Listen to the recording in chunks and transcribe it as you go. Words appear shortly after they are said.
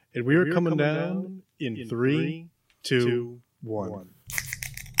And we are coming down in 3, 2, 1.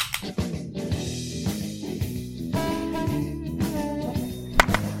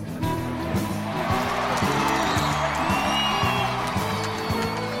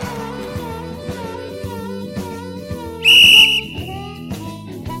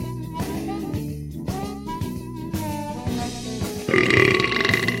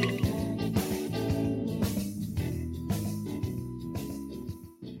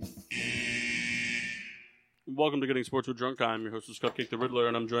 Welcome to Getting Sports with Drunk. I'm your host, is Cupcake the Riddler,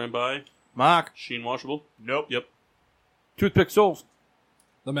 and I'm joined by Mark. Sheen Washable. Nope. Yep. Toothpick Souls.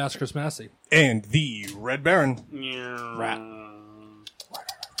 The Massacre's Massey. And the Red Baron. Rat.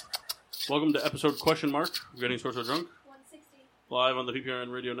 Welcome to episode question mark of Getting Sports with Drunk. 160. Live on the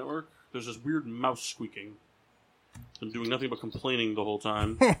PPRN radio network. There's this weird mouse squeaking. Been doing nothing but complaining the whole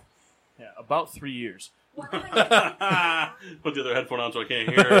time. Yeah, about 3 years. Put the other headphone on so I can't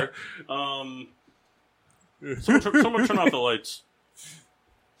hear. Someone turn off the lights.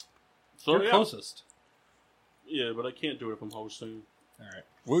 So, You're closest. Yeah, but I can't do it if I'm hosting. All right.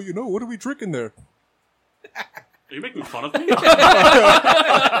 Well, you know, what are we drinking there? Are you making fun of me?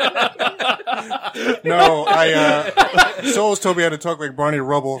 No, Souls told me I had to talk like Barney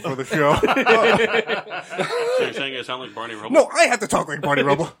Rubble for the show. So you're saying I sound like Barney Rubble? No, I have to talk like Barney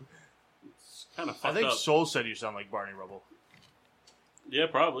Rubble. It's kind of I fucked think up. Soul said you sound like Barney Rubble. Yeah,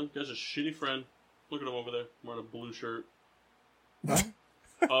 probably. Guy's a shitty friend. Look at him over there. Wearing a blue shirt.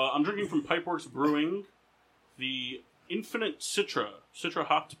 I'm drinking from Pipeworks Brewing the Infinite Citra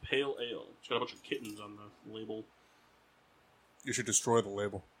Hopped Pale Ale. It's got a bunch of kittens on the label. You should destroy the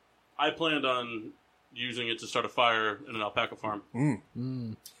label. I planned on using it to start a fire in an alpaca farm.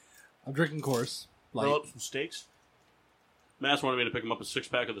 I'm drinking Coors. Grill up some steaks. Mass wanted me to pick him up a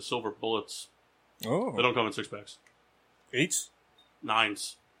 6-pack of the Silver Bullets. Oh. They don't come in 6-packs. 8s?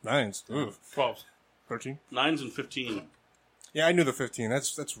 9s. 9s. Ooh. 12. 13? 9s and 15. Yeah, I knew the 15.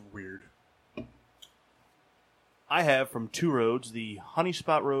 That's weird. I have from Two Roads the Honey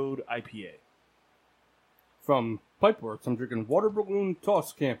Spot Road IPA. From Pipeworks, I'm drinking Water Balloon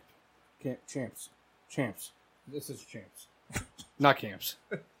Toss Champs. This is Champs. Not Camps.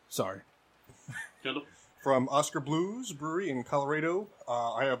 Sorry. Kendall? From Oscar Blues Brewery in Colorado,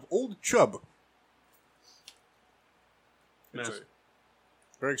 I have Old Chub. Mass.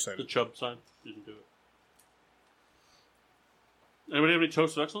 Very The excited. Chubb sign. You can do it. Anybody have any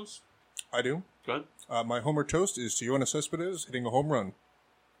toast of excellence? I do. Go ahead. My Homer toast is to Yoenis Cespedes hitting a home run.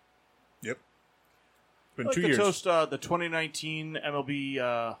 Yep. It's been I'd like 2 to years. toast the 2019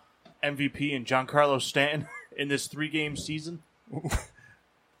 MLB MVP and Giancarlo Stanton in this 3-game season.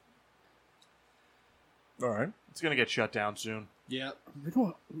 All right. It's going to get shut down soon. Yeah. It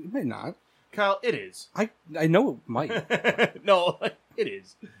may not. Kyle, it is. I know it might. No, it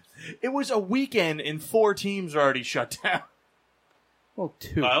is. It was a weekend and 4 teams are already shut down. Well,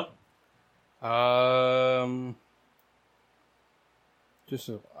 2. Kyle? Just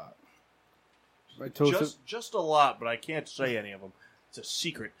a lot. I toasted. Just a lot, but I can't say any of them. It's a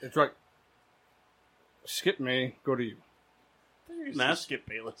secret. It's right. Skip me. Go to you. Mass? Skip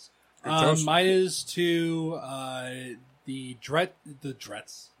Bayless. Good toast. Mine is to the Drets.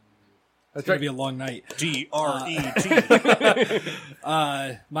 That's going to be a long night. D-R-E-T.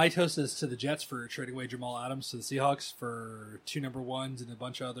 My toast is to the Jets for trading away Jamal Adams to the Seahawks for 2 number 1s and a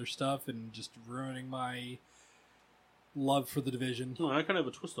bunch of other stuff and just ruining my love for the division. No, I kind of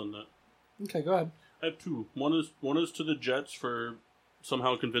have a twist on that. Okay, go ahead. I have 2. One is to the Jets for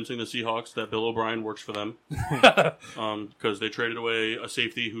somehow convincing the Seahawks that Bill O'Brien works for them. Because they traded away a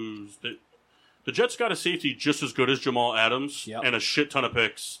safety the Jets got a safety just as good as Jamal Adams and a shit ton of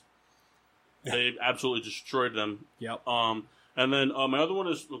picks. They absolutely destroyed them. Yep. And then my other one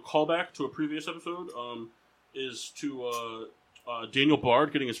is a callback to a previous episode. Is to Daniel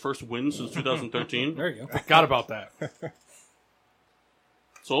Bard getting his first win since 2013. There you go. Forgot about that.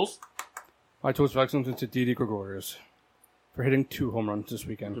 Souls? My toast of excellence is to Didi Gregorius for hitting 2 home runs this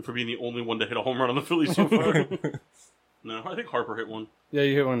weekend. And for being the only one to hit a home run on the Phillies so far. No, I think Harper hit one. Yeah,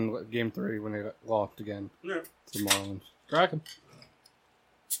 you hit one in Game 3 when they got lost again Yeah. to the Marlins. Crack 'em.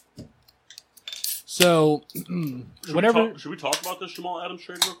 So, whenever... Should we talk about this Jamal Adams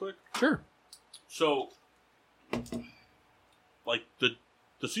trade real quick? Sure. So, like, the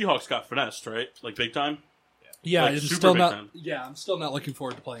Seahawks got finessed, right? Like, big time? Yeah, Like, I'm super still big not. time. Yeah, I'm still not looking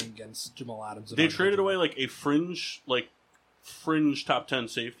forward to playing against Jamal Adams. They traded away, like, a fringe top 10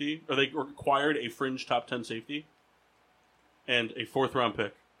 safety. Or they acquired a fringe top 10 safety. And a 4th-round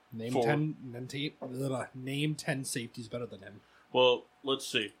pick. Name for- 10 safeties better than him. Well, let's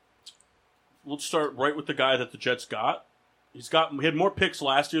see. Let's start right with the guy that the Jets got. He had more picks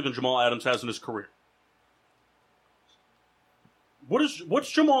last year than Jamal Adams has in his career.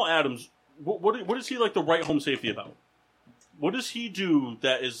 What's Jamal Adams? What is he like the right home safety about? What does he do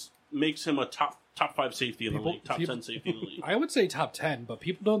that makes him a top 5 safety in the league, top 10 safety in the league? I would say top 10, but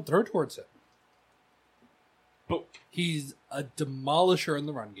people don't throw towards him. But he's a demolisher in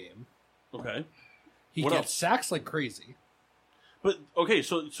the run game. Okay. He What gets else? sacks like crazy. But okay,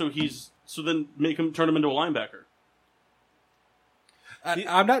 so then turn him into a linebacker.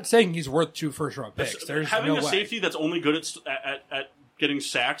 I'm not saying he's worth 2 first-round picks. There's Having no a way. safety that's only good at getting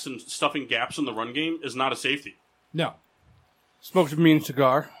sacks and stuffing gaps in the run game is not a safety. No. Smokes a mean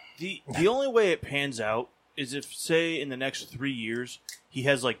cigar. The only way it pans out is if, say, in the next 3 years, he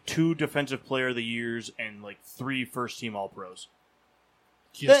has like 2 Defensive Player of the Years and like 3 first-team All-Pros.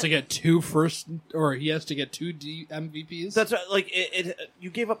 He has to get 2 he has to get 2 MVPs. That's like you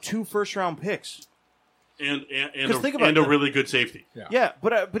gave up 2 first-round picks. And think about a that. really good safety. Yeah,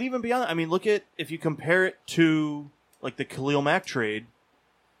 but even beyond that, I mean, look at if you compare it to like the Khalil Mack trade.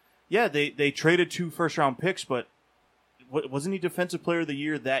 Yeah, they traded 2 first-round picks, but wasn't he Defensive Player of the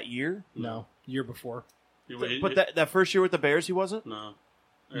Year that year? No, year before. But that first year with the Bears, he wasn't. No,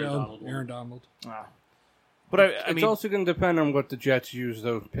 Aaron Donald. But I mean, it's also going to depend on what the Jets use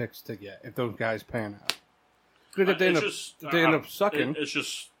those picks to get, if those guys pan out. Because if they end up sucking. It's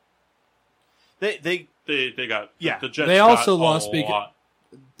just they got Yeah. The Jets They also got lost a because lot.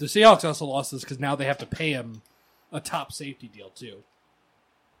 the Seahawks also lost this because now they have to pay him a top safety deal too.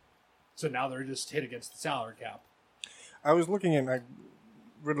 So now they're just hit against the salary cap. I was looking at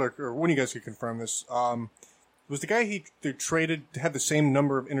Riddler, or one of you guys could confirm this. Was the guy they traded had the same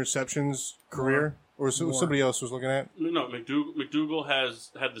number of interceptions career, or was it somebody else was looking at? No, McDougal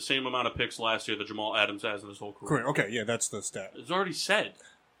has had the same amount of picks last year that Jamal Adams has in his whole career. Correct. Okay, yeah, that's the stat. It's already said.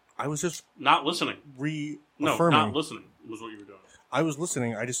 I was just Not listening. reaffirming. No, not listening was what you were doing. I was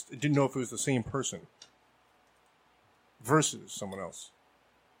listening. I just didn't know if it was the same person versus someone else.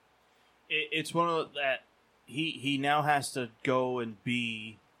 it's one of that he now has to go and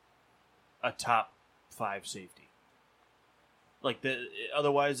be a top 5 safety. Like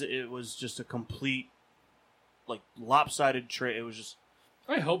otherwise it was just a complete like lopsided trade. It was just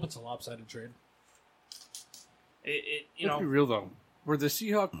I hope it's a lopsided trade. Let's be real though. Were the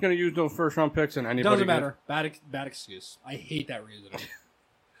Seahawks going to use those first round picks on anybody? Doesn't matter. Bad excuse. I hate that reasoning.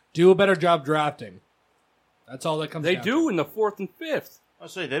 Do a better job drafting. That's all that comes. They down do to. in the 4th and 5th. I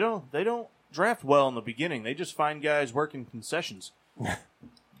say they don't draft well in the beginning. They just find guys working concessions. And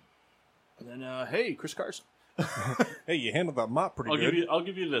then hey, Chris Carson. Hey, you handled that mop pretty good. I'll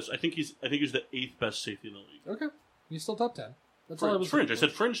give you this. I think he's the 8th best safety in the league. Okay, he's still top 10. That's all I was Fringe. I looking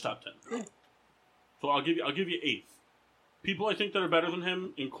said fringe top 10. So I'll give you 8th. People I think that are better than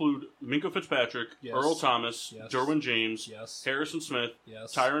him include Minka Fitzpatrick, Yes. Earl Thomas, Yes. Derwin James, Yes. Harrison Smith,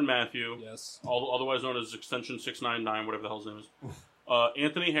 Yes. Tyrann Mathieu, Yes. otherwise known as Extension 699, whatever the hell his name is,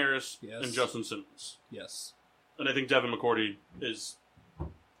 Anthony Harris, Yes. and Justin Simmons. Yes. And I think Devin McCourty is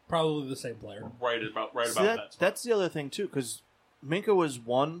Probably the same player. right about See, that. spot. that's the other thing too, because Minka was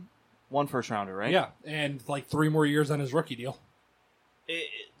one first rounder, right? Yeah, and like 3 more years on his rookie deal.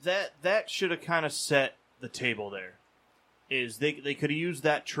 That should have kind of set the table there. Is they could have used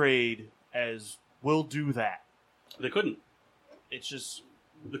that trade as we'll do that. They couldn't. It's just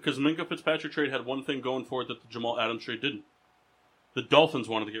Because Minka Fitzpatrick trade had one thing going for it that the Jamal Adams trade didn't. The Dolphins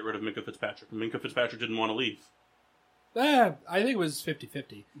wanted to get rid of Minka Fitzpatrick. Minka Fitzpatrick didn't want to leave. I think it was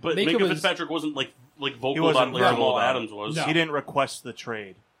 50-50. But Minka Fitzpatrick wasn't like vocal wasn't about like verbal Jamal about it. Adams was. No. he didn't request the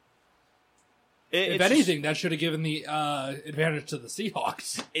trade. If anything, that should have given the advantage to the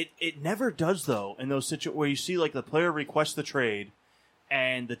Seahawks. It never does though in those situations where you see like the player request the trade,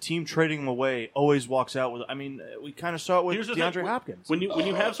 and the team trading him away always walks out with. I mean, we kind of saw it with Here's the DeAndre thing. Hopkins. When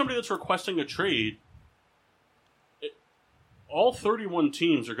you have somebody that's requesting a trade, all 31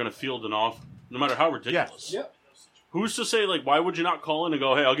 teams are going to field an offer, no matter how ridiculous. Yep. Who's to say, like, why would you not call in and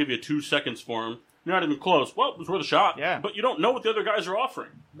go, hey, I'll give you 2 seconds for him? You're not even close. Well, it was worth a shot. Yeah. But you don't know what the other guys are offering.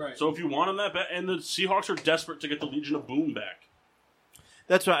 Right. So if you want him that bad, and the Seahawks are desperate to get the Legion of Boom back.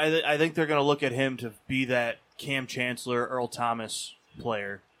 That's why I think they're going to look at him to be that Cam Chancellor, Earl Thomas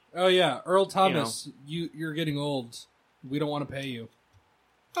player. Oh yeah, Earl Thomas, you're getting old. We don't want to pay you.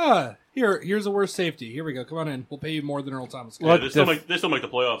 Here's a worse safety. Here we go. Come on in. We'll pay you more than Earl Thomas. Yeah, they still make the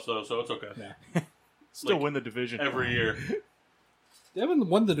playoffs, though, so it's okay. Yeah. Still Like, win the division Every year. They haven't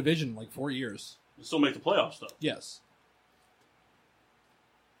won the division in like 4 years. They still make the playoffs, though. Yes.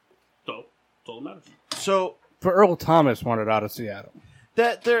 So, that's all that matters. So But Earl Thomas wanted out of Seattle.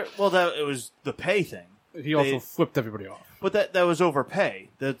 that it was the pay thing. He also flipped everybody off. But that was overpay.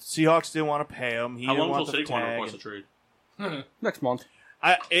 The Seahawks didn't want to pay him. He How didn't long want until the Saquon tag. requests a trade? Next month.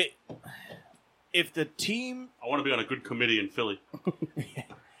 If the team, I want to be on a good committee in Philly.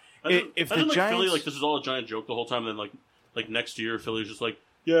 if the Giants, Philly, like this is all a giant joke the whole time, and then like next year, Philly's just like,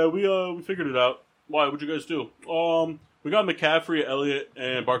 yeah, we figured it out. Why? What'd you guys do? We got McCaffrey, Elliott,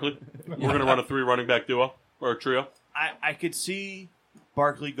 and Barkley. We're gonna run a 3 running back duo or a trio. I could see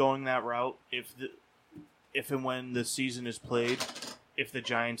Barkley going that route if and when the season is played, if the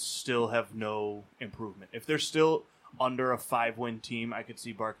Giants still have no improvement. If they're still under a 5-win team, I could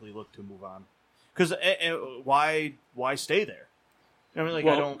see Barkley look to move on. Because why stay there? I mean, I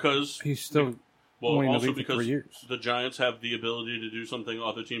don't, because he's still also because 3 years. The Giants have the ability to do something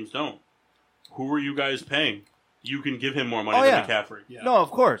other teams don't. Who are you guys paying? You can give him more money than McCaffrey. Yeah. No,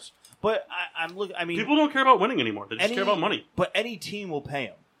 of course. But I'm looking. I mean, people don't care about winning anymore. They just care about money. But any team will pay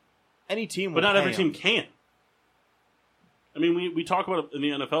him. Any team, but not every team can. I mean, we talk about it in the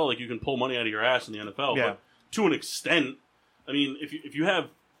NFL, like you can pull money out of your ass in the NFL, but to an extent, I mean, if you have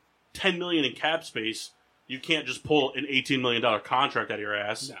 $10 million in cap space, you can't just pull an $18 million contract out of your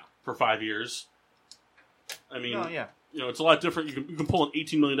ass for 5 years. I mean, it's a lot different. You can pull an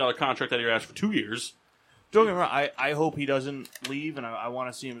 $18 million contract out of your ass for 2 years. Don't get me wrong. I hope he doesn't leave, and I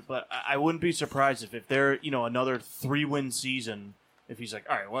want to see him. But I wouldn't be surprised if they're another 3-win season. If he's like,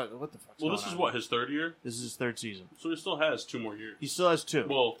 all right, what the fuck's going on? Well, this is what, his 3rd year? This is his 3rd season. So he still has 2 more years. He still has 2.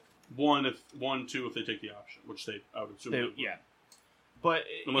 Well, 2 if they take the option, which I would assume they would. Yeah. But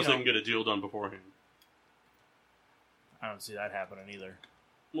unless they can get a deal done beforehand. I don't see that happening either.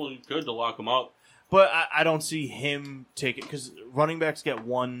 Well, good to lock him up. But I don't see him take it, because running backs get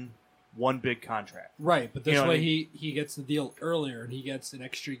one big contract. Right, but this way he gets the deal earlier, and he gets an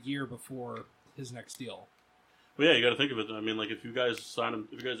extra year before his next deal. Well, yeah, you got to think of it. I mean, like if you guys sign him,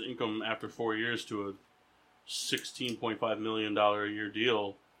 if you guys income him after 4 years to a $16.5 million a year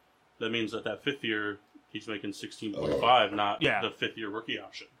deal, that means that 5th year he's making 16.5, not the 5th year rookie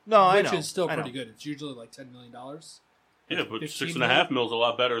option. No, I know. Which is still pretty good. It's usually like $10 million. Yeah, but $6.5 mil is a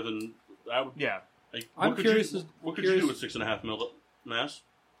lot better than that. Yeah. Like, I'm curious. What could you do with $6.5 mil, Mass?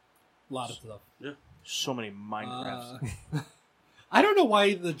 A lot of stuff. Yeah. So many Minecrafts. I don't know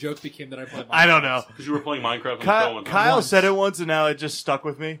why the joke became that I play Minecraft. I don't know. Because you were playing Minecraft on Kyle said it once, and now it just stuck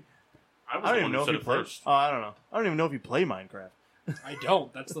with me. I don't even know if he plays. First. Oh, I don't know. I don't even know if you play Minecraft. I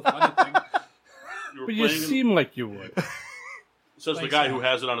don't. That's the funny thing. But you seem like you would. Says the guy who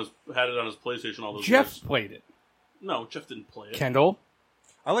had it on his PlayStation all those Jeff years. played it. No, Jeff didn't play it. Kendall?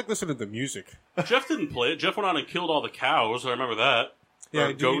 I like listening to the music. Jeff didn't play it. Jeff went on and killed all the cows. I remember that. Yeah,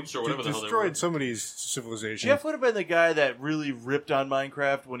 or goats or whatever the hell they were. Destroyed somebody's civilization. Jeff would have been the guy that really ripped on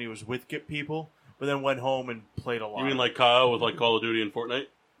Minecraft when he was with people, but then went home and played a lot. You mean like Kyle with like Call of Duty and Fortnite?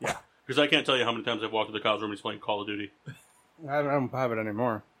 Yeah. Because I can't tell you how many times I've walked into Kyle's room and he's playing Call of Duty. I don't have it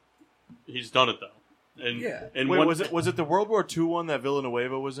anymore. He's done it though. And and wait, was it the World War II one that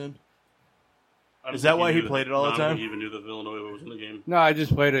Villanueva was in? Is that why he played it all the time? I don't think he even knew that Villanueva was in the game. No, I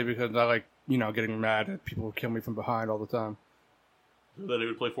just played it because I like getting mad at people who kill me from behind all the time. Then he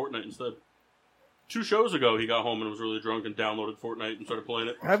would play Fortnite instead. 2 shows ago, he got home and was really drunk and downloaded Fortnite and started playing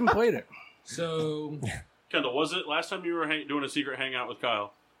it. I haven't played it. So, Kendall, was it last time you were doing a secret hangout with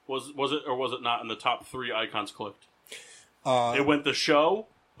Kyle? Was it or was it not in the top 3 icons clicked? It went the show,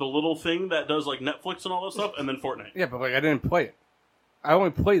 the little thing that does like Netflix and all that stuff, and then Fortnite. Yeah, but I didn't play it. I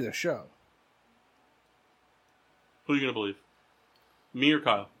only play the show. Who are you gonna believe? Me or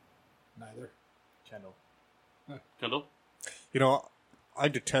Kyle? neither. Kendall? I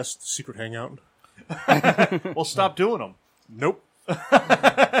detest Secret Hangout. Well, stop doing them. Nope.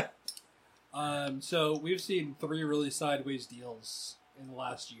 So we've seen 3 really sideways deals in the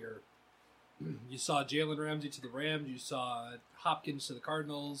last year. You saw Jalen Ramsey to the Rams. You saw Hopkins to the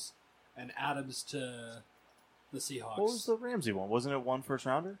Cardinals, and Adams to the Seahawks. What was the Ramsey one? Wasn't it 1 first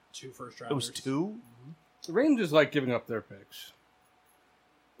rounder? 2 first rounders. It was 2? The Rangers like giving up their picks.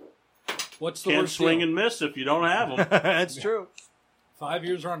 What's the Can't worst swing deal? and miss if you don't have them. That's true. 5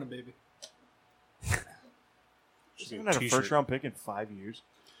 years running, baby. She's even had a first-round pick in 5 years.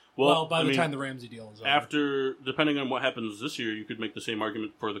 Well, by the time the Ramsey deal is over. After, depending on what happens this year, you could make the same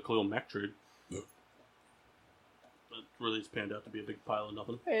argument for the Khalil Mack trade. But really, it's panned out to be a big pile of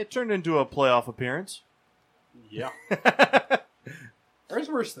nothing. Hey, it turned into a playoff appearance. Yeah. There's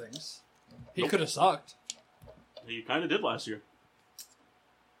worse things. He could have sucked. He kind of did last year.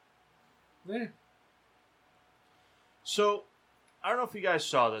 Yeah. So, I don't know if you guys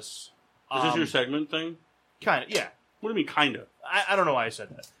saw this. Is this your segment thing? Kind of, yeah. What do you mean, kind of? I don't know why I said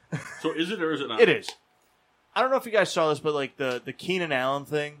that. So is it or is it not? It is. I don't know if you guys saw this, but like the Keenan Allen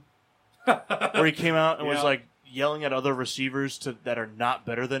thing, where he came out and was like yelling at other receivers that are not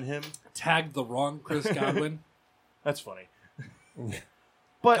better than him. Tagged the wrong Chris Godwin. That's funny.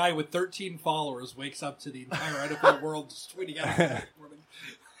 But Guy with 13 followers wakes up to the entire NFL world just tweeting out every morning.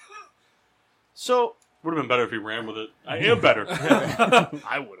 So Would have been better if he ran with it. I am better.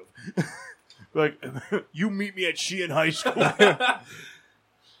 I would have. Like, you meet me at Sheehan High School.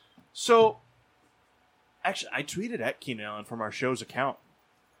 So, actually, I tweeted at Keenan Allen from our show's account.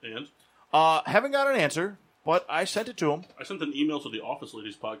 And Haven't got an answer, but I sent it to him. I sent an email to the Office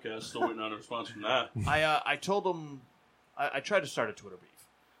Ladies podcast, still waiting on a response from that. I told him I tried to start a Twitter beef.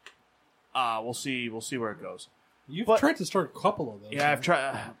 We'll see where it goes. You've But- tried to start a couple of those. Yeah, I've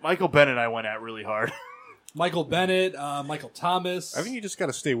tried. Michael Bennett, I went at really hard. Michael Bennett, Michael Thomas. I think you just got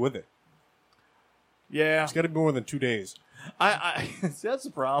to stay with it. Yeah, It's got to be more than 2 days. I see, that's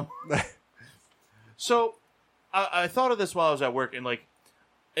the problem. So, I thought of this while I was at work, and like,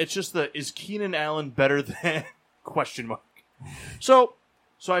 it's just is Keenan Allen better than question mark? So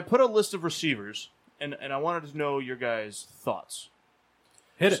I put a list of receivers, and I wanted to know your guys' thoughts.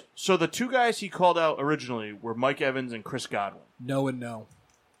 Hit it. So the two guys he called out originally were Mike Evans and Chris Godwin. No and no.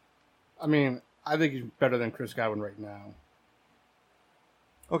 I mean, I think he's better than Chris Godwin right now.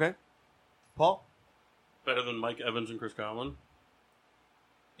 Okay, Paul. Better than Mike Evans and Chris Godwin.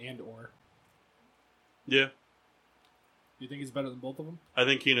 And or. Yeah, You think he's better than both of them? I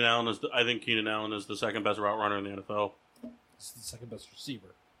think Keenan Allen is. The second best route runner in the NFL. Is he the second best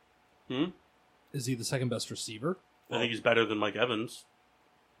receiver? Hmm? Is he the second best receiver? I think he's better than Mike Evans.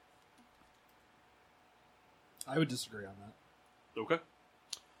 I would disagree on that. Okay,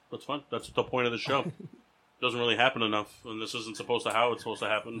 that's fine. That's the point of the show. Doesn't really happen enough, and this isn't supposed to how it's supposed to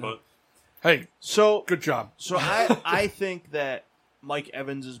happen. But Hey, So good job. So I think that Mike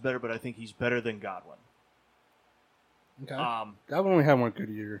Evans is better, but I think he's better than Godwin. Okay. Godwin only had one good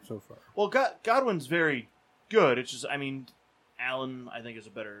year so far. Well, Godwin's very good. It's just, I mean, Allen, I think, is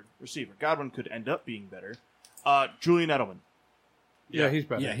a better receiver. Godwin could end up being better. Julian Edelman. Yeah, he's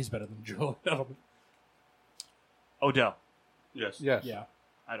better. yeah, he's better than Joe Edelman. Odell. yes, Yes. Yeah.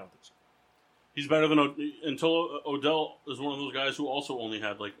 I don't think so. he's better than until Odell is one of those guys who also only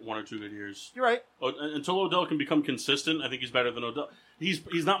had like 1 or 2 good years. You're right. Until Odell can become consistent, I think he's better than Odell. He's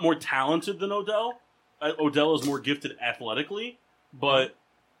not more talented than Odell. Odell is more gifted athletically, but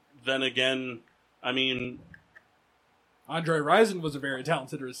then again, I mean, Andre Rison was a very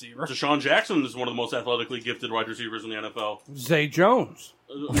talented receiver. Deshaun Jackson is one of the most athletically gifted wide receivers in the NFL. Zay Jones.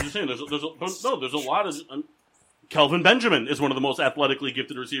 I'm just saying, there's a lot of. Kelvin Benjamin is one of the most athletically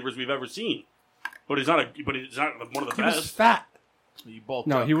gifted receivers we've ever seen, but he's not one of the He best. was fat. You both.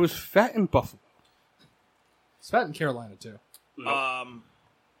 No, he was fat in Buffalo. He's fat in Carolina, too. No.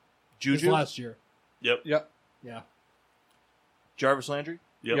 His Juju. last year. Yep. Yep. Yeah. Jarvis Landry.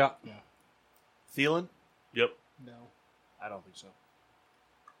 Yep. Yeah. Yeah. Thielen. Yep. No. I don't think so.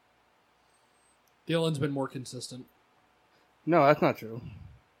 Thielen's been more consistent. No, that's not true.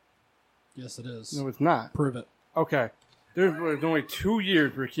 Yes, it is. No, it's not. Prove it. Okay. There was only 2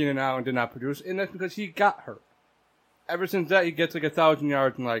 years where Keenan Allen did not produce, and that's because he got hurt. Ever since that, he gets like 1,000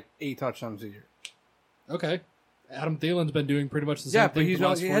 yards and like 8 touchdowns a year. Okay. Adam Thielen's been doing pretty much the same Yeah, thing but for the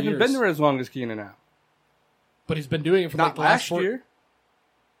last he 4 hasn't years. been there as long as Keenan Allen. But he's been doing it for like Not the last last 4 year.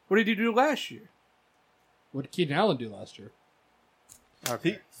 What did he do last year? What did Keenan Allen do last year?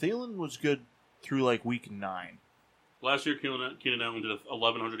 Okay. Thielen was good through like week 9. Last year, Keenan Allen did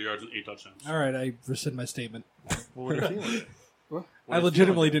 1,100 yards and 8 touchdowns. All right, I rescind my statement. What did Thielen? What? I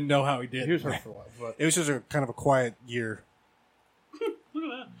legitimately didn't know how he did. He was hurt for a while, but It was just a kind of a quiet year. Look at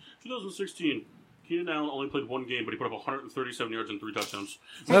that. 2016, Keenan Allen only played 1 game, but he put up 137 yards and 3 touchdowns.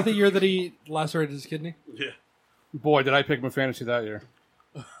 Is that the year that he lacerated his kidney? Yeah. boy, did I pick him in fantasy that year.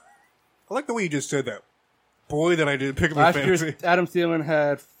 I like the way you just said that. Boy, that I did pick him in Last year, fantasy. Adam Thielen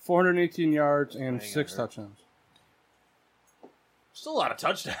had 418 yards and 6 touchdowns. Still a lot of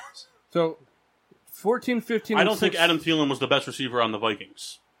touchdowns. So, 14, 15, I and don't think 6 Adam Thielen was the best receiver on the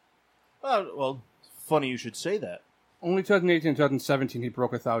Vikings. Well, funny you should say that. Only 2018 2017 he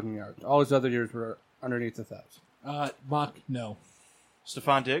broke 1,000 yards. All his other years were underneath 1,000. Mock, no.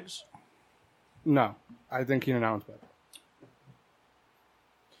 Stephon Diggs. No, I think Keenan Allen's better.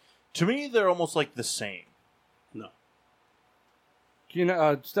 To me, they're almost like the same. No.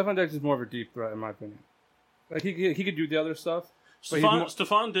 Stephon Diggs is more of a deep threat in my opinion. Like he could do the other stuff. But he's more-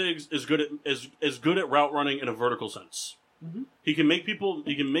 Stephon Diggs is good at route running in a vertical sense. Mm-hmm. He can make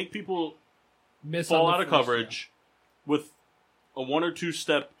people Miss fall on the out of first, coverage with a 1 or 2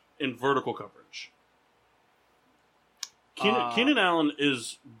 step in vertical coverage. Keenan Allen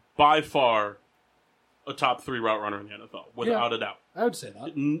is by far a top 3 route runner in the NFL, without a doubt. Yeah, I would say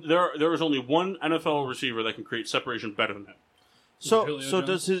that. There is only one NFL receiver that can create separation better than him. So Julio so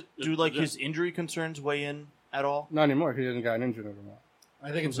Jones? does his injury concerns weigh in at all? Not anymore. He hasn't gotten injured anymore.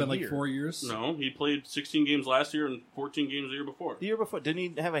 I think it's been like 4 years. No, he played 16 games last year and 14 games the year before. The year before,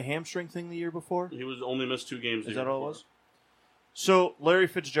 didn't he have a hamstring thing the year before? He was only missed 2 games. Is that all it was? So Larry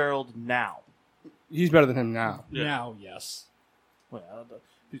Fitzgerald now. He's better than him now. Yeah. Now, yes. Well,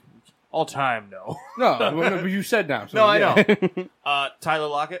 all time, no. No, but you said now. So No, I yeah. know. Tyler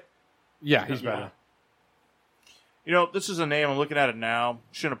Lockett. Yeah, he's better. You know, this is a name. I'm looking at it now.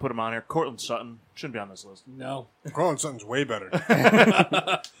 Shouldn't have put him on here. Cortland Sutton shouldn't be on this list. No. Cortland Sutton's way better.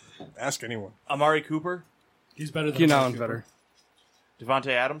 Ask anyone. Amari Cooper, He's better than Keenan Amari Allen's Cooper. better.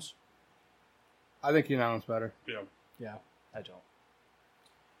 Devontae Adams. I think Keenan Allen's better. Yeah. Yeah. I don't.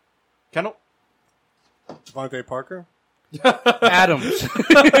 Kendall. Devontae Parker? Adams.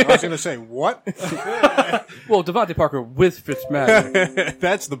 I was going to say, what? Well, Devontae Parker with Fitzmagic.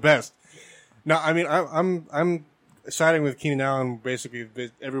 That's the best. No, I mean, I'm siding with Keenan Allen. Basically,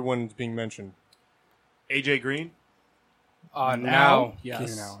 everyone's being mentioned. AJ Green. Now, yes.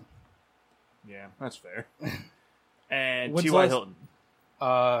 Keenan Allen. Yeah, that's fair. And When's T.Y. last- Hilton.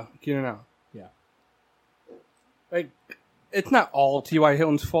 Keenan Allen. Yeah. Like, it's not all T.Y.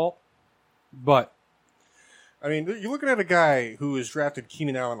 Hilton's fault, but I mean, you're looking at a guy who has drafted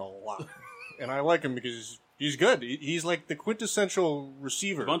Keenan Allen a lot. And I like him because he's good. He's like the quintessential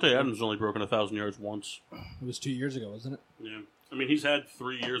receiver. Devontae Adams has only broken 1,000 yards once. It was 2 years ago, wasn't it? Yeah. I mean, he's had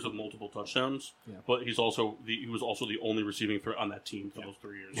 3 years of multiple touchdowns, Yeah. but he was also the only receiving threat on that team for those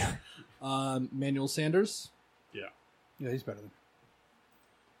 3 years. Manuel Sanders. Yeah. yeah, he's better than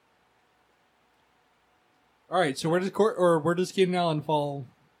All right, so where does Keenan Allen fall?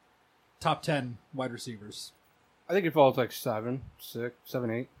 Top 10 wide receivers. I think it falls like 7, 6, 7,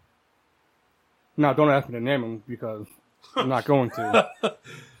 8. No, don't ask me to name them because I'm not going to.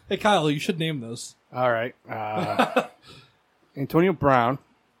 Hey, Kyle, you should name those. All right. Antonio Brown.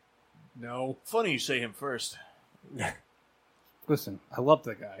 No. Funny you say him first. Listen, I love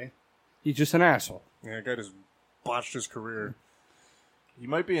the guy. He's just an asshole. Yeah, that guy just botched his career. He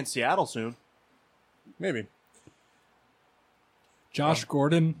might be in Seattle soon. Maybe. Josh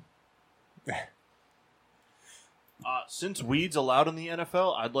Gordon. Since weed's allowed in the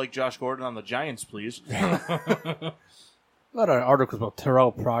NFL, I'd like Josh Gordon on the Giants, please. A lot of articles about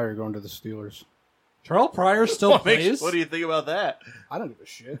Terrell Pryor going to the Steelers. Terrell Pryor still plays. What do you think about that? I don't give a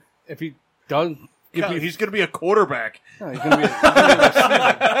shit. If he does, He's going to be a quarterback. no, he's gonna be a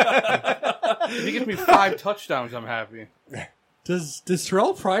receiver. If he gives me 5 touchdowns, I'm happy. Does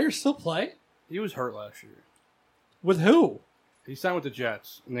Terrell Pryor still play? He was hurt last year. With who? He signed with the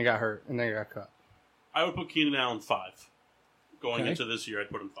Jets, and they got hurt, and they got cut. I would put Keenan Allen 5. Going Okay. into this year, I'd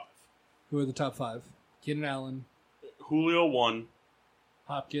put him 5. Who are the top 5? Keenan Allen, Julio 1,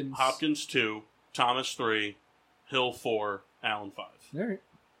 Hopkins. Hopkins 2, Thomas 3, Hill 4, Allen 5. All right.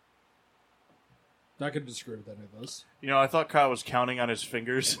 Not going to disagree with any of those. You know, I thought Kyle was counting on his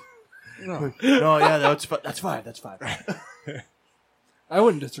fingers. No. No, yeah, that's five. That's five. I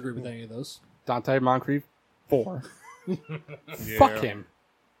wouldn't disagree with any of those. Dante Moncrief, 4. Yeah. Fuck him.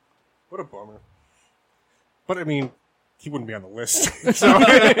 What a bummer. But, I mean, he wouldn't be on the list. So,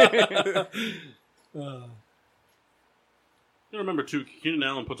 You remember, too, Keenan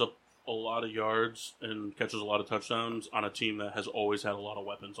Allen puts up a lot of yards and catches a lot of touchdowns on a team that has always had a lot of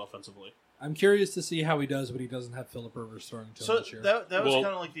weapons offensively. I'm curious to see how he does when he doesn't have Phillip Rivers throwing to him So this year. that was Well-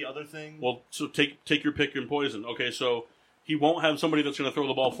 kind of like the other thing. Well, so take your pick and poison. Okay, so he won't have somebody that's going to throw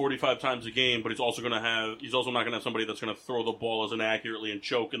the ball 45 times a game, but he's also not going to have somebody that's going to throw the ball as inaccurately and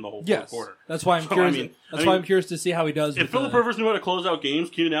choke in the whole Yes, fourth quarter. that's why I'm So, curious. I mean- why I'm curious to see how he does. If with Phillip Rivers knew how to close out games,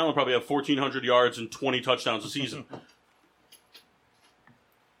 Keenan Allen would probably have 1,400 yards and 20 touchdowns a season.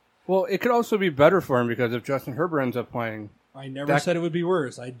 Well, it could also be better for him because if Justin Herbert ends up playing, I never that- said it would be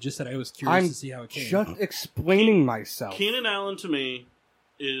worse. I just said I was curious I'm to see how it came. just explaining myself. Keenan Allen, to me,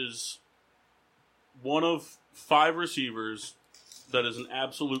 is one of 5 receivers that is an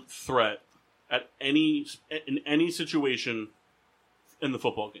absolute threat in any situation in the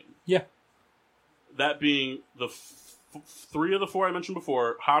football game. Yeah, That being the 3 of the 4 I mentioned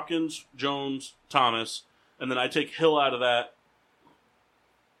before: Hopkins, Jones, Thomas, and then I take Hill out of that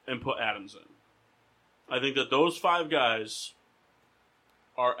and put Adams in. I think that those 5 guys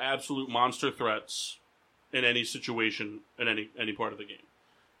are absolute monster threats in any situation in any part of the game.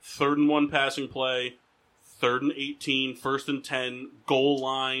 3rd and 1 passing play, 3rd and 18, 1st and 10, goal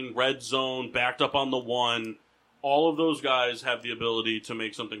line, red zone, backed up on the 1. All of those guys have the ability to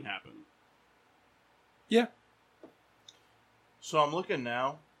make something happen. yeah. So I'm looking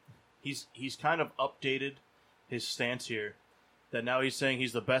now. He's kind of updated his stance here. That now he's saying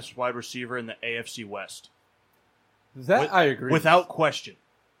he's the best wide receiver in the AFC West. That I agree. Without question.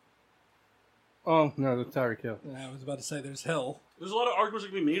 Oh, no, that's Tyreek Hill. I was about to say there's Hill. There's a lot of arguments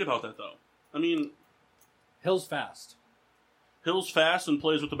that can be made about that, though. I mean, Hill's fast. Hill's fast and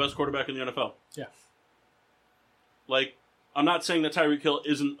plays with the best quarterback in the NFL. Yeah. Like, I'm not saying that Tyreek Hill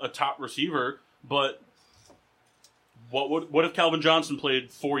isn't a top receiver, but what if Calvin Johnson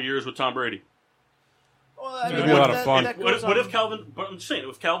played 4 years with Tom Brady? Well, It'd be a lot of fun. What if Calvin? But I'm just saying,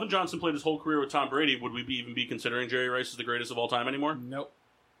 if Calvin Johnson played his whole career with Tom Brady, would we even be considering Jerry Rice as the greatest of all time anymore? Nope.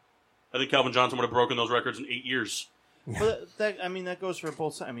 I think Calvin Johnson would have broken those records in 8 years. Well, that goes for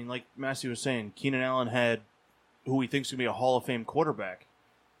both sides. I mean, like Massey was saying, Keenan Allen had who he thinks is going to be a Hall of Fame quarterback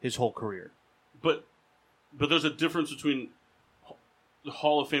his whole career. But there's a difference between the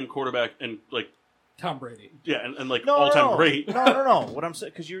Hall of Fame quarterback and like Tom Brady. yeah, and like all-time great. No. What I'm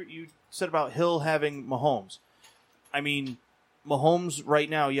saying, because you said about Hill having Mahomes. I mean, Mahomes right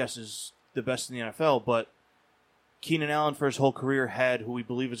now, yes, is the best in the NFL, but Keenan Allen for his whole career had who we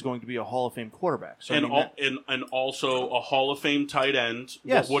believe is going to be a Hall of Fame quarterback. So And also a Hall of Fame tight end.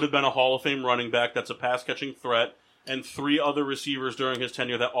 Yes. What would have been a Hall of Fame running back that's a pass-catching threat, and 3 other receivers during his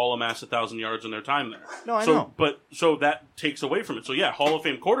tenure that all amassed 1,000 yards in their time there. No, I know. So that takes away from it. So yeah, Hall of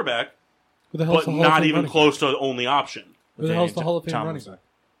Fame quarterback, Who the hell's but the Hall of not Fame even running close to the only option. Who the hell's the Hall of Fame Tomlinson. running back?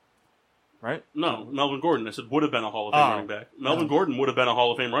 Right? No, Melvin Gordon. I said would have been a Hall of Fame running back. Melvin Gordon would have been a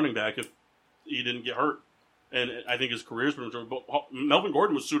Hall of Fame running back if he didn't get hurt. And I think his career's been short. But Melvin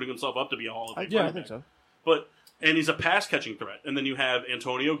Gordon was suiting himself up to be a Hall of Fame running I think back. so. And he's a pass-catching threat. And then you have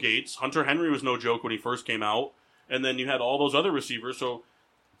Antonio Gates. Hunter Henry was no joke when he first came out. And then you had all those other receivers. So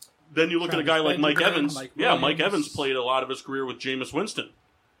then you look at a guy like Mike Evans. Mike Evans played a lot of his career with Jameis Winston.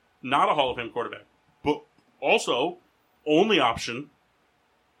 Not a Hall of Fame quarterback. But also, only option,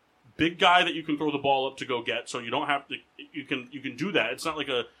 big guy that you can throw the ball up to go get. So you don't have to, you can do that. It's not like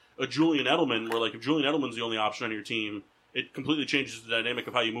a Julian Edelman where like if Julian Edelman's the only option on your team, it completely changes the dynamic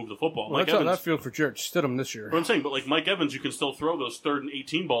of how you move the football. Well, that's how that feels for Jared Stidham this year. But I'm saying, but like Mike Evans, you can still throw those 3rd and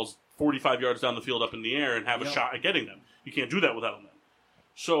 18 balls 45 yards down the field up in the air and have a shot at getting them. You can't do that with Edelman.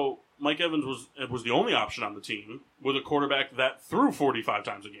 So Mike Evans was the only option on the team with a quarterback that threw 45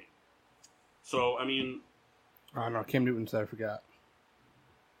 times a game. So, I mean... Oh, no, Cam Newton said I forgot.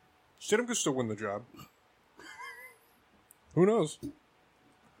 Stidham could still win the job. Who knows?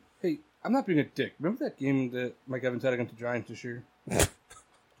 Hey, I'm not being a dick. Remember that game that Mike Evans had against the Giants this year?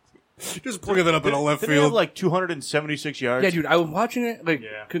 Just bringing that up in a left Didn't he have field. like 276 yards? Yeah, dude, I was watching it, like,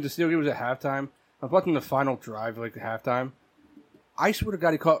 Yeah. because the Steelers game was at halftime. I was watching the final drive, like, at halftime. I swear to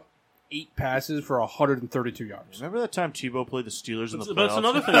God, he caught 8 passes for 132 yards. Remember that time Tebow played the Steelers in the playoffs? But that's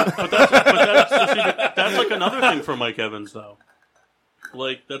another thing. That's like another thing for Mike Evans, though.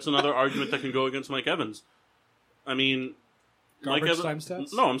 Like, that's another argument that can go against Mike Evans. I mean... Garbage Mike time Evans,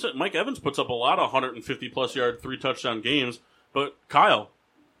 stats? No, I'm saying Mike Evans puts up a lot of 150-plus yard, 3-touchdown games. But, Kyle,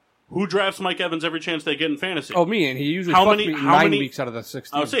 who drafts Mike Evans every chance they get in fantasy? Oh, me, and he usually How fucks many- me how 9 many- weeks out of the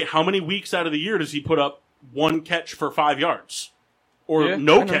 16. I would say, how many weeks out of the year does he put up 1 catch for 5 yards? Or Yeah,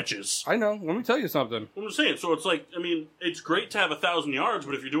 no I know. catches? I know. Let me tell you something. I'm just saying. So it's like, I mean, it's great to have 1,000 yards,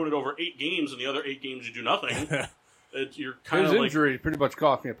 but if you're doing it over 8 games and the other 8 games you do nothing, you're kind His of like... injury pretty much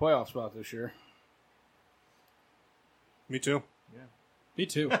cost me a playoff spot this year. Me too. Me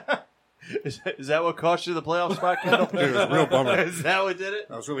too. Is that what cost you the playoff spot, Kendall? Dude, it was a real bummer. Is that what did it?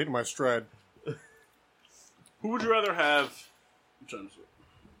 I was really hitting my stride. Who would you rather have... I'm trying to...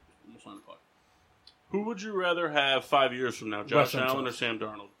 Almost 9 o'clock. Who would you rather have 5 years from now, Josh Wes Allen Unseld. or Sam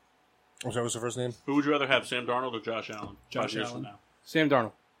Darnold? What's that was the first name? Who would you rather have, Sam Darnold or Josh Allen? Josh 5 years Allen. from now. Sam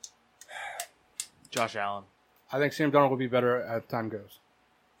Darnold. Josh Allen. I think Sam Darnold will be better as time goes.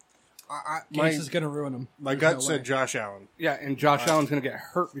 Case is going to ruin him. My There's gut no said way. Josh Allen. Yeah, and Josh Allen's going to get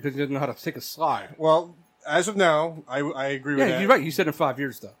hurt because he doesn't know how to take a slide. Well, as of now, I agree with Yeah, that. you're right. You said in 5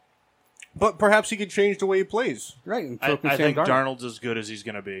 years, though. But perhaps he could change the way he plays. Right, and I so can Sam think Darnold. Darnold's as good as he's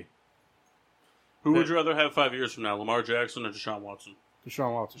going to be. Who would you rather have 5 years from now, Lamar Jackson or Deshaun Watson?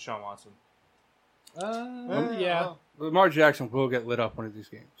 Deshaun Watson. Deshaun Watson. Yeah. Lamar Jackson will get lit up one of these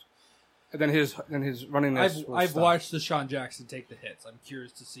games. And then his running this will I've stop. watched Deshaun Jackson take the hits. I'm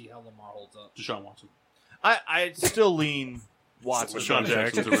curious to see how Lamar holds up. Deshaun Watson. I still lean Watson. Deshaun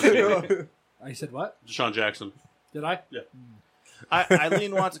Jackson's a receiver. I said what? Deshaun Jackson. Did I? Yeah. I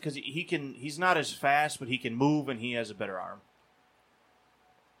lean Watson because he can. He's not as fast, but he can move and he has a better arm.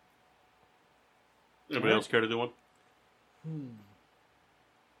 Anybody else care to do one?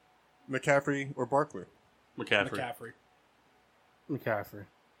 McCaffrey or Barkley? McCaffrey. McCaffrey.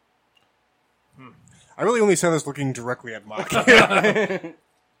 I really only said this looking directly at Mike.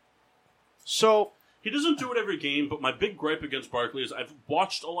 So He doesn't do it every game, but my big gripe against Barkley is I've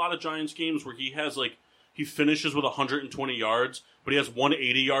watched a lot of Giants games where he has like he finishes with 120 yards, but he has one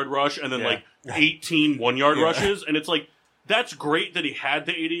 80-yard rush and then Yeah. like 18 one-yard rushes, and it's like that's great that he had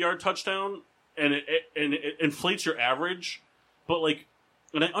the 80-yard touchdown, and it inflates your average, but like,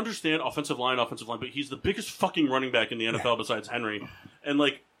 and I understand offensive line, but he's the biggest fucking running back in the NFL besides Henry, and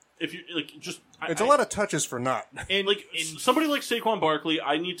like. If you like, just It's a lot of touches for not. And somebody like Saquon Barkley,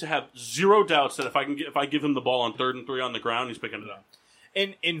 I need to have zero doubts that if I give him the ball on 3rd and 3 on the ground, he's picking it up.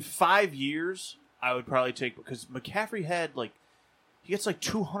 in 5 years, I would probably take because McCaffrey had he gets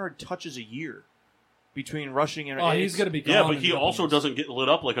 200 touches a year between rushing and. he's going to be gone. Yeah, but in he a couple also years. doesn't get lit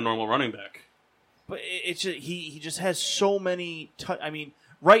up like a normal running back. But it's just, he just has so many. I mean,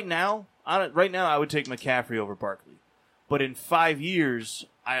 right now, I would take McCaffrey over Barkley, but in 5 years,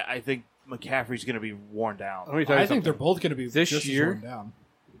 I think McCaffrey's going to be worn down. Let me tell you I think they're something. both going to be This just year- as worn down.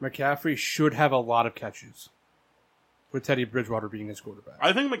 McCaffrey should have a lot of catches with Teddy Bridgewater being his quarterback.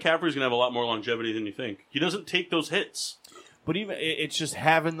 I think McCaffrey's going to have a lot more longevity than you think. He doesn't take those hits. But even it's just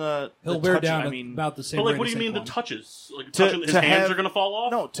having the He'll the wear touch, down I mean, about the same. But like, rate what do as you mean the Saquon. touches? Like, To- his to hands have- are going to fall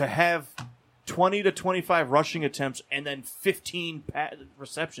off? no to have 20 to 25 rushing attempts and then 15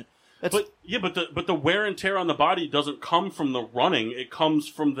 reception. That's But the wear and tear on the body doesn't come from the running; it comes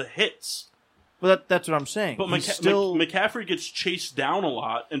from the hits. But that's what I'm saying. But He's still McCaffrey gets chased down a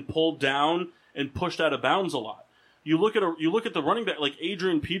lot and pulled down and pushed out of bounds a lot. You look at the running back like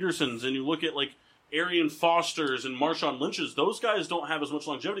Adrian Peterson's, and you look at like Arian Foster's and Marshawn Lynch's. Those guys don't have as much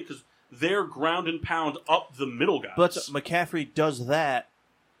longevity because they're ground and pound up the middle guys. But McCaffrey does that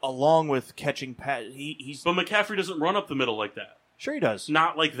along with catching pass. He's But McCaffrey doesn't run up the middle like that. sure he does.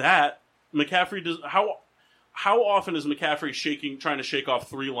 Not like that. McCaffrey does. How often is McCaffrey trying to shake off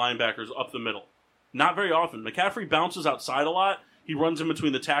 3 linebackers up the middle? Not very often. McCaffrey bounces outside a lot. He runs in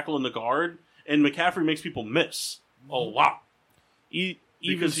between the tackle and the guard, and McCaffrey makes people miss a lot Even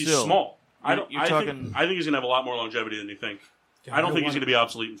because he's still, small. I you're think talking- he's going to have a lot more longevity than you think. God, I don't think he's wanted- going to be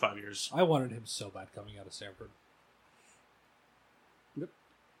obsolete in 5 years. I wanted him so bad coming out of Stanford.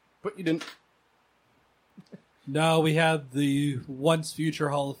 But you didn't. No, we had the once future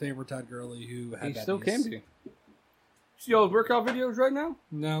Hall of Famer Todd Gurley who had He that still news. can be. See all his workout videos right now?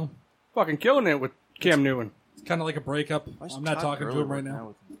 No, Fucking killing it with Cam Newton. it's kind of like a breakup. Why is I'm not Todd talking to Gurley him right working now. out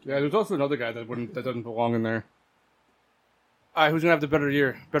with him? Yeah, there's also another guy that doesn't belong in there. All right, who's gonna have the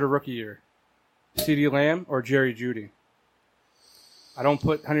better rookie year? CeeDee Lamb or Jerry Jeudy? I don't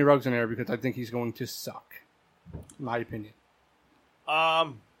put Henry Ruggs in there because I think he's going to suck. In my opinion.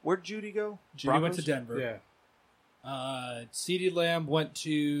 Where'd Judy go? Judy went Broncos? to Denver. Yeah. CeeDee Lamb went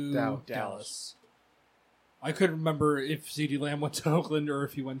to Dallas. I couldn't remember if CeeDee Lamb went to Oakland or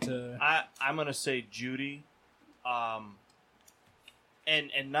if he went to. I'm gonna say Judy, and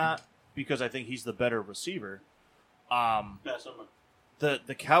not because I think he's the better receiver.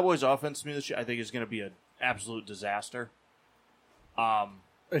 The Cowboys' offense to me this year, I think, is going to be an absolute disaster.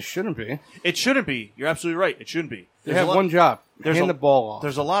 It shouldn't be. It shouldn't be. You're absolutely right. It shouldn't be. They have one job. Hand the ball off.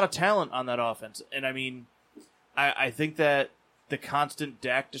 There's a lot of talent on that offense, and I mean, I think that the constant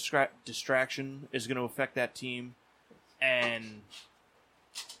Dak distraction is going to affect that team, and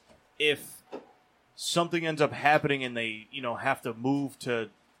if something ends up happening and they have to move to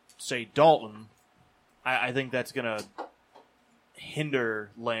say Dalton, I think that's going to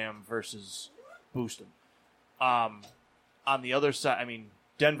hinder Lamb versus boost him. On the other side, I mean,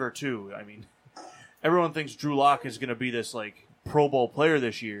 Denver too. I mean, everyone thinks Drew Lock is going to be this like Pro Bowl player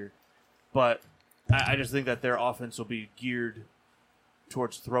this year, but I just think that their offense will be geared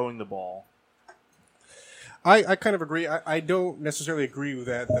towards throwing the ball. I kind of agree. I don't necessarily agree with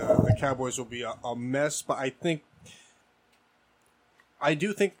that the Cowboys will be a mess, but I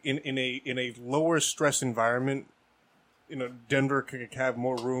do think in a lower stress environment, Denver could have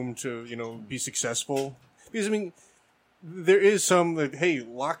more room to be successful. Because I mean, there is some like, hey,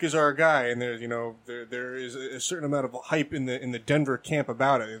 Locke is our guy, and there's there is a certain amount of hype in the Denver camp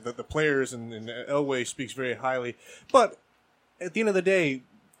about it. The players and Elway speaks very highly, but at the end of the day,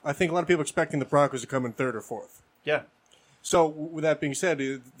 I think a lot of people expecting the Broncos to come in 3rd or 4th. Yeah. So with that being said,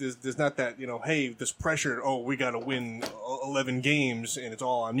 there's not that hey, this pressure. Oh, we got to win 11 games, and it's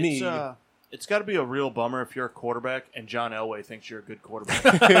all on me. It's got to be a real bummer if you're a quarterback and John Elway thinks you're a good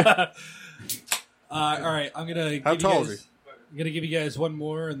quarterback. All right, I'm gonna. How tall is he? I'm gonna give you guys one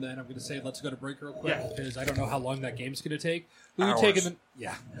more, and then I'm gonna say let's go to break real quick Yeah. because I don't know how long that game's gonna take. Who you Hours. taking?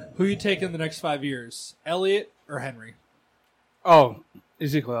 Who you taking the next 5 years? Elliott or Henry? Oh,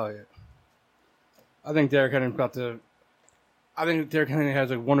 Ezekiel Elliott. I think Derrick Henry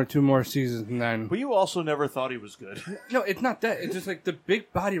has like 1 or 2 more seasons, and then But you also never thought he was good. no, it's not that. It's just like the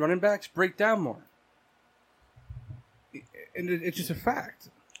big body running backs break down more, and it's just a fact.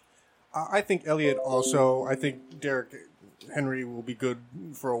 I think Elliott also. I think Derrick Henry will be good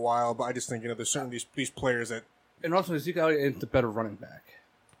for a while, but I just think there's certain these players that. And also, Zeke Elliott is the better running back.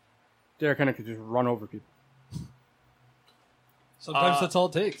 Derrick Henry can just run over people. Sometimes that's all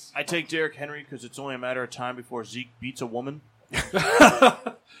it takes. I take Derrick Henry because it's only a matter of time before Zeke beats a woman.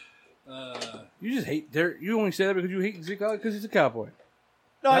 You just hate Derrick. You only say that because you hate Zeke Elliott because he's a Cowboy.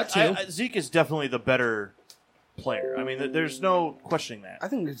 No, That too. Zeke is definitely the better player. I mean, there's no questioning that. I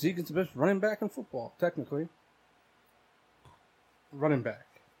think Zeke is the best running back in football, technically. Running back.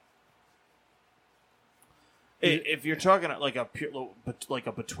 If you're talking like a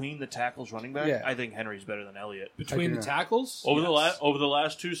between the tackles running back, Yeah. I think Henry's better than Elliott. Between the not. tackles? Over Yes. the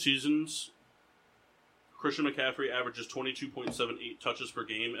last 2 seasons, Christian McCaffrey averages 22.78 touches per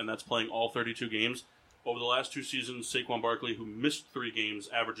game, and that's playing all 32 games. Over the last 2 seasons, Saquon Barkley, who missed 3 games,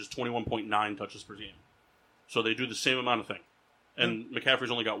 averages 21.9 touches per game. So they do the same amount of thing. And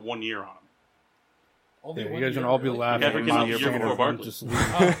McCaffrey's only got 1 year on him. Only Yeah, one you guys year, are all be really? laughing. McCaffrey came out the year before Barkley. Just leave. It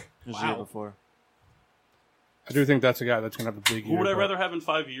was the year Wow. before. I do think that's a guy that's going to have a big year. Who would I but- rather have in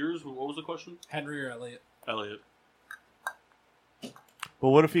 5 years? What was the question? Henry or Elliott? Elliott. But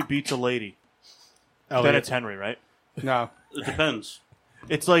what if he beats a lady? Then Elliott. it's Henry, right? No. It depends.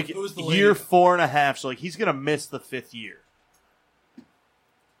 It's like Who's the year lady? 4.5, so like he's gonna miss the 5th year.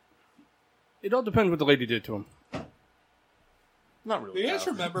 It all depends what the lady did to him. Not really. Do you guys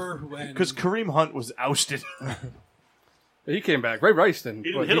remember when... Because Kareem Hunt was ousted. He came back. Ray Rice didn't.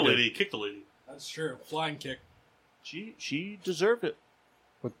 He but didn't hit a did. lady, he kicked a lady. That's true. Flying kick. she deserved it.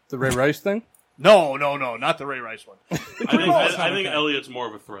 With the Ray Rice thing? No, not the Ray Rice one. I think Elliott's more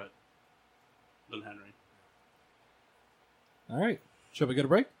of a threat than Henry. All right. Shall we get a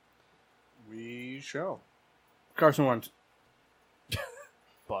break? We shall. Carson Wentz.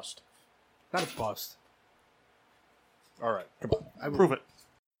 Bust. Not a bust. All right, come on. Prove it.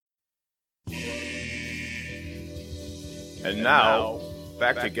 And now,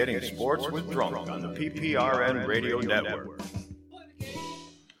 back to Getting Sports with Drunk on the PPRN Radio Network.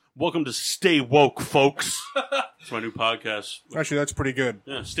 Welcome to Stay Woke, folks. It's my new podcast. Actually, that's pretty good.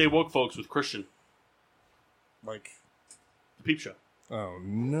 Yeah, Stay Woke, folks, with Christian. Like, The Peep Show. oh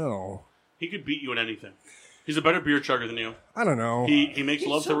no, He could beat you in anything. He's a better beer chugger than you. I don't know. He makes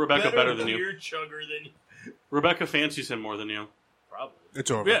love to Rebecca better than you. Beer chugger than you. Rebecca fancies him more than you. Probably.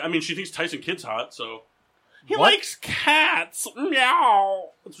 It's over. Yeah, I mean, she thinks Tyson Kidd's hot, so... He likes cats! Meow!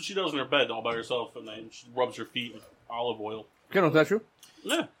 That's what she does in her bed all by herself, and then she rubs her feet with olive oil. Kendall, is that true?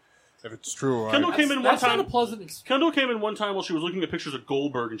 Yeah. If it's true, Kendall came in one That's not time... a pleasant experience. Kendall came in one time while she was looking at pictures of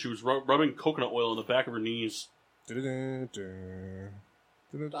Goldberg, and she was rubbing coconut oil on the back of her knees. The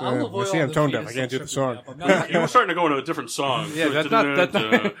olive oil See, on I'm the tone feet deaf. I is can't do so the song. tripping me up. I'm not- You were starting to go into a different song. Yeah, that's not- that's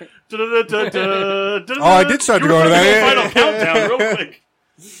not- Oh, I did start to go into that. Final countdown, real quick.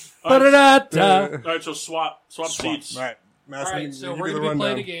 Ba-da-da-da. All right, so swap seats. All right, Mass, All right, you so give we're me going the to be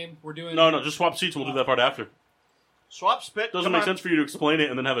playing a rundown. game. We're doing... No, just swap seats, and we'll do that part after. Swap spit. Doesn't Come make on. sense for you to explain it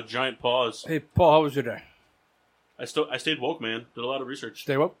and then have a giant pause. Hey, Paul, how was your day? I stayed woke, man. Did a lot of research.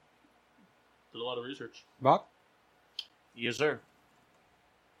 Stay woke? Did a lot of research. Bach? Yes, sir.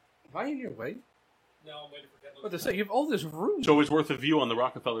 Am I in your way? No, I'm waiting for Kendall. What to say? You have all this room. It's always worth a view on the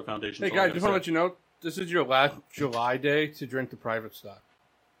Rockefeller Foundation. Hey, that's all I guys, just gotta want to say. let you know, this is your last July day to drink the private stock.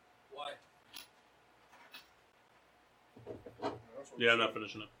 Why? Yeah, I'm not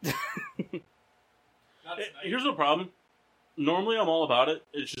finishing it. Not tonight. Here's the problem. Normally, I'm all about it.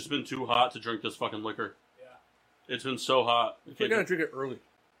 It's just been too hot to drink this fucking liquor. Yeah. It's been so hot. We're going to drink it early.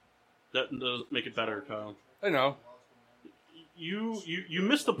 That doesn't make it better, Kyle. I know. You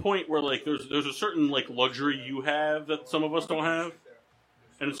missed the point where like there's a certain like luxury you have that some of us don't have,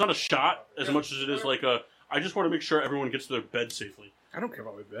 and it's not a shot as much as it is like a. I just want to make sure everyone gets to their bed safely. I don't care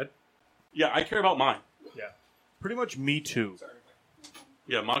about my bed. Yeah, I care about mine. Pretty much me too.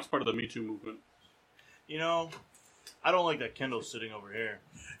 Yeah, Mock's part of the Me Too movement. You know, I don't like that Kendall's sitting over here.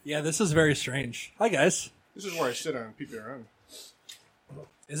 Yeah, this is very strange. Hi, guys. This is where I sit on PPRN.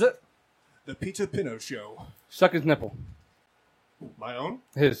 Is it? The Pizza Pinot Show. Suck his nipple. My own?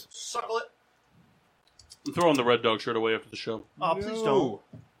 His. Suckle it. I'm throwing the Red Dog shirt away after the show. Oh, please don't.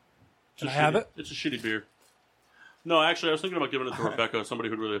 It's a Can I have shitty- it? It's a shitty beer. No, actually, I was thinking about giving it to Rebecca, somebody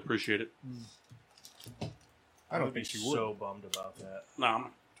who'd really appreciate it. I don't think she would. So bummed about that. Nah, I'm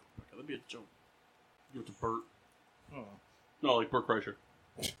not. That'd be a joke. Give it to Bert. Oh. No, like Bert Kreischer.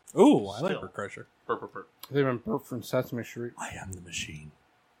 Ooh, I like Still. Bert Kreischer. Bert. They went Burt from Sesame Street. I am the machine.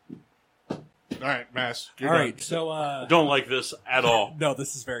 All right, Mass. All right, so Don't like this at all. no,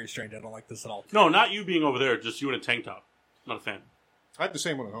 this is very strange. I don't like this at all. No, not you being over there, just you in a tank top. Not a fan. I had the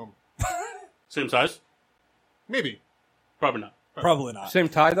same one at home. Same size? Maybe. Probably not. Probably not. Same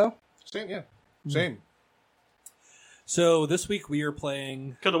tie, though? Same, yeah. Same. So this week we are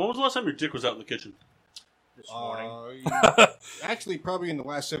playing. Kendall, when was the last time your dick was out in the kitchen? This morning. Actually, probably in the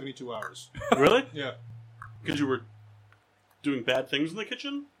last 72 hours. Really? Yeah. Because you were doing bad things in the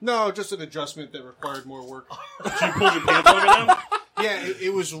kitchen? No, just an adjustment that required more work. So you pulled your pants over down? Yeah,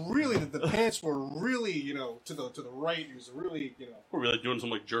 it was really the pants were really to the right. It was really Were we like doing some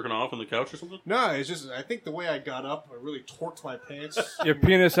like jerking off on the couch or something? No, it's just I think the way I got up, I really torqued my pants. Your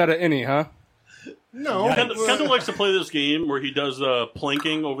penis had an innie, huh? No, Kendall likes to play this game where he does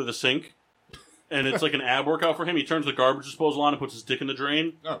planking over the sink, and it's like an ab workout for him. He turns the garbage disposal on and puts his dick in the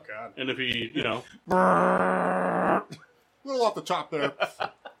drain. Oh God! And if he, A little off the top there.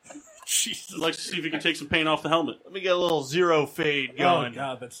 Jesus. Likes to see if he can take some paint off the helmet. Let me get a little zero fade Oh going.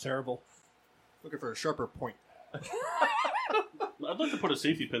 God, that's terrible. Looking for a sharper point. I'd like to put a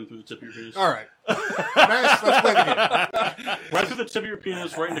safety pin through the tip of your penis. All right, let's play the game. Right through the tip of your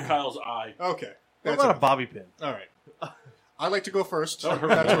penis, right into Kyle's eye. Okay, What that's about a enough. bobby pin? All right. I like to go first. That's You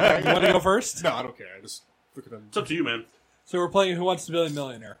okay. want to go first? No, I don't care. I just look at them. It's up to you, man. So we're playing Who Wants to Be a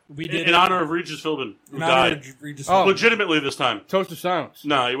Millionaire. We did In honor of Regis Philbin, who in honor died. of Regis Oh. Philbin. Legitimately this time. Toast of silence.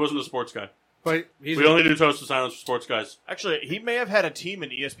 No, he wasn't a sports guy. But he's We only do Toast of Silence for sports guys. Actually, he may have had a team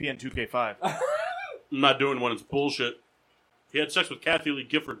in E ESPN 2K5. I'm not doing one. It's bullshit. He had sex with Kathy Lee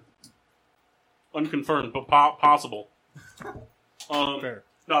Gifford. Unconfirmed, but possible. Fair.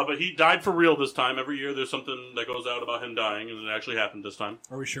 No, but he died for real this time. Every year there's something that goes out about him dying, and it actually happened this time.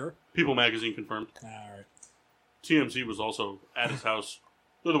 Are we sure? People magazine confirmed. All right. TMZ was also at his house.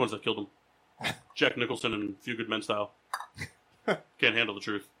 They're the ones that killed him. Jack Nicholson and Few Good Men style. Can't handle the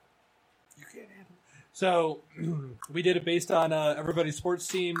truth. So we did it based on everybody's sports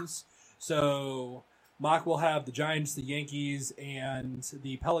teams. So Mock will have the Giants, the Yankees, and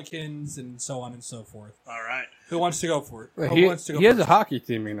the Pelicans, and so on and so forth. All right. Who wants to go for it? Who he, wants to go he has first? a hockey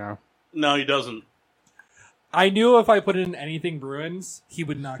team now. No, he doesn't. I knew if I put in anything Bruins, he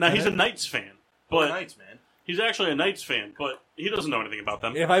would not. Now, get he's it. a Knights fan. But Knights, man. he's actually a Knights fan, but he doesn't know anything about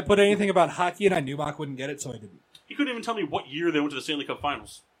them. If I put anything about hockey, and I knew Mock wouldn't get it, so I didn't. He couldn't even tell me what year they went to the Stanley Cup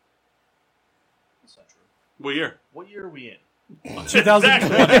Finals. That's not true. What year? What year are we in?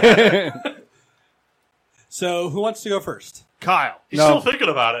 2020. So who wants to go first? Kyle. He's No. still thinking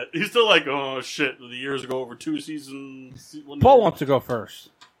about it. He's still like, oh shit, the years ago over 2 seasons. Paul wants to go first.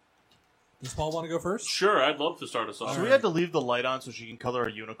 Does Paul want to go first? Sure, I'd love to start us off. So we had to leave the light on so she can color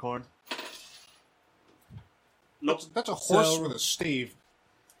a unicorn. Nope. That's a horse So- with a stave.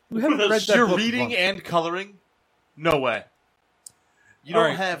 We haven't read that You're book reading once. and coloring? No way. You All don't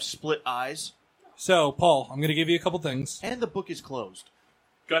right. have split eyes, So Paul, I'm going to give you a couple things. and the book is closed.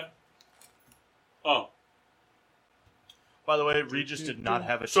 Okay. Oh, By the way, Regis did not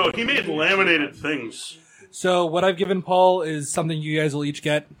have a. so he made laminated things. So what I've given Paul is something you guys will each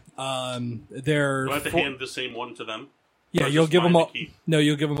get. They're Do I have to four- hand the same one to them? yeah, or is you'll this give them mine all. to keep? No,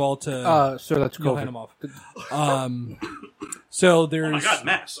 you'll give them all to. So that's you'll COVID. hand them off. So there's. Oh my god,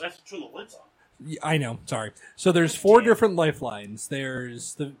 Max! I have to turn the lights on. I know. Sorry. So there's 4 different lifelines.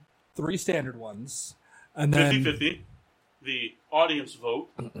 There's the 3 standard ones, and then 50-50, the audience vote,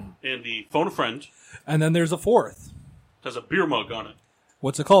 and the phone a friend there's a 4th. has a beer mug on it.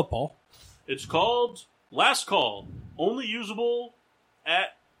 What's it called, Paul? It's called Last Call, only usable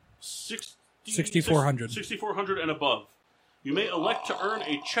at 6,400. 6,400 and above. You may elect to earn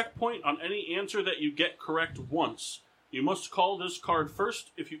a checkpoint on any answer that you get correct once. You must call this card first.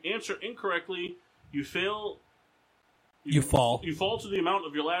 If you answer incorrectly, you fail. You fall. You fall to the amount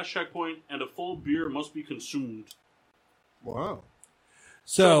of your last checkpoint, and a full beer must be consumed. Wow.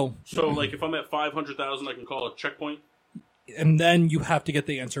 So like, if I'm at 500,000, I can call a checkpoint. and then you have to get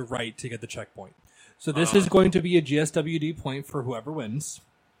the answer right to get the checkpoint. So this is going to be a GSWD point for whoever wins.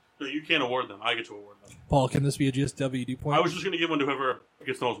 No, you can't award them. I get to award them. Paul, can this be a GSWD point? I was just going to give one to whoever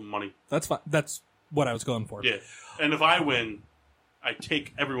gets the most money. That's fine. That's what I was going for. Yeah. And if I win, I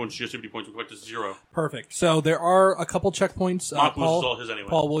take everyone's GSWD points and go back to 0. Perfect. So there are a couple checkpoints. Mock loses all Paul, his anyway.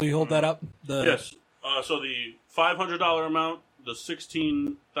 Paul, will you hold that up? Yes. So the $500 amount, the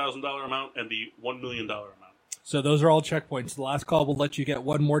 $16,000 amount, and the $1 million amount. So those are all checkpoints. The last call will let you get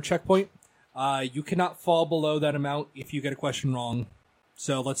one more checkpoint. You cannot fall below that amount if you get a question wrong.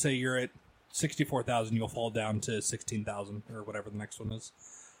 So let's say you're at 64,000, you'll fall down to 16,000 or whatever the next one is.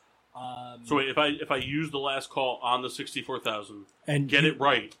 So wait, if I use the last call on the 64,000, And get you- it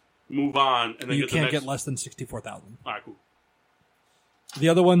right, move on, and then You get the can't next. get less than 64,000. All right, cool. The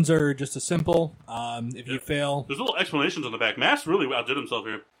other ones are just as simple. If you fail, There's little explanations on the back. Max really outdid himself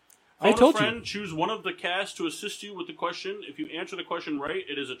here. I Phone told a you. friend, choose one of the cast to assist you with the question. If you answer the question right,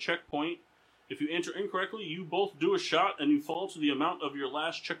 it is a checkpoint. If you answer incorrectly, you both do a shot and you fall to the amount of your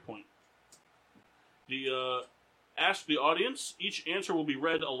last checkpoint. Ask the audience. Each answer will be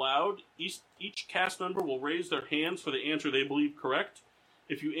read aloud. Each cast member will raise their hands for the answer they believe correct.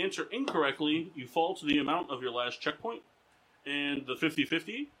 If you answer incorrectly, you fall to the amount of your last checkpoint. And the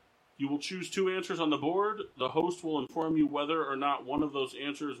 50-50, you will choose 2 answers on the board. The host will inform you whether or not one of those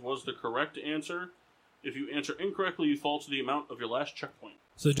answers was the correct answer. If you answer incorrectly, you fall to the amount of your last checkpoint.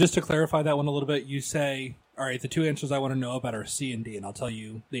 So just to clarify that one a little bit, you say, all right, the 2 answers I want to know about are C and D, and I'll tell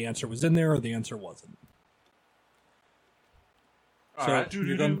you the answer was in there or the answer wasn't. All So right.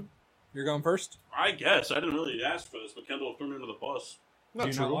 you're going first? I guess. I didn't really ask for this, but Kendall threw me under the bus. Not Do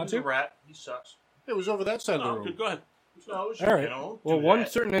you true. not want He's a to? rat. He sucks. It was over that side of the Oh, room. good. Go ahead. No, it was All right. you know, Well, do one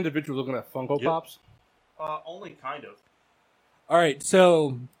that. certain individual looking at Funko Pops. Only kind of. All right,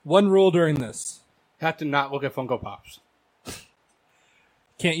 so one rule during this. Have to not look at Funko Pops.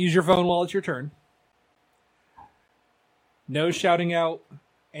 Can't use your phone while it's your turn. No shouting out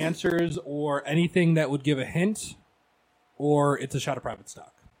answers or anything that would give a hint, or it's a shot of private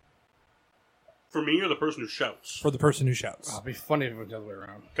stock For me or the person who shouts? for the person who shouts. Oh, it'd be funny if it was the other way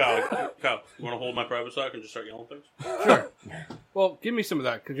around. Kyle, you want to hold my private stock and just start yelling things? Sure. Well, give me some of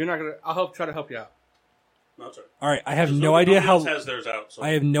that because you're not gonna. I'll try to help you out. No, that's all right. All right, I have Just no nobody idea else how has theirs out. So. I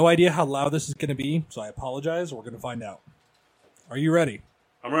have no idea how loud this is going to be, so I apologize. We're going to find out. Are you ready?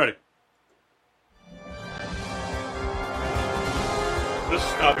 I'm ready. This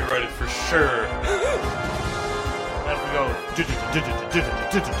is copyrighted for sure. Have to go.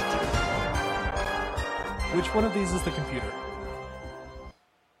 Which one of these is the computer?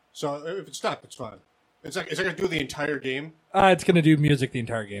 So if it's stopped, it's fine. It's not going to do the entire game. It's going to do music the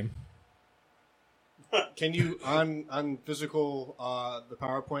entire game. Can you on physical the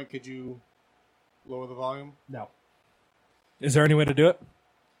PowerPoint? Could you lower the volume? No. Is there any way to do it?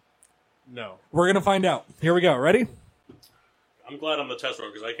 No. We're going to find out. Here we go. Ready? I'm glad I'm the test run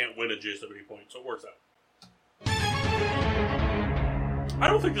because I can't win a JSW point, so it works out. I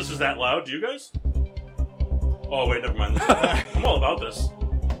don't think this is that loud. Do you guys? Oh, wait, never mind. I'm all about this.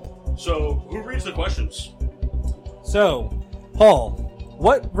 So, who reads the questions? So, Paul,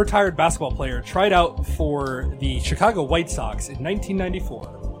 what retired basketball player tried out for the Chicago White Sox in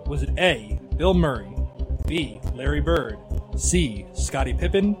 1994? Was it A, Bill Murray, B, Larry Bird, C, Scottie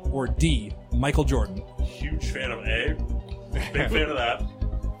Pippen, or D, Michael Jordan? Huge fan of A. Big fan of that.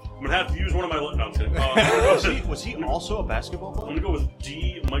 I'm going to have to use one of my... No, I'm kidding. Was he also a basketball I'm player? going to go with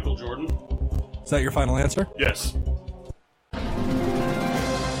D, Michael Jordan. Is that your final answer? Yes.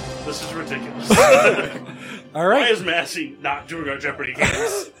 This is ridiculous. All Why right. is Massey not doing our Jeopardy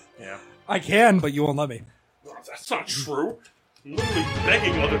games? Yeah. I can, but you won't let me. That's not true. I'm literally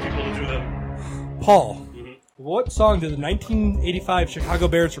begging other people to do them. Paul, what song did the 1985 Chicago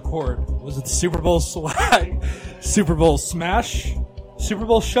Bears record? Was it the Super Bowl Swag, Super Bowl Smash, Super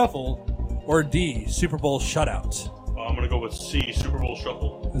Bowl Shuffle, or D, Super Bowl Shutout? I'm going to go with C, Super Bowl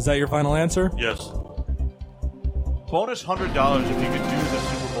Shuffle. Is that your final answer? Yes. Bonus $100 if you could do the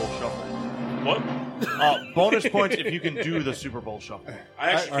Super Bowl shuffle. What? Bonus points if you can do the Super Bowl shuffle.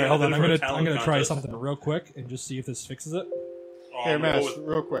 I actually All right, hold on. I'm gonna try something. something real quick and just see if this fixes it. Hey, Mass,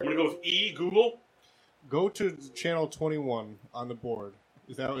 real quick. I'm going to go with E, Google. Go to channel 21 on the board.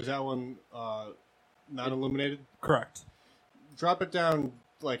 Is that one not illuminated? Correct. Drop it down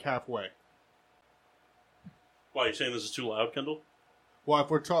like halfway. Why, are you saying this is too loud, Kendall? Well, if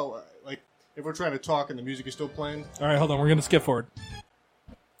we're trying to talk and the music is still playing. All right, hold on. We're gonna skip forward.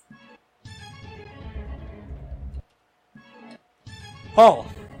 Paul,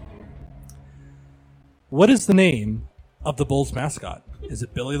 what is the name of the Bulls mascot? Is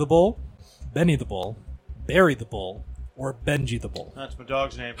it Billy the Bull, Benny the Bull, Barry the Bull, or Benji the Bull? That's my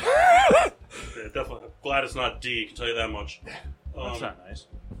dog's name. Yeah, definitely. I'm glad it's not D, I can tell you that much. That's not nice.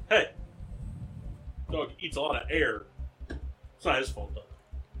 Hey. Dog eats a lot of air. It's not his fault, though.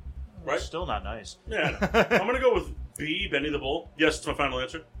 Right? Still not nice. Yeah. I'm going to go with B, Benny the Bull. Yes, it's my final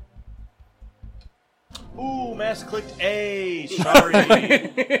answer. Ooh, Mass clicked A.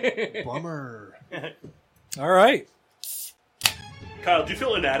 Sorry. Bummer. All right. Kyle, do you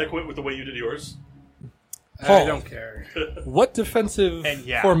feel inadequate with the way you did yours? Paul. I don't care. What defensive And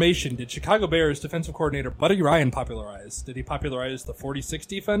yeah. formation did Chicago Bears defensive coordinator Buddy Ryan popularize? Did he popularize the 46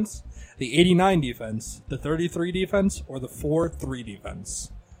 defense, the 89 defense, the 33 defense, or the 4-3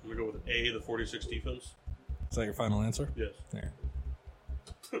 defense? I'm going to go with A, the 46 defense. Is that your final answer? Yes. There.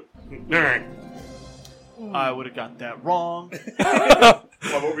 I would have got that wrong. Well,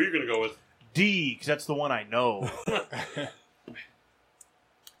 what were you going to go with? D, because that's the one I know.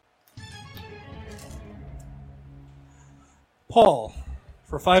 Paul,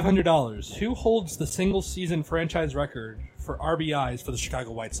 for $500, who holds the single-season franchise record for RBIs for the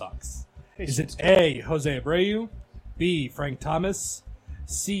Chicago White Sox? Is it A, Jose Abreu, B, Frank Thomas,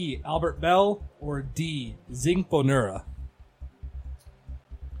 C, Albert Bell, or D, Zink Bonura?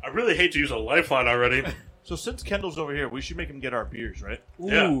 I really hate to use a lifeline already. So since Kendall's over here, we should make him get our beers, right?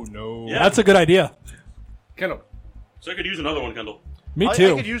 Yeah. Ooh, no. Yeah. That's a good idea. Kendall. So I could use another one, Kendall. Me I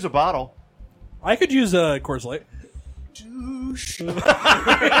too. could use a bottle. I could use a Coors Light.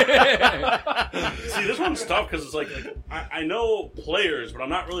 See, this one's tough because it's like I know players, but I'm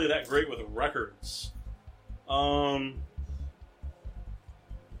not really that great with records.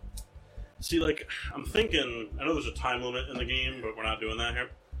 See, like, I'm thinking, I know there's a time limit in the game, but we're not doing that here.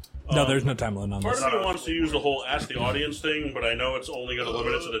 No, there's no time limit on Part this. of me wants to use the whole ask the audience thing, but I know it's only going to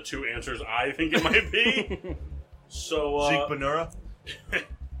limit it to the 2 answers I think it might be. So, Zeke Bonura.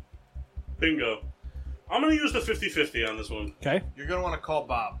 bingo. I'm going to use the 50-50 on this one. Okay. You're going to want to call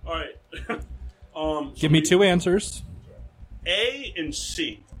Bob. All right. Give me 2 answers. A and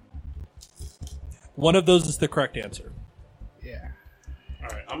C. One of those is the correct answer. Yeah. All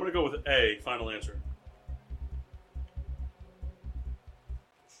right, I'm going to go with A, final answer.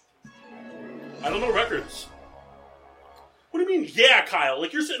 I don't know records. What do you mean, yeah, Kyle?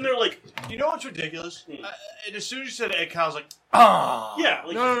 Like, you're sitting there like... You know what's ridiculous? And as soon as you said Ed, Kyle's like, Yeah.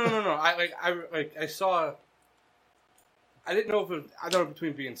 Like, No. I saw. I didn't know if it was, I thought it was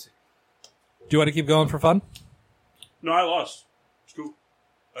between B and C. Do you want to keep going for fun? No, I lost. It's cool.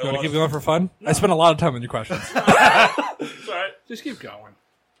 Do you want to keep going for fun? I spent a lot of time on your questions. It's all right. Just keep going.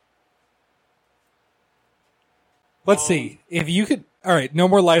 Let's see. If you could... All right, no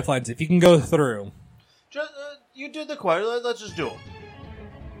more lifelines. If you can go through. just, you did the question. Let's just do it.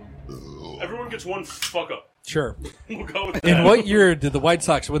 Everyone gets one fuck up. Sure. We'll go with that. In what year did the White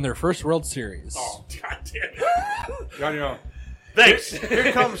Sox win their first World Series? Oh, god damn it. You're on your own. Thanks.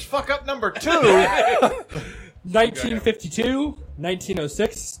 Here comes fuck up number 2. 1952,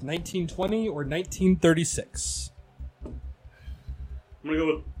 1906, 1920, or 1936? I'm going to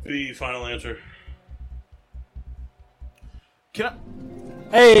go with B, final answer. Can I?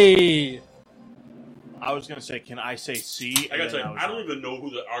 Hey! I was gonna say, can I say C? I gotta And say, then I don't even know who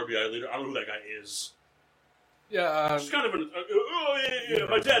the RBI leader. I don't know who that guy is. Yeah. It's kind of an. Oh yeah.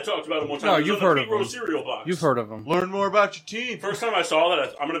 My dad talked about him one time. No, He was you've on the heard Pete of Rose him. cereal box. You've heard of him. learn more about your team. First time I saw that,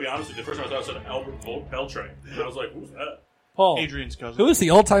 I'm going to be honest with you. The first time I saw it, it said Albert Beltran, and I was like, "Who's that?" Paul, Adrian's cousin. who is the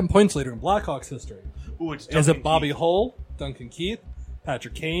all-time points leader in Blackhawks history? Ooh, it's Is Duncan it Bobby Keith. Hull, Duncan Keith,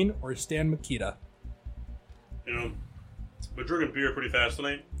 Patrick Kane, or Stan Mikita? You know, been drinking beer pretty fast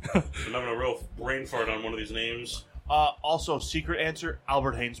tonight. I'm having a real brain fart on one of these names. Also, secret answer: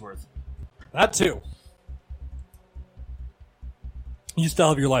 Albert Hainsworth. That too. You still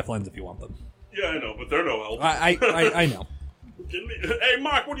have your lifelines if you want them. Yeah, I know, but they're no help. I know. Kidding me? Hey,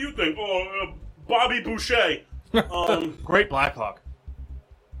 Mark, what do you think? Oh, Bobby Boucher. Great Blackhawk.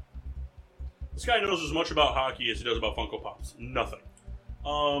 This guy knows as much about hockey as he does about Funko Pops. Nothing.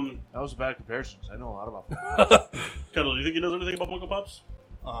 That was a bad comparison. 'Cause I know a lot about that. Kendall, do you think he knows anything about Funko Pops?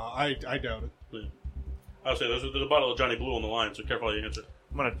 I doubt it. Yeah. I would say there's a bottle of Johnny Blue on the line, so careful how you answer.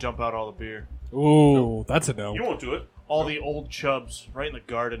 I'm gonna dump out all the beer, Ooh, that's a no. You won't do it. all the old chubs, right in the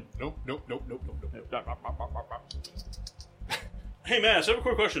garden. Nope. Hey, Mass, I have a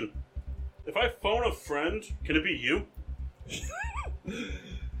quick question. If I phone a friend, can it be you?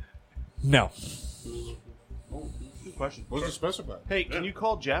 No. Good question. What does it specify? Hey, can you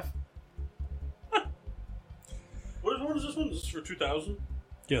call Jeff? What is this one? Is this for 2000?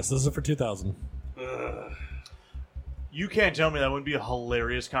 Yes, this is for 2000. You can't tell me that wouldn't be a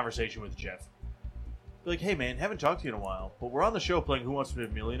hilarious conversation with Jeff. Be like, hey man, haven't talked to you in a while, but we're on the show playing Who Wants to Be a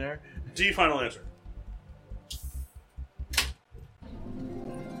Millionaire. D, final answer.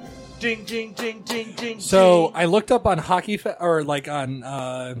 Ding, ding, ding, ding, ding. So ding. I looked up on hockey or like on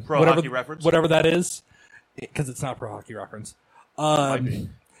Pro whatever, Hockey Reference? whatever that is, because it's not Pro Hockey Reference. Might be.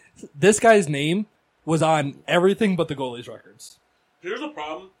 This guy's name was on everything but the goalie's records. Here's the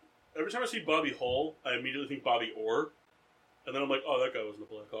problem. Every time I see Bobby Hull, I immediately think Bobby Orr. And then I'm like, oh, that guy was in the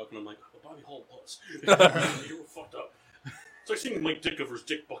Blackhawk. And I'm like, oh, Bobby Hull was. You were fucked up. It's like seeing Mike Ditka versus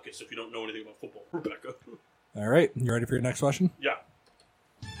Dick Buckus if you don't know anything about football. Rebecca. All right, you ready for your next question? Yeah.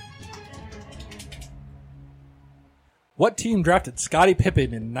 What team drafted Scottie Pippen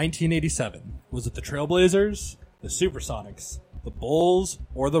in 1987? Was it the Trailblazers, the Supersonics, the Bulls,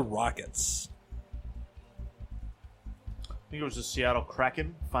 or the Rockets? I think it was the Seattle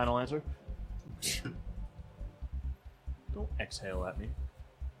Kraken. Final answer. Don't exhale at me.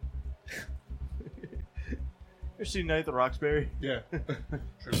 Ever seen Night at the Roxbury? Yeah.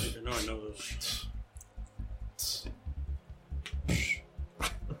 Sure, I know those.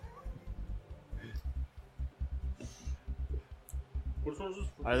 What's one was this?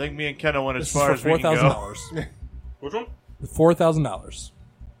 I think me and Kendall went as This is far for as we can go. $4,000. Which one? $4,000.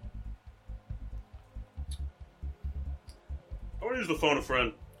 I want to use the phone a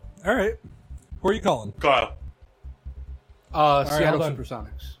friend. All right. Who are you calling? Kyle. Seattle hold on.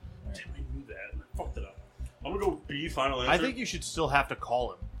 Supersonics. Damn, I knew that. I fucked it up. I'm gonna go B. Final answer. I think you should still have to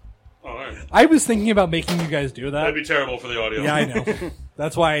call him. Oh, all right. I was thinking about making you guys do that. That'd be terrible for the audio. Yeah, I know.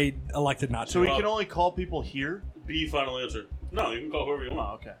 That's why I elected not to. So we can only call people here? B. Final answer. No, you can call whoever you want.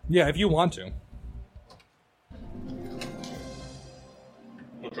 Oh, okay. Yeah, if you want to.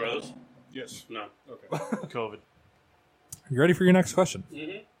 Want to try this? Yes. No. Okay. COVID. You ready for your next question?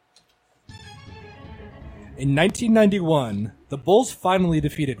 Mm-hmm. In 1991, the Bulls finally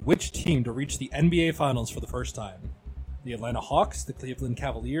defeated which team to reach the NBA Finals for the first time? The Atlanta Hawks, the Cleveland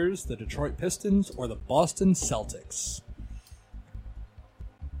Cavaliers, the Detroit Pistons, or the Boston Celtics?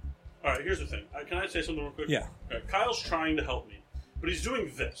 All right, here's the thing. Can I say something real quick? Yeah. Okay, Kyle's trying to help me, but he's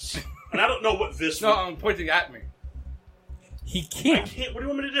doing this. And I don't know what this No, means. I'm pointing at me. He I can't. can't. What do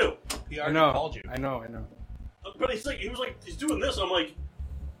you want me to do? He I already know. called you. I know. But he's doing this. And I'm like,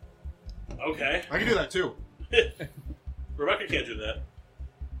 okay. I can do that too. Rebecca can't do that.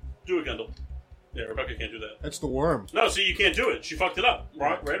 Do it, Kendall. Yeah, Rebecca can't do that. That's the worm. No, see, you can't do it. She fucked it up.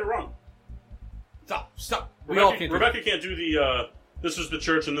 Right or wrong? Stop. We all Rebecca, can't do Rebecca can't do the, this is the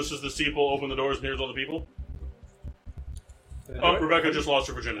church and this is the steeple, open the doors and here's all the people. it. Oh, Rebecca just lost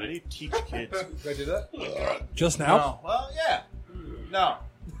her How do virginity. you teach kids? Did I do that? Just now? No. Well, yeah. No.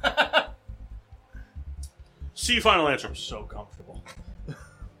 C, final answer. I'm so comfortable.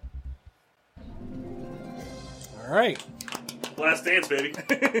 All right. Last dance, baby.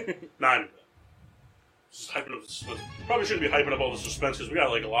 Nine. Just hyping up the suspense. Probably shouldn't be hyping up all the suspense because we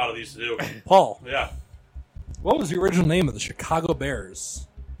got like a lot of these to do. Paul, Yeah. what was the original name of the Chicago Bears?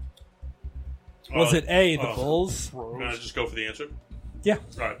 Was it A, the Bulls? Can I just go for the answer? Yeah.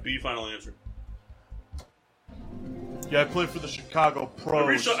 All right, B, final answer. Yeah, I played for the Chicago I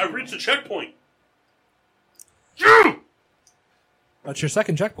Pros. reached a checkpoint. Yeah! That's your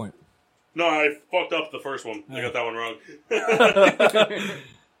second checkpoint. No, I fucked up the first one. I got that one wrong.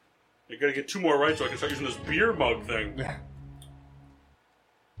 I gotta get two more right so I can start using this beer mug thing.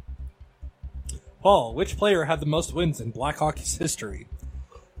 Paul, which player had the most wins in Blackhawks history?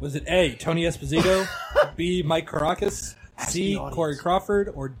 Was it A, Tony Esposito, B, Mike Caracas, C, Corey Crawford,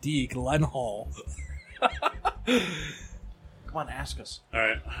 or D, Glenn Hall? Come on, ask us.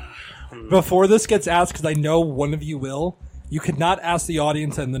 Alright. Before this gets asked, because I know one of you will, you could not ask the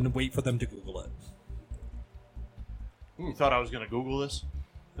audience and then wait for them to Google it. You thought I was going to Google this?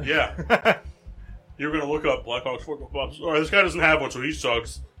 Yeah. You were gonna look up Blackhawks football clubs. Alright, this guy doesn't have one, so he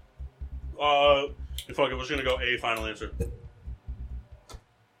sucks. Fuck it, we're just gonna go A, final answer.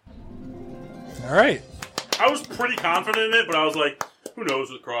 All right. I was pretty confident in it, but I was like, who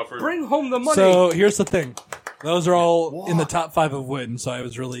knows with Crawford. Bring home the money. So here's the thing. Those are all in the top 5 of wins, so I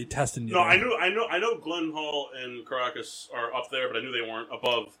was really testing you. No, there. I know Glenn Hall and Caracas are up there, but I knew they weren't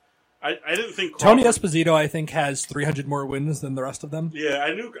above. I didn't think Tony Crawford, Esposito, I think, has 300 more wins than the rest of them. Yeah, I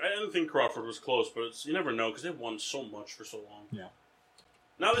didn't think Crawford was close, but you never know because they've won so much for so long. Yeah.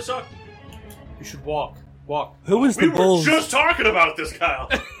 Now they suck. You should walk. Walk. Who was We the were Bulls? just talking about this, Kyle.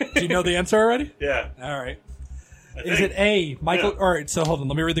 Do you know the answer already? Yeah. All right. I Is think. it A, Michael? Yeah. All right, so hold on.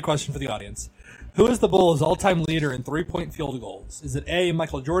 Let me read the question for the audience. Who is the Bulls' all-time leader in three-point field goals? Is it A,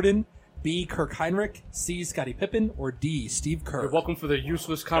 Michael Jordan, B, Kirk Heinrich, C, Scottie Pippen, or D, Steve Kerr? You're welcome for the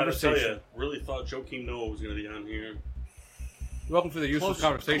useless Gotta tell conversation. you, really thought Joakim Noah was going to be on here. You're welcome for the useless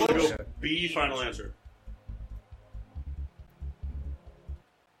conversation. I'm gonna go B, final answer.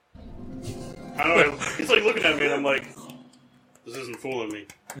 I don't know. He's like looking at me, and I'm like, this isn't fooling me.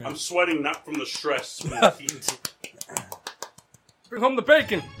 I'm sweating not from the stress, from the heat. Bring home the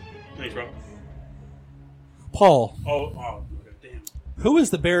bacon. Thanks, bro. Paul, Oh, okay, damn. who is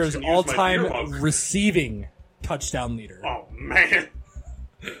the Bears' Just gonna use my all-time beer mug. receiving touchdown leader? Oh, man.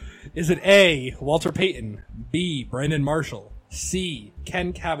 Is it A, Walter Payton, B, Brandon Marshall, C,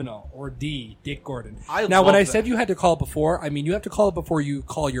 Ken Kavanaugh, or D, Dick Gordon? Now, when I said you had to call it before, I mean you have to call it before you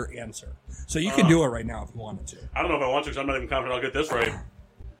call your answer. So you can do it right now if you wanted to. I don't know if I want to because I'm not even confident I'll get this right.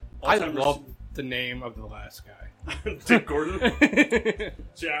 I All-time love the name of the last guy. Dick Gordon.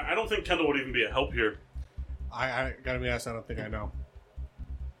 See, I don't think Kendall would even be a help here. I gotta be honest, I don't think I know.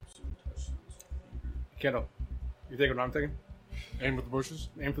 Kendall, you thinking what I'm thinking? Aim with the bushes?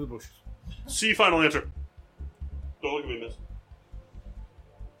 Aim for the bushes. C, final answer. Don't look at me, miss.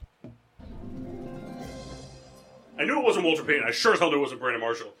 I knew it wasn't Walter Payton. I sure as hell knew it wasn't Brandon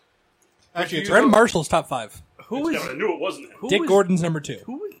Marshall. Actually, it's Brandon Marshall's top 5. Who Yeah, is but I knew it wasn't him. Dick Gordon's number 2.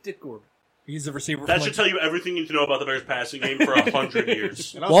 Who is Dick Gordon? He's a receiver. That from, should tell you everything you need to know about the Bears passing game for 100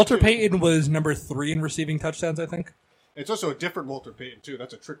 years. Walter Payton was number 3 in receiving touchdowns, I think. It's also a different Walter Payton, too.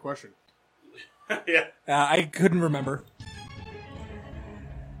 That's a trick question. Yeah. I couldn't remember.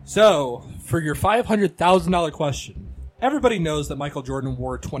 So, for your $500,000 question, everybody knows that Michael Jordan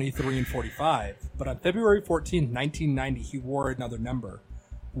wore 23 and 45, but on February 14th, 1990, he wore another number.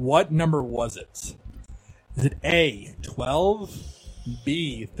 What number was it? Is it A, 12,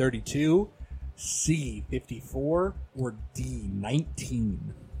 B, 32, C, 54, or D,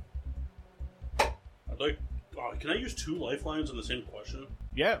 19? Can I use 2 lifelines in the same question?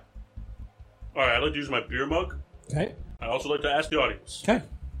 Yeah. All right, I'd like to use my beer mug. Okay. I'd also like to ask the audience. Okay.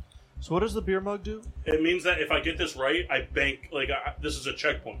 So what does the beer mug do? It means that if I get this right, I bank, this is a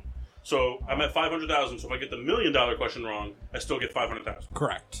checkpoint. So I'm at 500,000, so if I get the $1 million question wrong, I still get 500,000.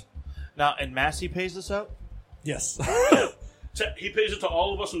 Correct. Now, and Massey pays this out? Yes. He pays it to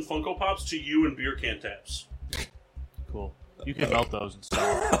all of us in Funko Pops, to you in beer can taps. Cool. You can melt those and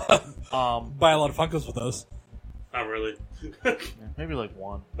stuff. Buy a lot of Funkos with those. Not really. Maybe like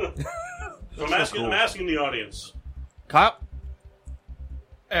one. So I'm asking the audience. Kyle?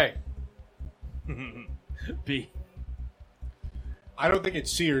 A. B. I don't think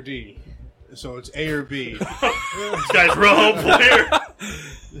it's C or D. So it's A or B. This guy's real helpful here.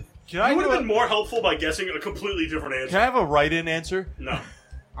 Can I You would have been more helpful by guessing a completely different answer. Can I have a write-in answer? No.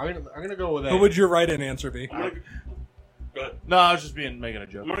 I'm gonna go with A. What would your right-in answer be? Go ahead. No, I was just making a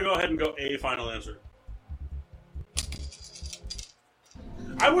joke. I'm going to go ahead and go A, final answer.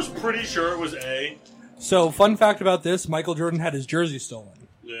 I was pretty sure it was A. So, fun fact about this, Michael Jordan had his jersey stolen.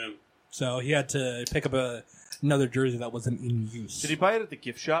 Yeah. So, he had to pick up another jersey that wasn't in use. Did he buy it at the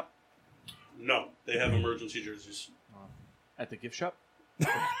gift shop? No. They have emergency jerseys. At the gift shop?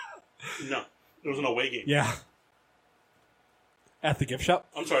 No. It was an away game. Yeah. At the gift shop?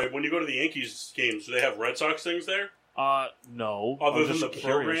 I'm sorry, when you go to the Yankees games, do they have Red Sox things there? No. Other I'm than just the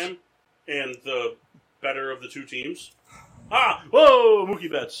curious. program and the better of the 2 teams? Whoa!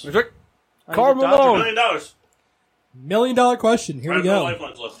 Mookie Betts. Karl $1 Malone. million. $1 million question. Here I we have no go.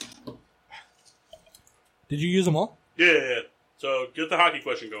 lifelines left. Did you use them all? Yeah. So get the hockey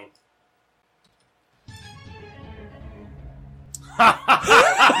question going.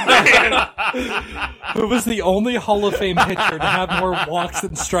 Who was the only Hall of Fame pitcher to have more walks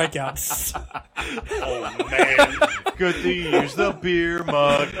than strikeouts? Oh, man. Good to use the beer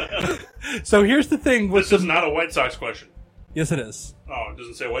mug. So here's the thing with This is not a White Sox question. Yes, it is. Oh, it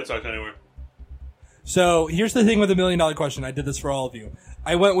doesn't say White Sox anywhere. So here's the thing with the $1 million question. I did this for all of you.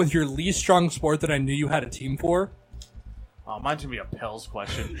 I went with your least strong sport that I knew you had a team for. Oh, mine's going to be a Pels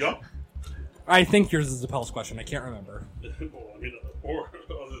question. Yup. I think yours is a Pels question. I can't remember. Well, I mean, or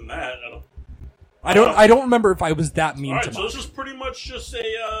other than that, I don't remember if I was that mean All right, to so Mike. this is pretty much just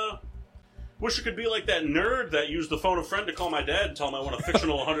a. Wish it could be like that nerd that used the phone a friend to call my dad and tell him I want a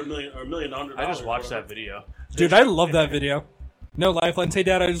fictional $100 million or $1 million. I just watched that video. Dude, I love that video. No lifelines. Hey,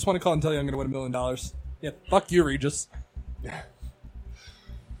 Dad, I just want to call and tell you I'm going to win $1 million. Yeah, fuck you, Regis.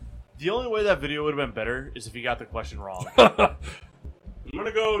 The only way that video would have been better is if he got the question wrong. I'm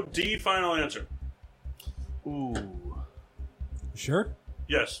gonna go D. Final answer. Ooh. Sure?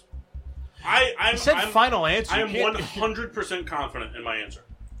 Yes. I'm He said final answer. I You am can't- 100% confident in my answer.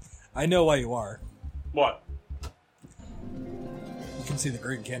 I know why you are. What? You can see the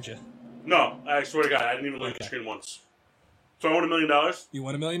green, can't you? No, I swear to God, I didn't even look at the screen once. So I won $1 million. You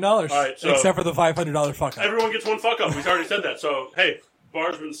won $1 million. All right, so- except for the $500 fuck up. Everyone gets one fuck up. We've already said that. So hey,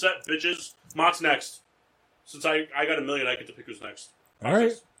 bar's been set, bitches. Mock's next. Since I got $1 million, I get to pick who's next. All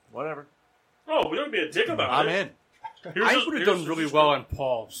right. Whatever. Oh, we don't be a dick about I'm it. in. Here's I just- would have here's done just- really well on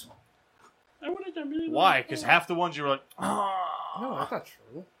Paul's. I would have done really well. Why? Because half the ones you were like, No, that's not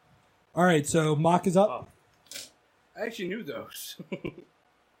true. All right, so Mock is up. I actually knew those.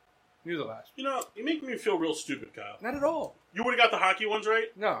 Knew the last. You know, you make me feel real stupid, Kyle. Not at all. You would have got the hockey ones right.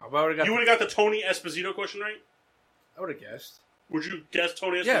 No, but I would have got. You would have got the Tony Esposito question right. I would have guessed. Would you guess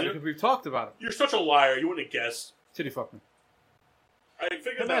Tony Esposito? Yeah, because we've talked about him. You're such a liar. You wouldn't have guessed. Titty fuck me. I figured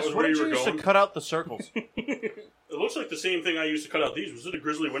Hey, that Mass, was what where did you you were use to going. cut out the circles? It looks like the same thing I used to cut out these. Was it a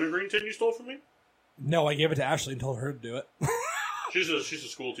Grizzly Wintergreen tin you stole from me? No, I gave it to Ashley and told her to do it. She's a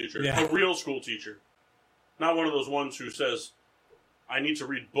school teacher. Yeah. A real school teacher. Not one of those ones who says, I need to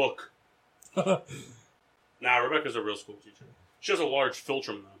read book. Nah, Rebecca's a real school teacher. She has a large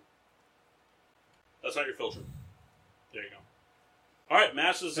philtrum, though. That's not your philtrum. There you go. All right,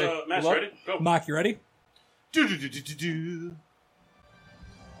 Mass is Mass hello? ready? Go. Mock, you ready? Do.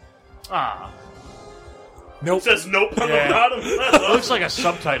 Ah. It Nope. says nope on Yeah. the bottom. That's It looks like a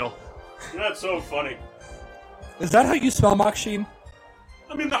subtitle. That's so funny. Is that how you spell Mock Sheen?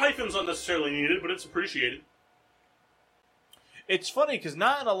 I mean, the hyphen's not necessarily needed, but it's appreciated. It's funny because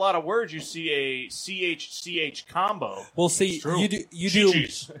not in a lot of words you see a CH combo. Well, see, you do.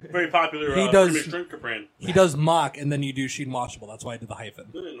 Chi-Chi's. Very popular He does- premix drink brand. He does mock, and then you do Sheen Washable. That's why I did the hyphen.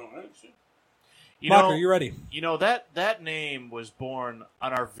 I didn't know that. See? Mock, are you ready? You know that name was born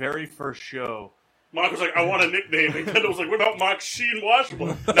on our very first show. Mock was like, I want a nickname. And Kendall was like, what about Mock Sheen Washable?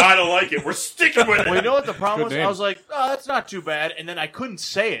 No, I don't like it. We're sticking with it. Well, you know what the problem was? Good name. I was like, oh, that's not too bad. And then I couldn't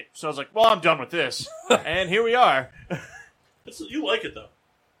say it. So I was like, well, I'm done with this. And here we are. You like it, though.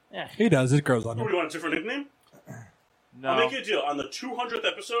 He does. It grows on What, him. do you want a different nickname? No. I'll make you a deal. On the 200th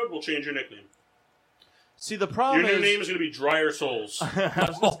episode, we'll change your nickname. See, the Your problem new is... name is going to be Dryer Souls.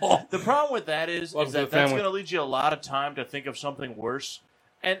 The problem with that is Welcome to that the that's family. going to lead you a lot of time to think of something worse.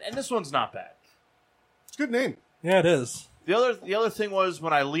 And this one's not bad. It's a good name. Yeah, it is. The other thing was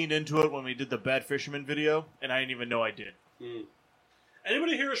when I leaned into it when we did the Bad Fisherman video, and I didn't even know I did.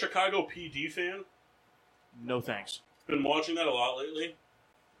 Anybody here a Chicago PD fan? No thanks. Been watching that a lot lately,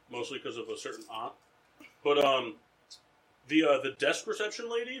 mostly because of a certain aunt. But the desk reception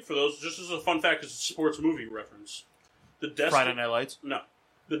lady, for those, just as a fun fact, it's a sports movie reference. The desk Friday Night Lights. No,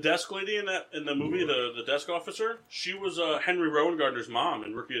 the desk lady in the movie, the desk officer, she was Henry Rowan Gardner's mom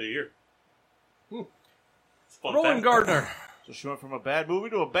in Rookie of the Year. It's a fun Rowan fact. Gardner. So she went from a bad movie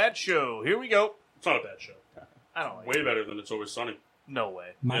to a bad show. Here we go. It's not a bad show. I don't like Way it. better than It's Always Sunny. No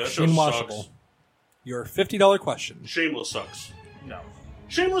way. Mock that show Sheen sucks. Washable. Your $50 question. Shameless sucks. No.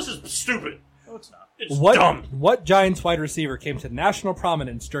 Shameless is stupid. No, it's not. It's dumb. What Giants wide receiver came to national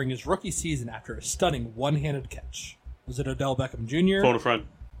prominence during his rookie season after a stunning one-handed catch? Was it Odell Beckham Jr., Phone a friend.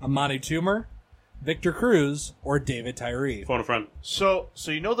 Amani Toomer, Victor Cruz, or David Tyree? Phone a friend. So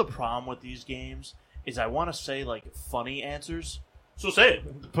you know the problem with these games is I want to say like funny answers, So say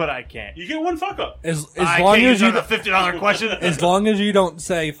it. but I can't. You get one fuck up. As I long can't as use you on the $50 question. as long as you don't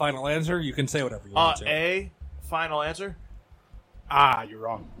say final answer, you can say whatever you want to. A, final answer. You're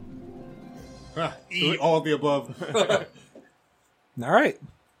wrong. E, all of the above. All right.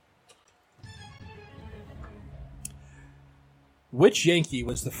 Which Yankee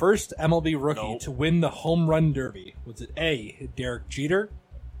was the first MLB rookie Nope. to win the home run derby? Was it A, Derek Jeter,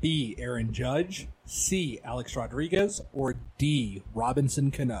 B, Aaron Judge, C, Alex Rodriguez, or D,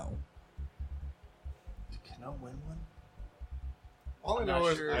 Robinson Cano? Can I win one? All I not know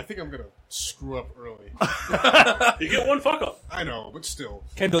is sure. I think I'm going to screw up early. You get one fuck up. I know, but still.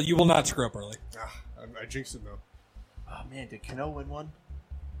 Kendall, you will not screw up early. I jinxed it, though. Oh man, did Cano win one?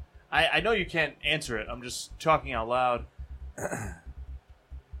 I know you can't answer it. I'm just talking out loud.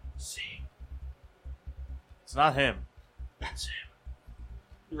 See, it's not him. It's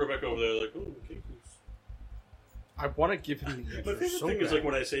him. Rebecca over there, like, ooh, okay. I want to give him the My answer favorite so thing is bad. like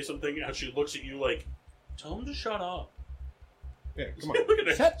when I say something, how she looks at you like, tell him to shut up. Yeah, come on. Look at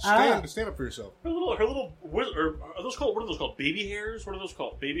her. Stand up for yourself. Her little, or are those called? What are those called? Baby hairs? What are those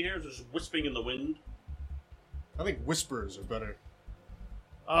called? Baby hairs? They're just wisping in the wind. I think whispers are better.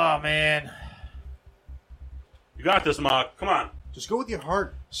 Oh man. You got this, Mock. Come on. Just go with your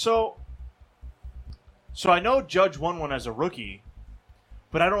heart. So I know Judge won one as a rookie,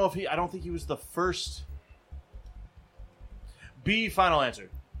 but I don't know if I don't think he was the first. B, final answer.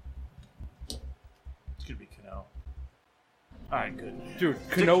 It's gonna be Cano. All right, good. Dude,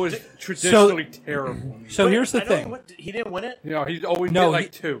 Cano is traditionally terrible. So Wait, here's the I know thing. he didn't win it. You know, he's always No, get like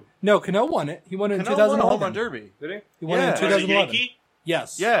he- two. No, Cano won it. He won it in Cano won a home 2011. run derby. Did he? He won it Yeah. in As a 2011. Yankee,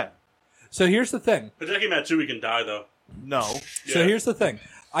 Yes. Yeah. So here's the thing. Hideki Matsui can die though. No. So Yeah. here's the thing.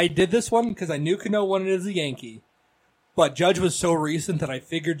 I did this one because I knew Cano won it as a Yankee, but Judge was so recent that I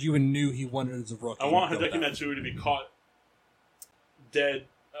figured you knew he won it as a rookie. I want Go with Hideki that. Matsui to be caught dead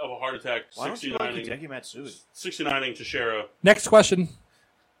of a heart attack. Why don't you like 69ing Hideki Matsui? 69ing Teixeira. Next question.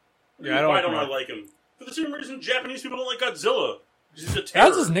 Yeah, I don't Why like don't I him. like him? For the same reason Japanese people don't like Godzilla. He's a terror. That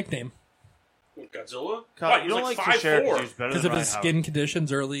was his nickname What, Godzilla? Kyle, Why, you he's don't like like Teixeira 5'4". because he's better because than of his Ryan skin Howard.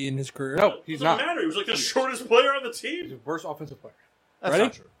 conditions early in his career. No, he's Doesn't not. matter. He was like the shortest player on the He's team. the worst offensive player. That's Ready?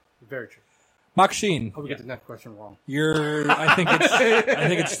 not true. Very true. Mock Sheen, Hope we get the next question wrong. I think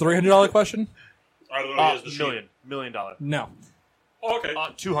it's $300 question. I don't know. He has the sheet. $1 million. No, Oh, okay.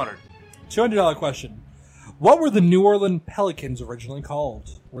 200. $200 question. What were the New Orleans Pelicans originally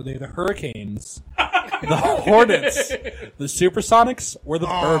called? Were they the Hurricanes, the Hornets, the Supersonics, or the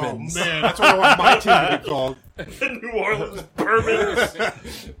Bourbons? Oh, man, that's what I want my team to be called. The New Orleans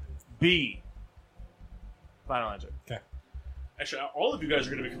Bourbons. B. Final answer. Okay. Actually, all of you guys are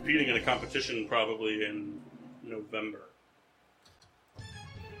going to be competing in a competition probably in November.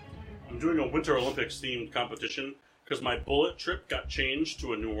 I'm doing a Winter Olympics themed competition because my bullet trip got changed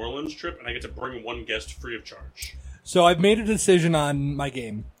to a New Orleans trip, and I get to bring one guest free of charge. So I've made a decision on my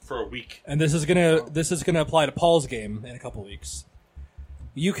game, For a week. and this is gonna apply to Paul's game in a couple weeks.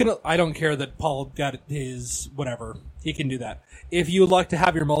 You can. I don't care that Paul got his whatever. He can do that. If you would like to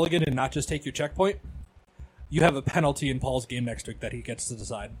have your mulligan and not just take your checkpoint, you have a penalty in Paul's game next week that he gets to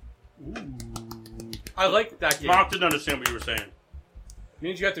decide. I like that game. Mark didn't understand what you were saying.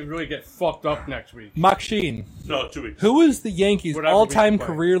 Means you have to really get fucked up next week. Maksheen, No, 2 weeks. who is the Yankees' Whatever all-time we play.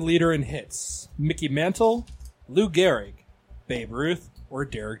 career leader in hits? Mickey Mantle, Lou Gehrig, Babe Ruth, or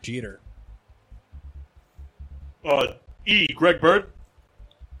Derek Jeter? Greg Bird.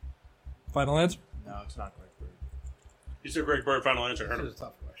 Final answer. No, it's not Greg Bird. He said Greg Bird, final answer. Heard This him. is a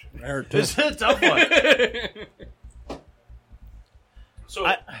tough question. I heard This is a tough one. So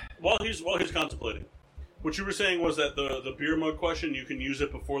while he's contemplating, what you were saying was that the beer mug question, you can use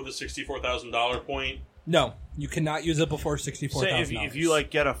it before the $64,000 point. No, you cannot use it before Say $64,000. if you like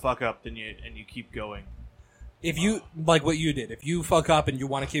get a fuck up, then you keep going. If you like what you did, if you fuck up and you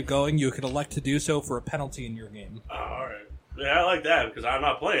want to keep going, you could elect to do so for a penalty in your game. Oh, all right. Yeah, I like that because I'm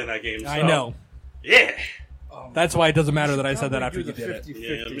not playing that game. I so- know. Yeah. That's why it doesn't matter that I said that Probably after do you the did it. 50-50.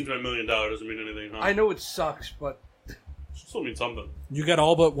 Yeah, it means my $1 million doesn't mean anything, huh? I know it sucks, but Still means something. You got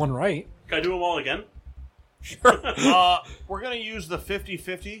all but one right. Can I do them all again? We're gonna use the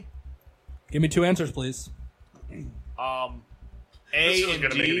 50-50. Give me two answers, please. This A is and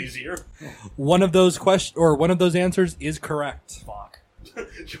going to make it D. easier. One of those one of those answers is correct. Fuck.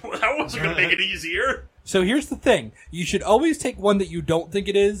 That wasn't going to make it easier. So here's the thing: you should always take one that you don't think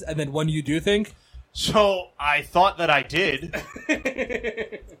it is, and then one you do think. So I thought that I did,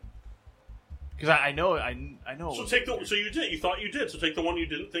 because I know I know. So take the. So you did. You thought you did. So take the one you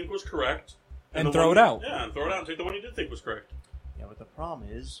didn't think was correct, And the throw one it you- out. Yeah, and throw it out. And take the one you did think was correct. Yeah, but the problem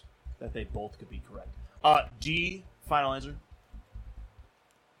is that they both could be correct. D. Final answer.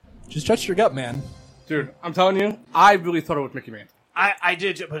 Just trust your gut, man. dude, I'm telling you, I really thought it was Mickey Mantle. I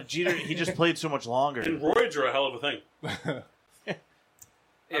did, but Jeter he just played so much longer. And roids are a hell of a thing. I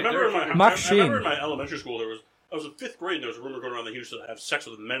remember, they're in my, Mark I Sheen. remember in my elementary school, I was in 5th grade, and there was a rumor going around that he used to have sex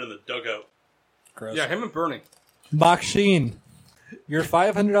with men in the dugout. Gross. Yeah, him and Bernie. Maksheen, your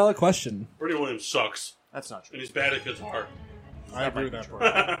 $500 question. Bernie Williams sucks, That's not true. and he's bad at guitar. I agree with that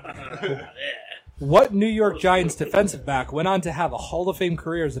part. What New York Giants defensive back went on to have a Hall of Fame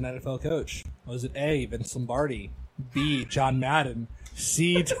career as an NFL coach? Was it A, Vince Lombardi, B, John Madden,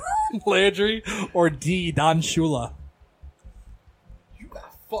 C, Tom Landry, or D, Don Shula? You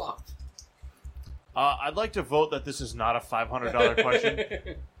got fucked. I'd like to vote that this is not a $500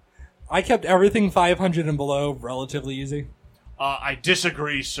 question. I kept everything 500 and below relatively easy. I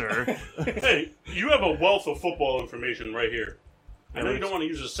disagree, sir. Hey, you have a wealth of football information right here. I know you don't want to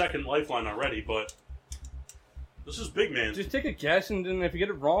use a second lifeline already, but this is big, man. Just take a guess, and then if you get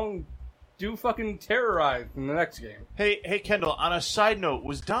it wrong, do fucking terrorize in the next game. Hey, Kendall. On a side note,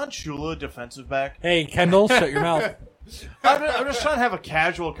 was Don Shula a defensive back? Hey, Kendall, shut your mouth. I'm just trying to have a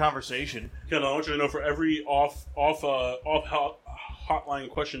casual conversation. Ken, I want you to know for every hotline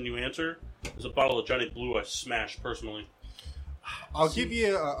question you answer, there's a bottle of Johnny Blue I smashed personally. I'll give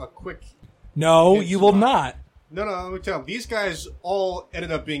you a quick. No, you will not. No, let me tell you. These guys all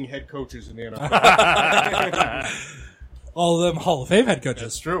ended up being head coaches in the NFL. All of them Hall of Fame head That's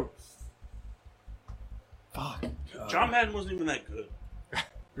coaches. true. John Madden wasn't even that good.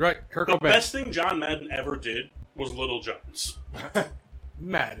 You're right, Kirk The Cobain. best thing John Madden ever did was Little Johns.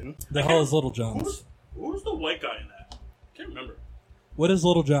 Madden. The hell is Little Johns? Who was the white guy in that? Can't remember. What is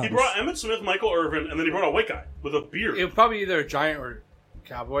Little Johns? He brought Emmitt Smith, Michael Irvin, and then he brought a white guy with a beard. It was probably either a Giant or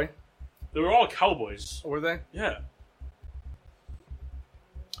Cowboy. They were all cowboys. Were they? Yeah.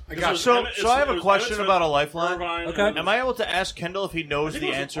 I This got was So, Emmett- so I have it a was question Emmett Smith, about a lifeline. Irvine, Okay. and- Am I able to ask Kendall if he knows I think the it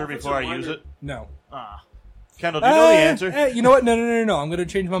was answer offensive before I line use or- it? No. Kendall, do you know the answer? You know what? No. I'm going to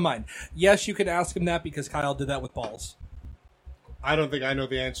change my mind. Yes, you can ask him that because Kyle did that with balls. I don't think I know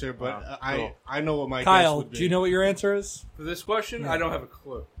the answer, but Oh, cool. I know what my guess Kyle, would be. do you know what your answer is? For this question, I don't have a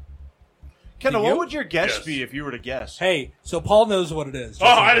clue. Kendall, Do you? what would your guess Yes. be if you were to guess? Hey, so Paul knows what it is. Oh,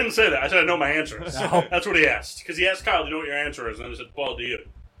 I didn't say that. I said I know my answer. No. That's what he asked. Because he asked Kyle, do you know what your answer is? And I said, Paul, do you?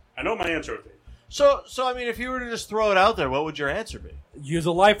 I know my answer would be. So I mean, if you were to just throw it out there, what would your answer be? Use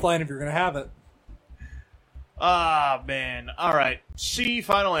a lifeline if you're going to have it. Ah, man. All right. C,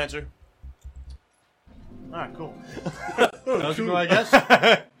 final answer. All right, cool. That was cool, I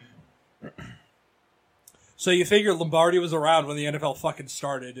guess. So you figure Lombardi was around when the NFL fucking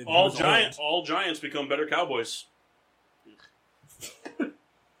started. And he All was Giants become better Cowboys. old.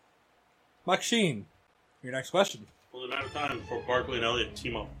 Maksheen, your next question. Only a matter of time before Barkley and Elliott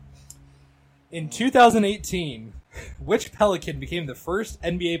team up. In 2018, which Pelican became the first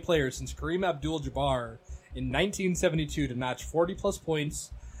NBA player since Kareem Abdul-Jabbar in 1972 to notch 40-plus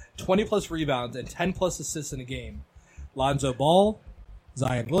points, 20-plus rebounds, and 10-plus assists in a game? Lonzo Ball,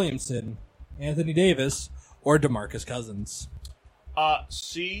 Zion Williamson, Anthony Davis, or DeMarcus Cousins?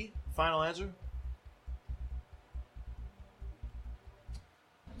 C, final answer?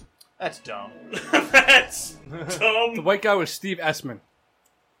 That's dumb. That's The dumb. white guy was Steve Essman.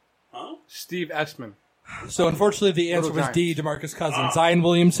 Huh? Steve Essman. So unfortunately, the answer Little was D, DeMarcus Cousins. Zion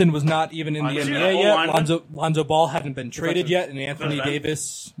Williamson was not even in the Was he NBA an yet. O-lineman? Lonzo Ball hadn't been traded yet, and Anthony Defensive.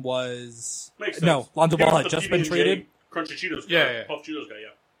 Davis was Makes sense. no. Lonzo He Ball was had the just been PB&J traded. Crunchy Cheetos guy. Yeah. Puff Cheetos guy, yeah.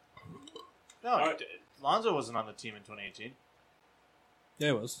 No, All right. Lonzo wasn't on the team in 2018. Yeah,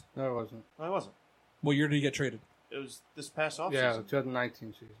 it was. No, it wasn't. No, he wasn't. What year did he get traded? It was this past offseason. Yeah, the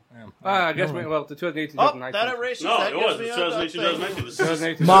 2019 season. Yeah. I guess, Never mind. well, the 2018 Oh, 2019. that erases. No, that it was. gives me It's a 2018, thing. 2019. This is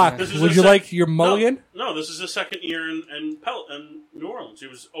 2018. Mock, This is would his you sec- like your mulligan? No, this is his second year in New Orleans. He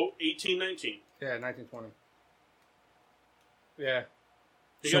was 18-19. Yeah, 1920. Yeah.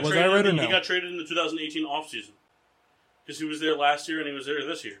 He So got was I traded. right or He no? got traded in the 2018 offseason because he was there last year and he was there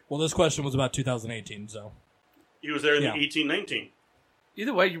this year. Well, this question was about 2018, so He was there in Yeah. the 18-19.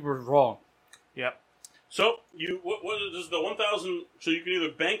 Either way, you were wrong. Yep. So what is the 1,000? So you can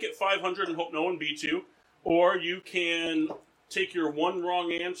either bank at 500 and hope no one beats you, or you can take your one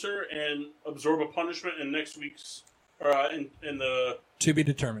wrong answer and absorb a punishment in next week's. In the to be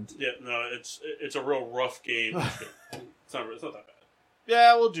determined. it's a real rough game. It's not that bad.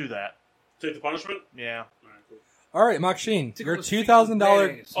 Yeah, we'll do that. Take the punishment. Yeah. All right, cool. All right, Mock Sheen, your Tickle the $2,000.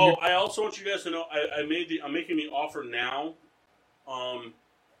 veins. Oh, I also want you guys to know I'm making the offer now.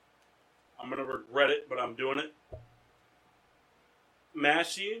 I'm gonna regret it, but I'm doing it.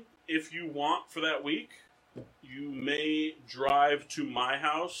 Massey, if you want for that week, you may drive to my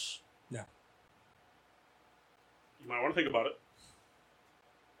house. Yeah. You might want to think about it.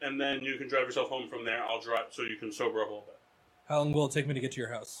 And then you can drive yourself home from there. I'll drive so you can sober up a little bit. How long will it take me to get to